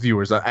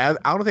viewers, I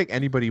don't think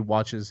anybody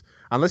watches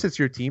unless it's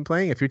your team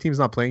playing. If your team's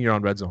not playing, you're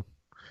on red zone.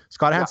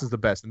 Scott Hansen's the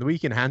best, and the way he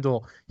can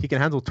handle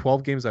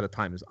 12 games at a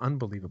time is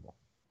unbelievable.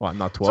 Well,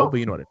 not 12, but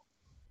you know what it.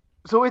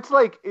 So it's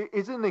like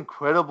it's an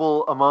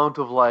incredible amount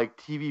of like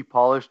TV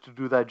polish to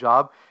do that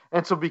job,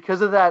 and so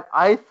because of that,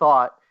 I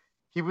thought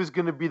he was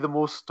going to be the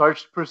most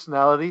starched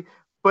personality.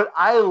 But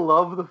I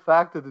love the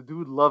fact that the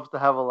dude loves to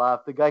have a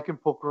laugh. The guy can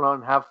poke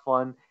around and have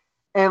fun,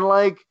 and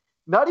like.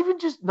 Not even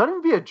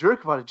be a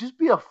jerk about it. Just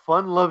be a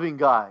fun-loving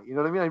guy. You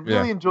know what I mean? I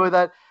really enjoy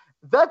that.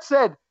 That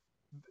said,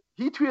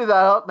 he tweeted that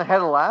out and I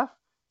had a laugh.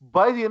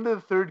 By the end of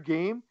the third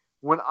game,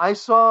 when I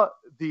saw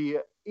the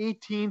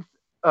 18th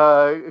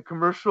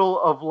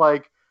commercial of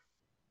like,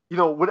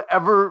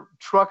 whatever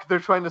truck they're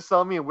trying to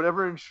sell me and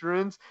whatever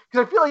insurance,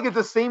 because I feel like it's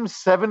the same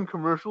 7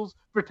 commercials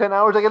for 10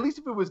 hours. Like at least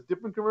if it was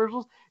different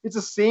commercials, it's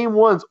the same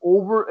ones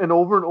over and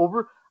over and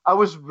over. I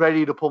was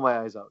ready to pull my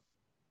eyes out.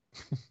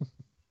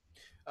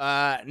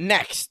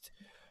 Next,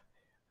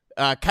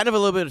 kind of a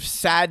little bit of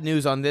sad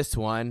news on this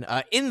one.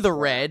 In the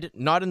red,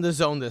 not in the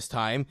zone this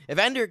time,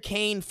 Evander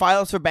Kane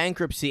files for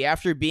bankruptcy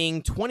after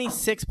being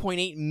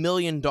 $26.8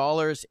 million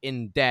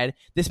in debt.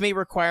 This may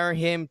require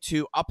him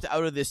to opt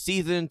out of this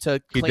season to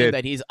claim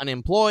that he's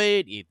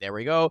unemployed. There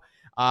we go.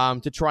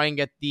 To try and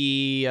get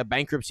the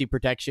bankruptcy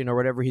protection or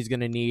whatever he's going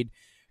to need.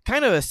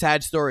 Kind of a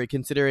sad story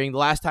considering the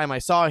last time I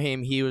saw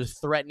him, he was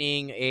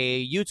threatening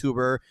a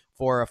YouTuber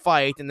for a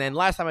fight. And then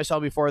last time I saw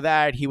him before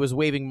that, he was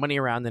waving money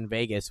around in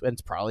Vegas. And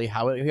it's probably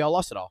how he all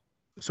lost it all.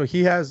 So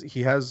he has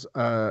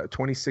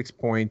 26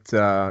 point, he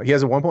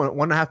has a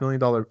 $1.5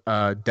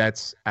 million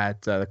debts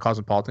at the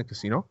Cosmopolitan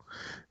Casino.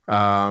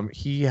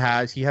 He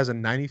has a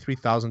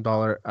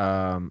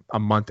 $93,000 a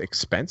month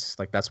expense.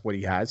 Like that's what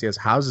he has. He has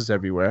houses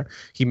everywhere.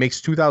 He makes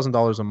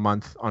 $2,000 a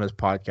month on his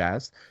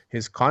podcast.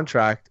 His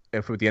contract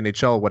for the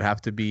NHL would have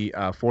to be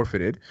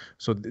forfeited.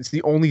 So it's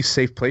the only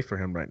safe play for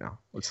him right now.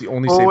 It's the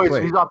only safe play.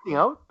 So he's opting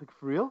out? Like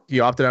for real? He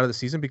opted out of the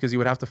season because he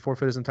would have to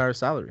forfeit his entire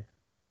salary.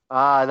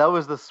 That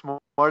was the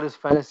smartest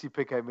fantasy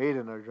pick I made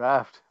in our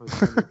draft.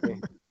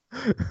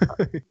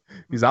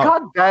 He's out.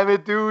 God damn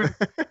it, dude.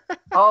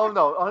 Oh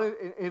no.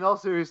 In all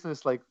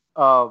seriousness, like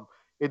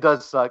it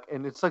does suck,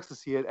 and it sucks to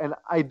see it. And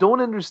I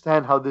don't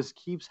understand how this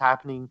keeps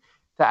happening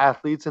to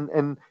athletes.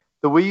 And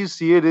the way you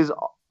see it is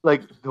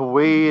like the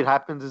way it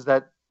happens is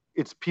that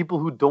it's people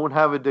who don't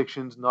have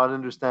addictions not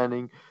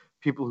understanding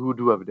people who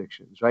do have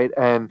addictions, right?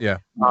 And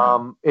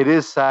it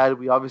is sad.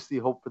 We obviously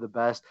hope for the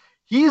best.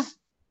 He's,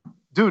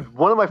 dude,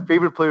 one of my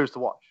favorite players to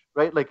watch,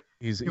 right? Like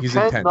he's you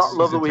can't intense. not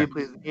love he's the way he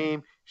plays the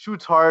game.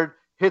 Shoots hard,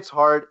 hits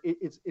hard.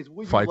 It's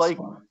what you like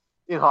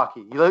in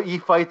hockey. He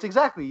fights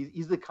exactly.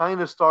 He's the kind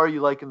of star you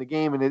like in the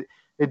game, and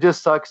it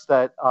just sucks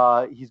that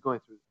he's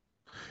going through.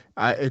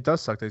 It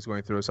does suck that he's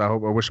going through it. So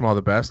I wish him all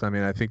the best. I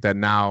mean, I think that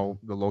now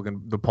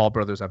the Paul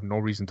brothers have no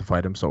reason to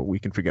fight him, so we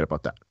can forget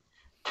about that.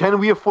 Can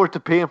we afford to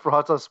pay him for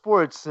Hot Sauce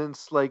Sports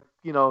since, he kind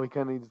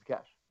of needs the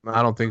cash?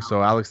 I don't think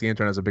so. Alex the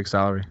intern has a big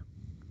salary.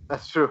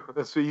 That's true.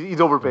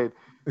 He's overpaid.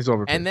 He's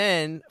overpaid. And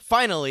then,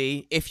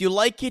 finally, if you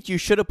like it, you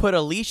should have put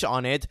a leash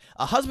on it.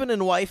 A husband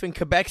and wife in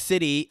Quebec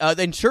City,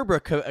 in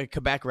Sherbrooke,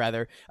 Quebec,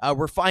 rather,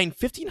 were fined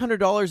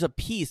 $1,500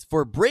 apiece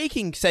for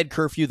breaking said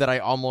curfew that I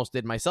almost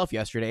did myself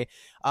yesterday,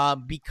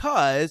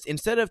 because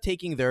instead of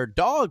taking their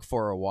dog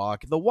for a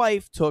walk, the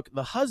wife took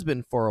the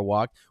husband for a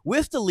walk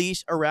with the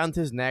leash around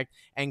his neck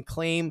and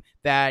claimed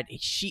that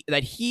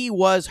he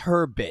was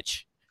her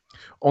bitch.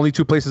 Only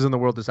 2 places in the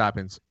world this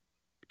happens: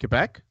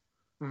 Quebec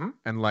Mhm.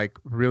 and like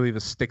really the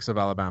sticks of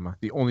Alabama.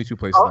 The only 2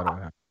 places that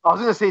happen. I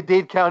was gonna say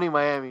Dade County,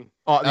 Miami.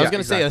 Oh, I was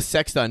going to say a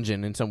sex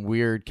dungeon in some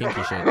weird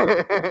kinky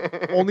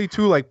shit. only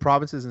 2 like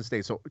provinces and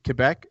states. So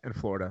Quebec and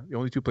Florida, the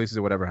only 2 places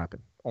it would ever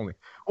happen. Only.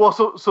 Well,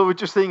 so what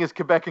you're saying is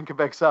Quebec and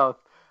Quebec South.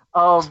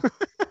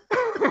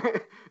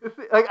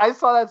 Like I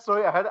saw that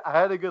story, I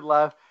had a good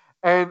laugh,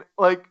 and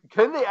like,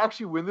 can they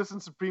actually win this in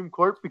Supreme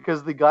Court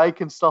because the guy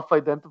can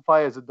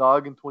self-identify as a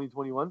dog in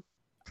 2021?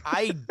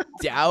 I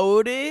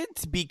doubt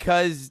it,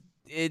 because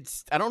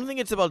I don't think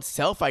it's about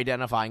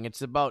self-identifying.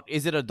 It's about,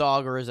 is it a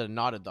dog or is it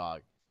not a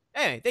dog?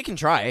 Hey, they can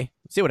try.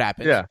 See what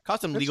happens. Yeah,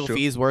 Cost them that's legal true.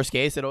 fees. Worst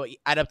case, it'll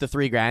add up to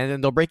 $3,000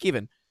 and they'll break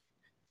even.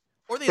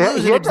 Or they Yeah,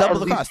 lose he and had it's to at double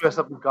the least cost. dress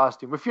up in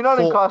costume. If you're not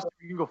in Full- costume,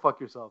 you can go fuck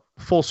yourself.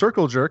 Full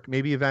circle jerk.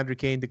 Maybe Evander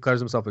Kane declares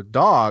himself a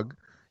dog,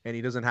 and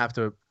he doesn't have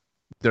to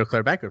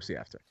declare bankruptcy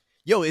after.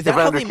 Yo, is that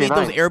how Evander they made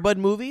those Kane. Airbud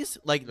movies?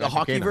 Like the Evander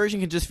hockey Kane. version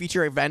can just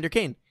feature Evander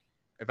Kane.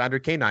 Evander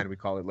K9, we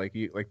call it, like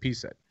P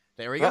said.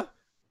 There we Yeah. go.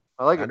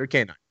 I like it. Evander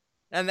K9.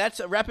 And that's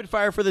a rapid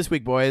fire for this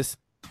week, boys.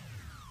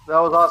 That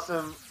was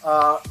awesome.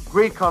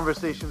 Great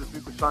conversation this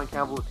week with Sean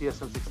Campbell with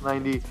TSN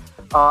 690,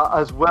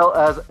 as well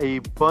as a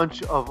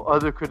bunch of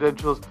other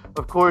credentials.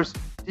 Of course,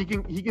 he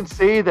can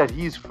say that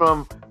he's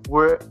from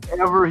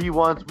wherever he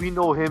wants. We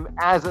know him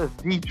as a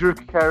The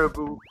Jerk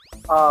Caribou.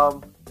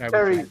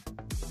 Terry,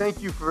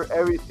 thank you for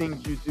everything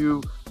you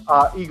do.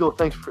 Eagle,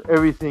 thanks for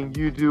everything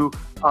you do.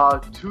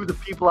 To the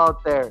people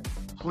out there,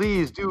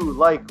 please do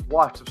like,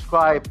 watch,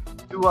 subscribe,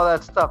 do all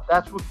that stuff.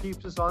 That's what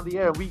keeps us on the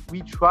air.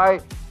 We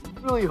try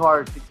really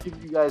hard to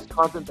give you guys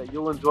content that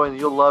you'll enjoy and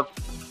you'll love.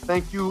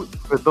 Thank you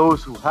for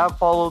those who have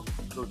followed,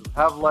 those who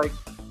have liked,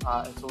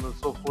 and so on and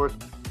so forth.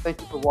 Thank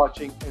you for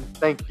watching, and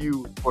thank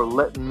you for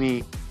letting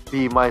me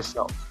be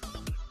myself.